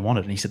do what they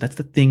wanted. And he said, "That's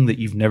the thing that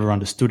you've never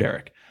understood,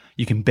 Eric.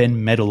 You can bend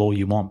metal all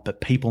you want,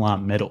 but people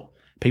aren't metal.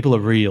 People are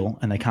real,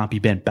 and they can't be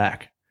bent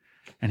back."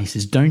 And he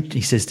says,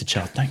 he says to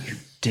Charles, "Don't you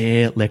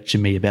dare lecture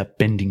me about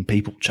bending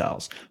people,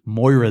 Charles.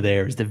 Moira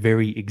there is the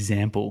very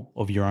example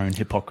of your own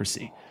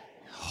hypocrisy."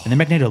 And then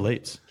Magneto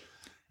leaves.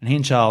 And he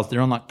and Charles,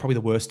 they're on like probably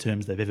the worst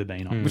terms they've ever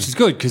been on. Which is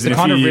good because the in a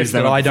kind few of years rift they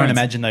that were I don't friends.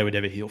 imagine they would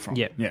ever heal from.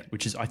 Yeah. Yeah.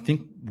 Which is, I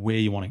think, where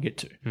you want to get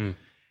to.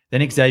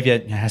 Then Xavier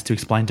has to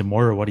explain to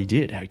Moira what he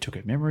did, how he took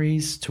her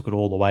memories, took it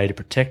all the way to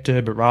protect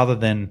her. But rather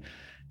than,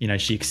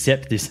 she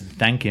accept this and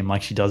thank him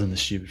like she does in the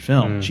stupid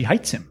film, she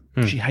hates him.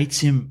 She hates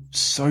him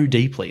so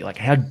deeply. Like,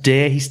 how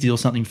dare he steal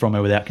something from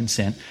her without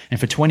consent? And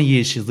for 20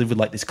 years, she's lived with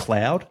like this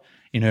cloud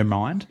in her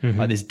mind,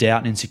 like this doubt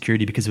and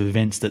insecurity because of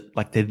events that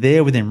like they're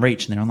there within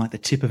reach and they're on like the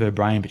tip of her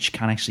brain, but she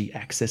can't actually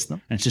access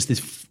them. And it's just this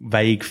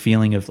vague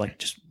feeling of like,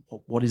 just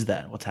what is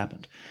that? What's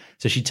happened?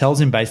 So she tells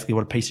him basically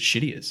what a piece of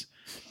shit he is.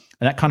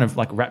 And that kind of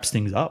like wraps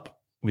things up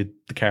with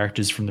the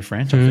characters from the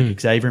franchise. Like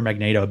Xavier and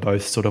Magneto are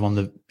both sort of on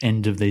the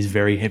end of these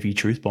very heavy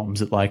truth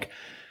bombs that like,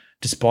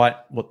 despite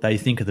what they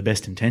think are the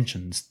best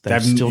intentions,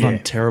 they've still done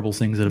terrible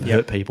things that have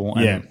hurt people.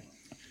 And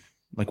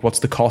like, what's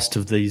the cost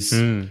of these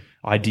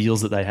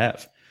ideals that they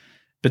have?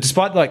 But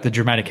despite like the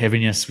dramatic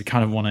heaviness, we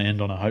kind of want to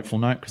end on a hopeful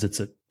note because it's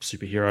a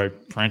superhero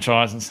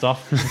franchise and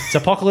stuff. So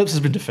Apocalypse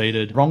has been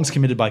defeated. Wrongs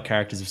committed by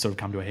characters have sort of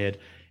come to a head.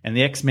 And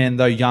the X-Men,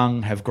 though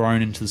young, have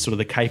grown into the sort of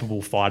the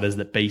capable fighters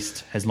that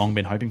Beast has long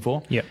been hoping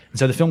for. Yep. And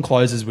so the film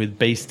closes with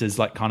Beast as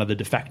like kind of the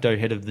de facto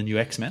head of the new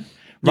X-Men,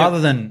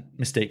 rather than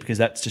Mystique, because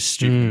that's just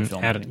stupid in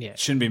film.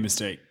 Shouldn't be a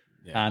mistake.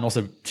 And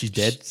also, she's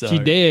dead. So. She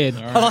did.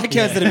 I like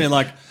how instead of being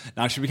like,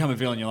 "No, she become a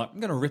villain," you're like, "I'm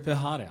going to rip her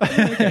heart out."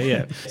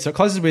 Yeah. So it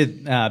closes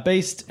with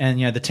Beast,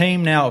 and the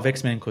team now of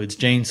X-Men includes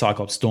Jean,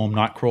 Cyclops, Storm,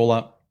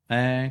 Nightcrawler,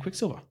 and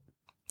Quicksilver.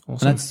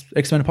 Awesome. And that's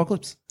X-Men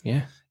Apocalypse.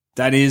 Yeah.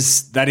 That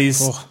is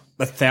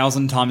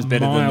 1,000 times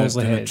better Miles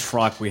than the ahead.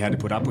 tripe we had to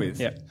put up with.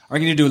 Yep. I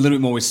reckon you do a little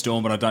bit more with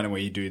Storm, but I don't know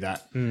where you do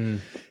that.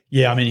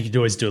 Yeah, I mean, you could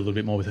always do a little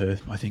bit more with her,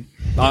 I think.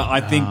 I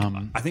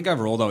think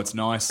overall, though, it's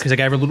nice. Because I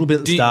gave her a little bit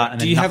at the start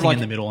and then nothing in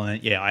the middle? middle.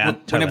 And then, I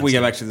Whenever we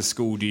go back to the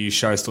school, do you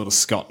show sort of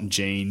Scott and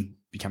Jean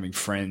becoming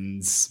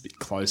friends, a bit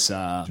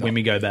closer? when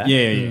we go back.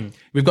 Yeah.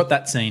 We've got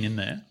that scene in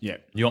there. Yeah.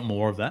 You want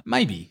more of that?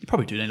 Maybe. You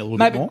probably do need a little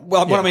Maybe. bit more.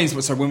 Well, what I mean is,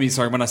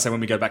 when I say when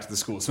we go back to the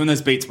school, so when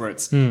those beats where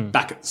it's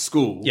back at the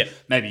school, Yeah.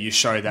 maybe you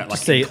show that like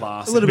see in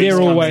class. a little bit They're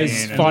comes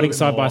always in and fighting a little bit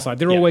side by more. side.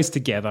 They're Yeah. always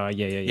together.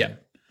 Yeah.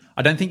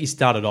 I don't think you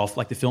started off,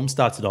 like the film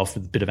starts it off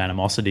with a bit of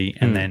animosity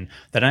and then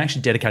they don't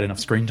actually dedicate enough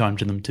screen time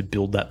to them to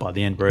build that by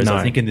the end. Whereas No.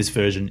 I think in this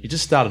version, you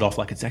just started off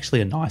like it's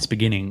actually a nice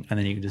beginning and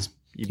then you can just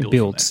It build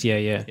builds. from there.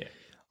 Yeah.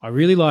 I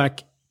really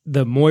like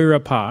the Moira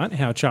part,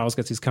 how Charles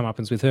gets his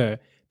comeuppance with her,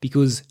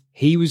 because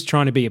he was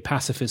trying to be a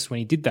pacifist when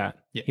he did that.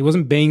 Yeah. He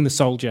wasn't being the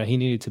soldier he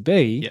needed to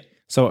be. Yeah.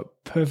 So it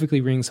perfectly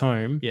rings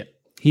home. Yeah.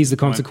 Here's the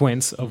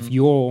consequence of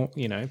your,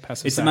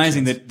 pacifist It's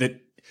amazing actions.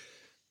 that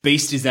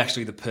Beast is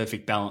actually the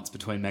perfect balance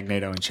between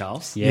Magneto and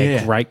Charles.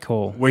 Yeah, great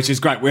call. Which is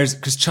great. Whereas,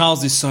 because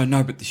Charles is so,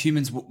 no, but the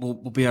humans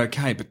will be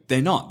okay. But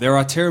they're not. There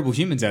are terrible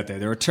humans out there.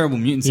 There are terrible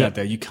mutants out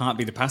there. You can't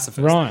be the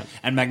pacifist. Right.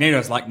 And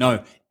Magneto's like,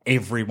 no,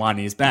 everyone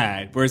is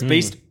bad. Whereas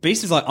Beast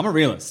is like, I'm a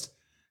realist.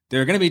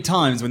 There are going to be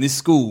times when this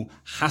school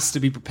has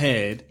to be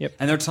prepared. Yep.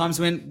 And there are times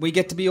when we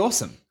get to be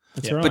awesome.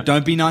 That's right. But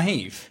don't be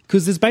naive.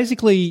 Because there's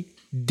basically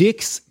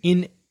dicks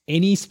in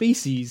any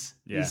species.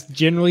 Yeah. Is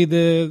generally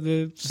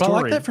the But story.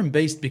 I like that from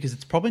Beast because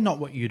it's probably not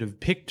what you'd have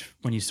picked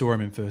when you saw him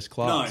in first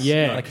class. No.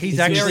 Yeah. Like he's He's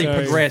actually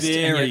very, progressed.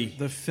 And very- yet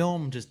the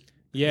film just...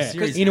 Yeah, the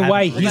series in a hadn't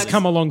way, progressed. he's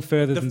come along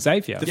further than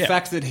Xavier. The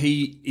fact that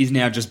he is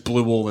now just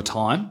blue all the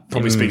time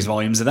probably speaks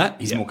volumes of that.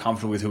 He's more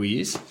comfortable with who he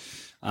is.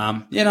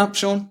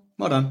 Sean,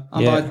 well done.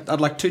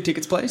 I'd like 2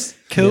 tickets, please.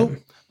 Cool.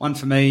 One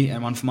for me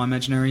and one for my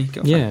imaginary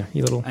girlfriend. Yeah,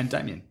 you little. And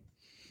Damien.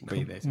 Will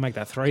be there. We'll make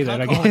that 3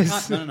 then, I Oh,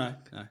 guess. No.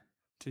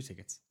 2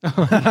 tickets.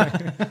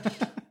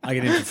 I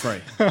get in for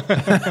free.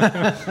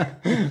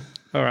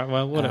 All right,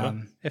 well,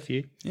 whatever. F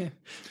you. Yeah.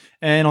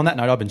 And on that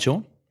note, I've been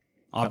Sean.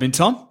 I've been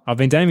Tom. I've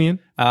been Damien.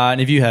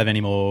 And if you have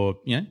any more,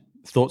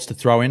 thoughts to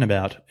throw in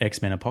about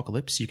X-Men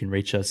Apocalypse, you can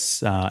reach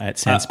us at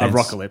Sanspence. A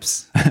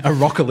rockalypse. A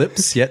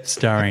Rockalypse, yep,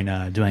 starring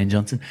Dwayne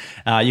Johnson.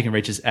 You can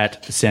reach us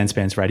at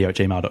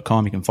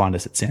sanspansradio@gmail.com. You can find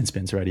us at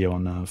Sanspence Radio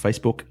on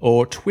Facebook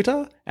or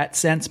Twitter at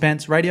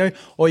Sanspence Radio,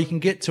 or you can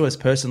get to us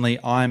personally.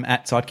 I'm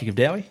at Sidekick of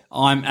Dowie.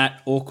 I'm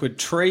at Awkward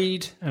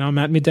Treed. And I'm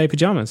at Midday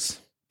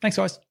Pajamas. Thanks,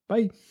 guys.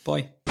 Bye.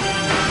 Bye.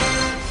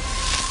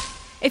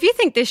 If you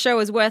think this show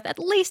is worth at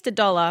least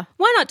 $1,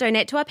 why not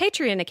donate to our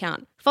Patreon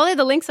account? Follow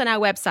the links on our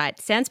website,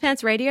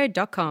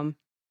 sanspantsradio.com.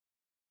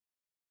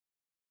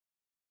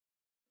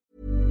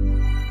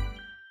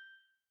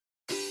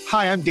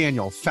 Hi, I'm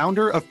Daniel,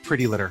 founder of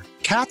Pretty Litter.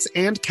 Cats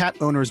and cat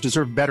owners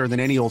deserve better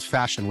than any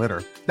old-fashioned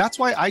litter. That's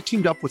why I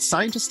teamed up with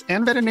scientists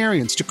and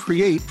veterinarians to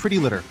create Pretty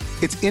Litter.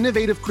 Its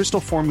innovative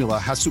crystal formula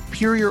has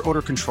superior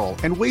odor control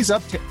and weighs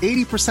up to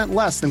 80%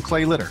 less than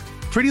clay litter.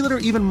 Pretty Litter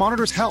even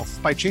monitors health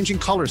by changing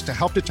colors to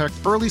help detect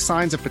early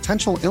signs of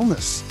potential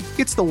illness.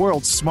 It's the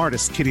world's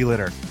smartest kitty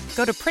litter.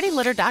 Go to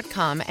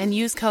prettylitter.com and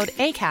use code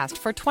ACAST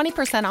for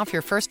 20% off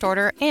your first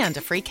order and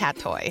a free cat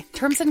toy.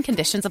 Terms and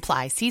conditions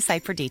apply. See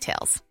site for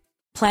details.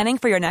 Planning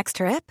for your next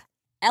trip?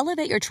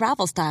 Elevate your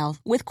travel style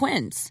with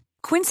Quince.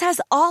 Quince has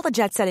all the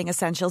jet-setting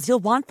essentials you'll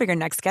want for your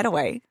next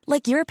getaway,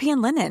 like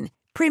European linen,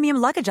 premium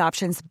luggage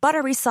options,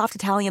 buttery soft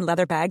Italian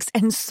leather bags,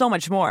 and so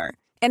much more.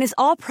 And is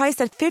all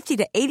priced at 50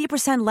 to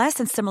 80% less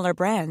than similar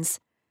brands.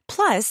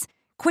 Plus,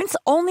 Quince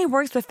only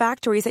works with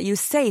factories that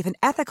use safe and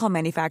ethical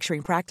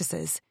manufacturing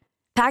practices.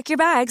 Pack your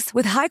bags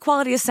with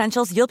high-quality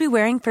essentials you'll be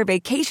wearing for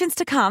vacations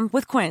to come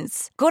with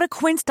Quince. Go to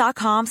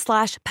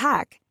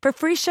quince.com/pack for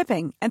free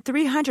shipping and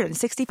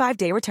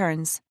 365-day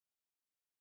returns.